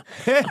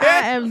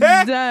am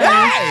done.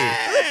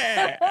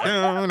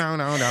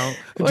 No.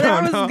 Well,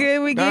 that was good.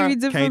 We gave you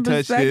different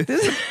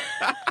perspectives.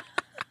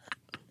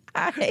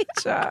 I hate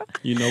y'all.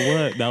 You know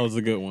what? That was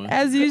a good one.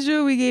 As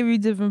usual, we gave you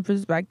different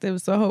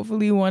perspectives, so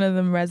hopefully one of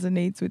them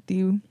resonates with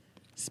you.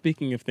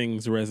 Speaking of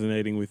things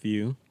resonating with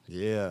you.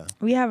 Yeah.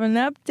 We have an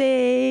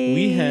update.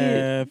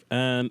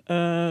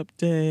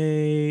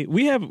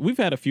 We've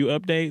had a few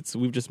updates.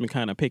 We've just been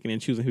kind of picking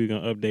and choosing who we're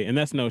going to update. And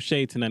that's no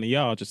shade to none of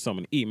y'all, just so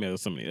many emails,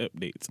 so many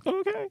updates.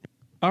 Okay.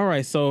 All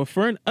right. So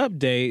for an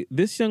update,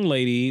 this young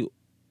lady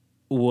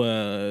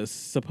was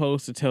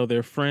supposed to tell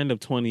their friend of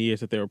 20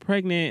 years that they were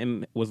pregnant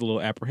and was a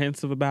little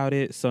apprehensive about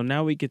it. So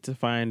now we get to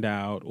find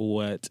out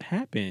what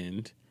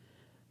happened.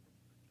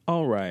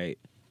 All right.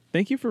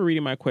 Thank you for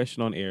reading my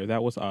question on air.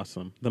 That was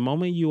awesome. The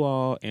moment you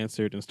all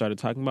answered and started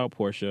talking about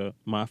Portia,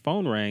 my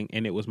phone rang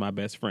and it was my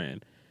best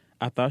friend.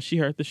 I thought she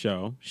heard the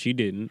show. She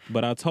didn't.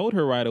 But I told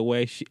her right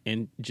away,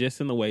 and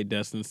just in the way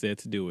Dustin said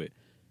to do it.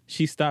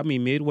 She stopped me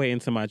midway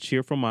into my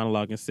cheerful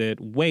monologue and said,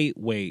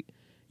 wait.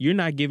 You're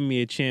not giving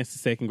me a chance to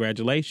say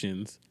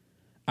congratulations.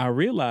 I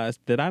realized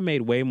that I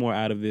made way more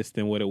out of this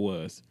than what it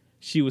was.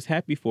 She was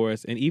happy for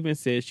us and even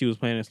said she was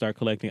planning to start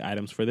collecting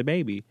items for the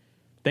baby.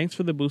 Thanks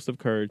for the boost of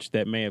courage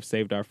that may have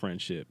saved our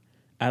friendship.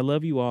 I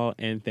love you all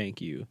and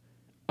thank you.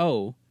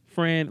 Oh,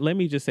 Fran, let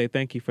me just say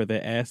thank you for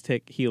the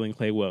Aztec Healing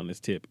Clay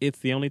Wellness tip. It's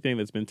the only thing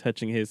that's been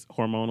touching his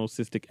hormonal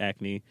cystic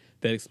acne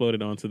that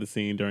exploded onto the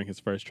scene during his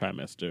first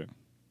trimester.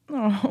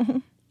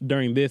 Oh.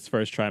 During this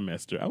first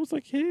trimester. I was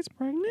like, hey, he's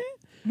pregnant?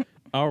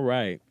 All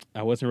right.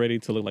 I wasn't ready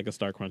to look like a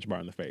Star Crunch bar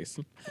in the face.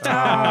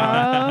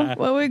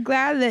 Well, we're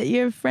glad that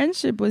your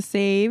friendship was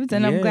saved,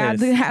 and I'm glad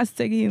the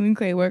Aztec Healing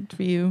Clay worked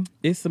for you.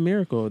 It's a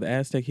miracle. The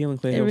Aztec Healing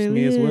Clay helps really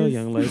me as well, is.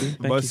 young lady.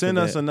 But send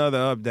us another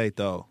update,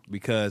 though,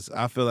 because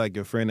I feel like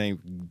your friend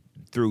ain't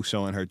through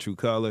showing her true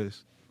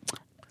colors.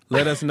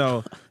 Let us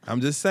know.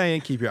 I'm just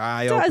saying, keep your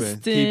eye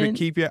open.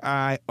 Keep your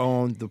eye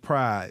on the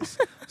prize.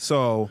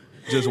 So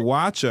just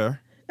watch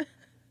her.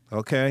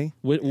 Okay,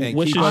 what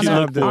should she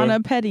look for? On a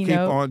petty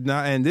note.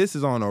 And this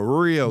is on a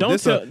real.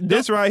 Don't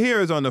This right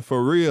here is on the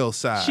for real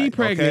side. She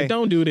pregnant. Okay?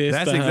 Don't do this.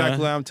 That's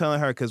exactly what I'm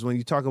telling her. Because when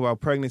you talk about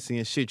pregnancy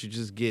and shit, you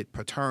just get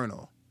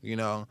paternal. You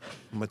know,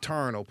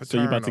 maternal, paternal. So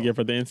you about to give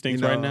her the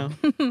instincts right now?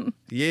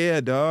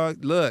 Yeah,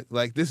 dog. Look,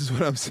 like this is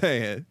what I'm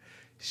saying.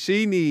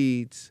 She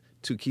needs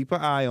to keep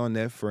an eye on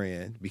that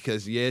friend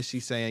because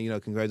she's saying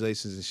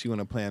congratulations and she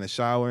want to play in the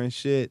shower and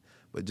shit,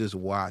 but just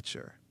watch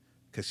her.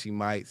 Because she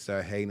might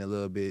start hating a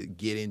little bit,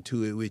 get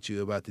into it with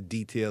you about the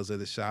details of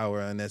the shower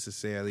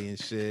unnecessarily and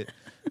shit.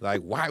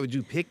 Like, why would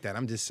you pick that?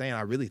 I'm just saying,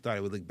 I really thought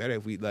it would look better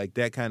if we, like,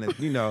 that kind of,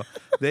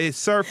 there's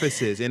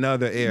surfaces in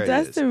other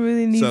areas. Dustin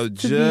really needs to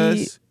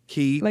just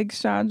keep, like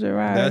Chandra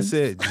Rhimes. That's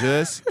it.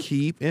 Just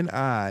keep an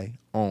eye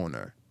on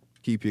her.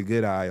 Keep your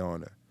good eye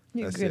on her.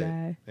 That's good it.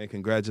 Eye. And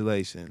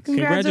congratulations.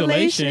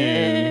 Congratulations.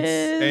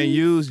 And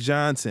use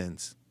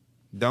Johnson's.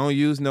 Don't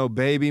use no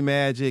baby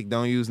magic.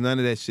 Don't use none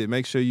of that shit.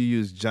 Make sure you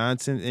use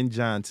Johnson &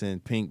 Johnson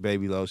pink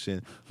baby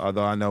lotion.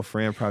 Although I know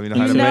Fran probably know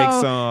how to make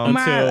some.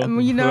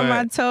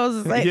 My toes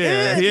is like, no,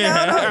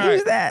 don't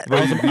use that.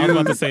 I was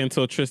about to say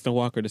until Tristan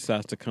Walker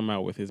decides to come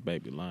out with his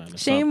baby line.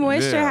 Shea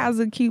Moisture has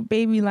a cute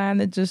baby line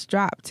that just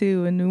dropped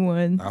too, a new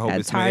one. I hope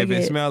at if Target.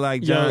 it smells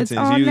like Johnson's, it's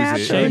all use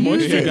natural. it. Shea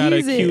Moisture got a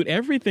Use it. cute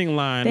everything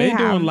line. They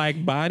doing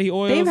like body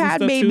oils. They've and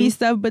had stuff baby too.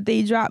 stuff, but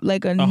they dropped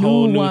like a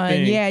whole new new one.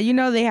 thing.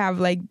 Yeah, they have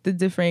like the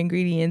different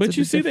ingredients. But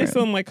you see, they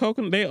sell like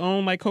coconut. They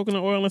own like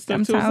coconut oil and stuff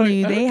I'm too. telling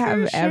you, they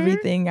have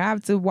everything. I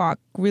have to walk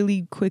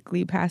really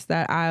quickly past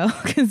that aisle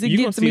because it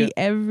gets me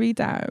every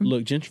time.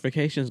 Look,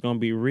 gentrification is gonna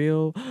be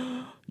real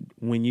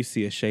when you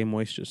see a Shea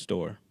Moisture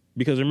store.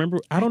 Because remember,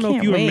 I don't know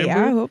if you remember.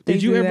 I hope they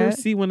did you do ever that.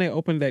 see when they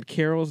opened that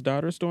Carol's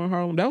Daughter store in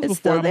Harlem? That was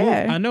It's before I still moved.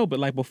 there. I know, but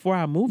like before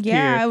I moved here,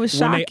 Yeah, it was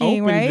when they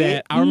shocking, opened right?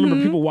 that, I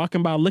remember people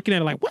walking by looking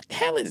at it like, "What the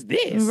hell is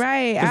this?"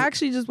 Right. I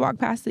actually just walked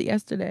past it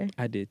yesterday.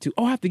 I did too.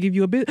 Oh, I have to give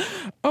you a bit.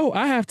 Oh,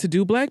 I have to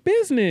do Black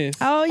business.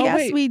 Oh, yes,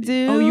 wait. we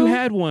do. Oh, you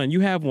had one.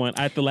 You have one.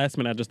 At the last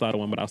minute, I just thought of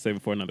one, but I'll save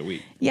it for another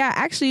week. Yeah,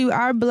 actually,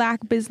 our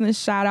Black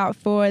business shout out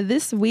for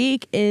this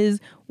week is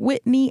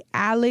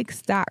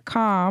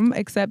WhitneyAlix.com,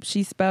 except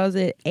she spells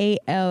it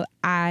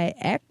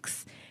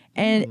ALIX.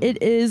 And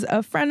it is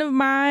a friend of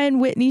mine,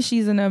 Whitney.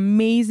 She's an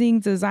amazing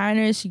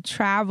designer. She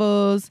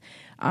travels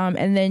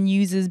and then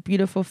uses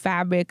beautiful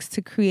fabrics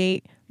to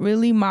create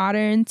really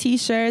modern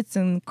t-shirts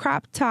and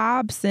crop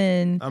tops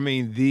and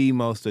the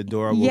most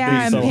adorable and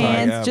pants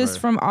ever. just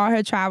from all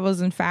her travels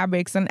and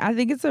fabrics. And I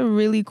think it's a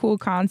really cool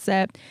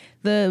concept.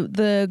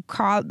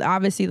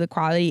 Obviously the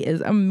quality is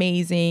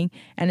amazing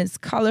and it's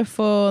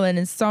colorful and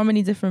it's so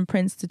many different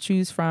prints to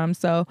choose from.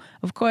 So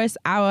of course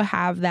I will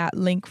have that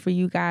link for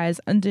you guys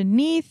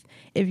underneath.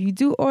 If you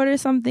do order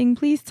something,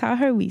 please tell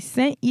her we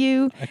sent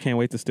you. I can't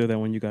wait to steal that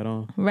when you got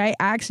on. Right?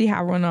 I actually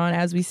have one on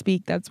as we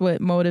speak. That's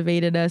what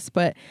motivated us.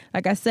 But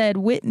like I said,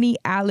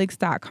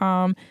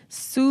 WhitneyAlix.com,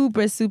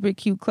 super, super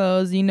cute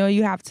clothes.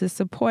 You have to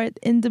support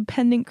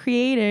independent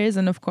creators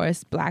and of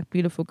course Black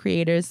beautiful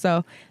creators.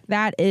 So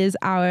that is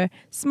our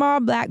small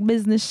Black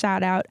business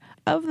shout out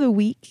of the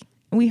week.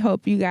 We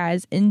hope you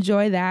guys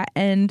enjoy that.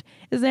 And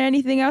is there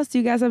anything else? Do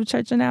you guys have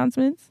church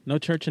announcements? No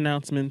church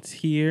announcements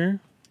here.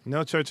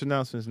 No church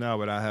announcements now,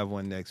 but I have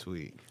one next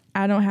week.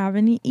 I don't have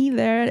any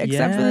either,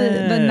 except for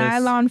the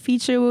nylon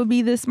feature will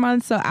be this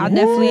month. So I'll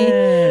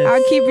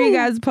keep you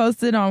guys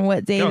posted on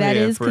what day that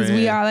is because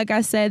we are, like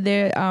I said,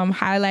 they're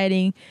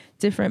highlighting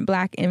different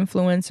Black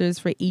influencers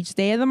for each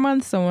day of the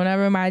month. So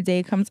whenever my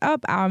day comes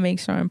up, I'll make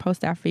sure and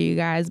post that for you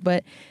guys.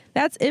 But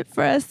that's it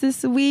for us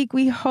this week.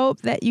 We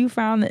hope that you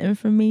found the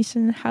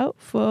information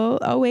helpful.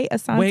 Oh, wait,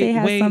 Asante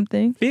has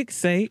something.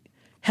 Fixate.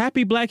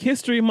 Happy Black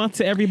History Month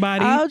to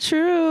everybody. Oh,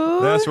 true.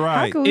 That's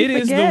right.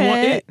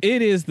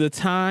 It is the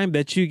time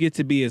that you get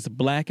to be as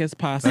Black as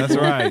possible. That's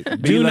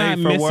right. Do not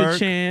miss a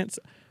chance.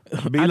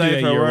 Be I do late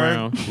that for year work.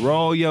 round.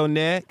 Roll your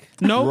neck.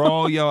 No.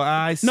 Roll your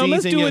eyes. No,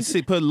 let's season do your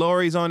it. Put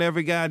lorries on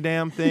every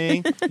goddamn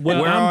thing.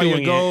 Well, Wear I'm all your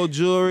doing it. gold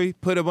jewelry.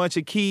 Put a bunch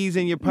of keys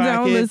in your pocket.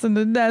 Don't listen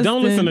to Dustin.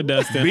 Don't listen to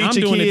Dustin. Beat I'm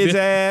your doing kids' it.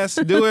 ass.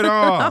 Do it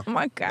all. Oh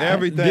my God.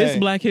 Everything. This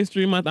Black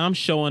History Month, I'm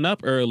showing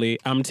up early.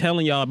 I'm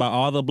telling y'all about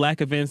all the black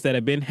events that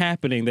have been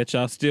happening that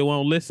y'all still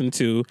won't listen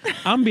to.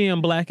 I'm being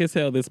black as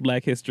hell this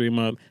Black History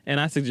Month, and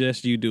I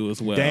suggest you do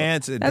as well.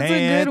 Dance. That's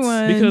a good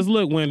one. Because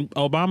look, when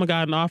Obama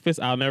got in office,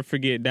 I'll never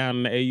forget down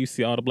in the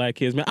AUC, all the black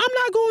kids, man, I'm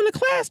not going to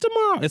class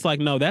tomorrow. It's like,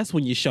 no, that's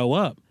when you show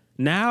up.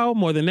 Now,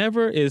 more than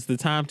ever, is the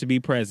time to be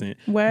present.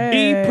 Word.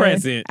 Be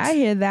present. I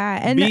hear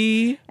that. And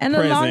Be and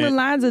present. along the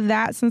lines of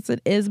that, since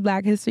it is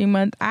Black History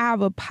Month, I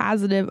have a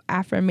positive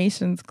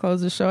affirmations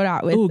close the show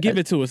out with. Ooh, give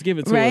it to us. Give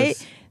it to right?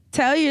 us.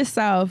 Tell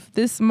yourself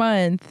this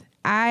month,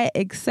 I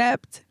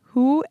accept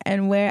who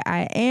and where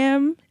I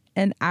am,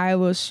 and I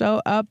will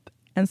show up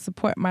and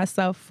support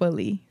myself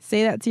fully.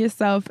 Say that to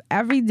yourself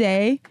every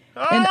day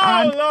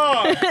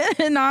Lord.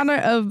 in honor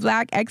of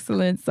Black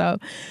excellence. So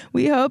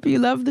we hope you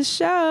love the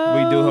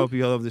show. We do hope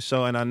you love the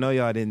show, and I know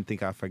y'all didn't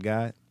think I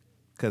forgot,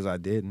 because I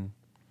didn't.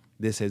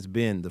 This has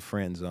been The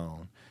Friend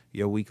Zone,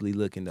 your weekly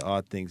look into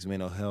all things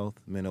mental health,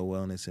 mental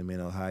wellness, and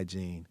mental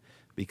hygiene,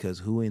 because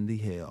who in the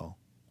hell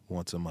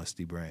wants a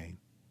musty brain?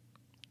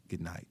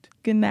 Good night.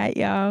 Good night,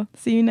 y'all.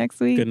 See you next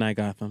week. Good night,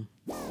 Gotham.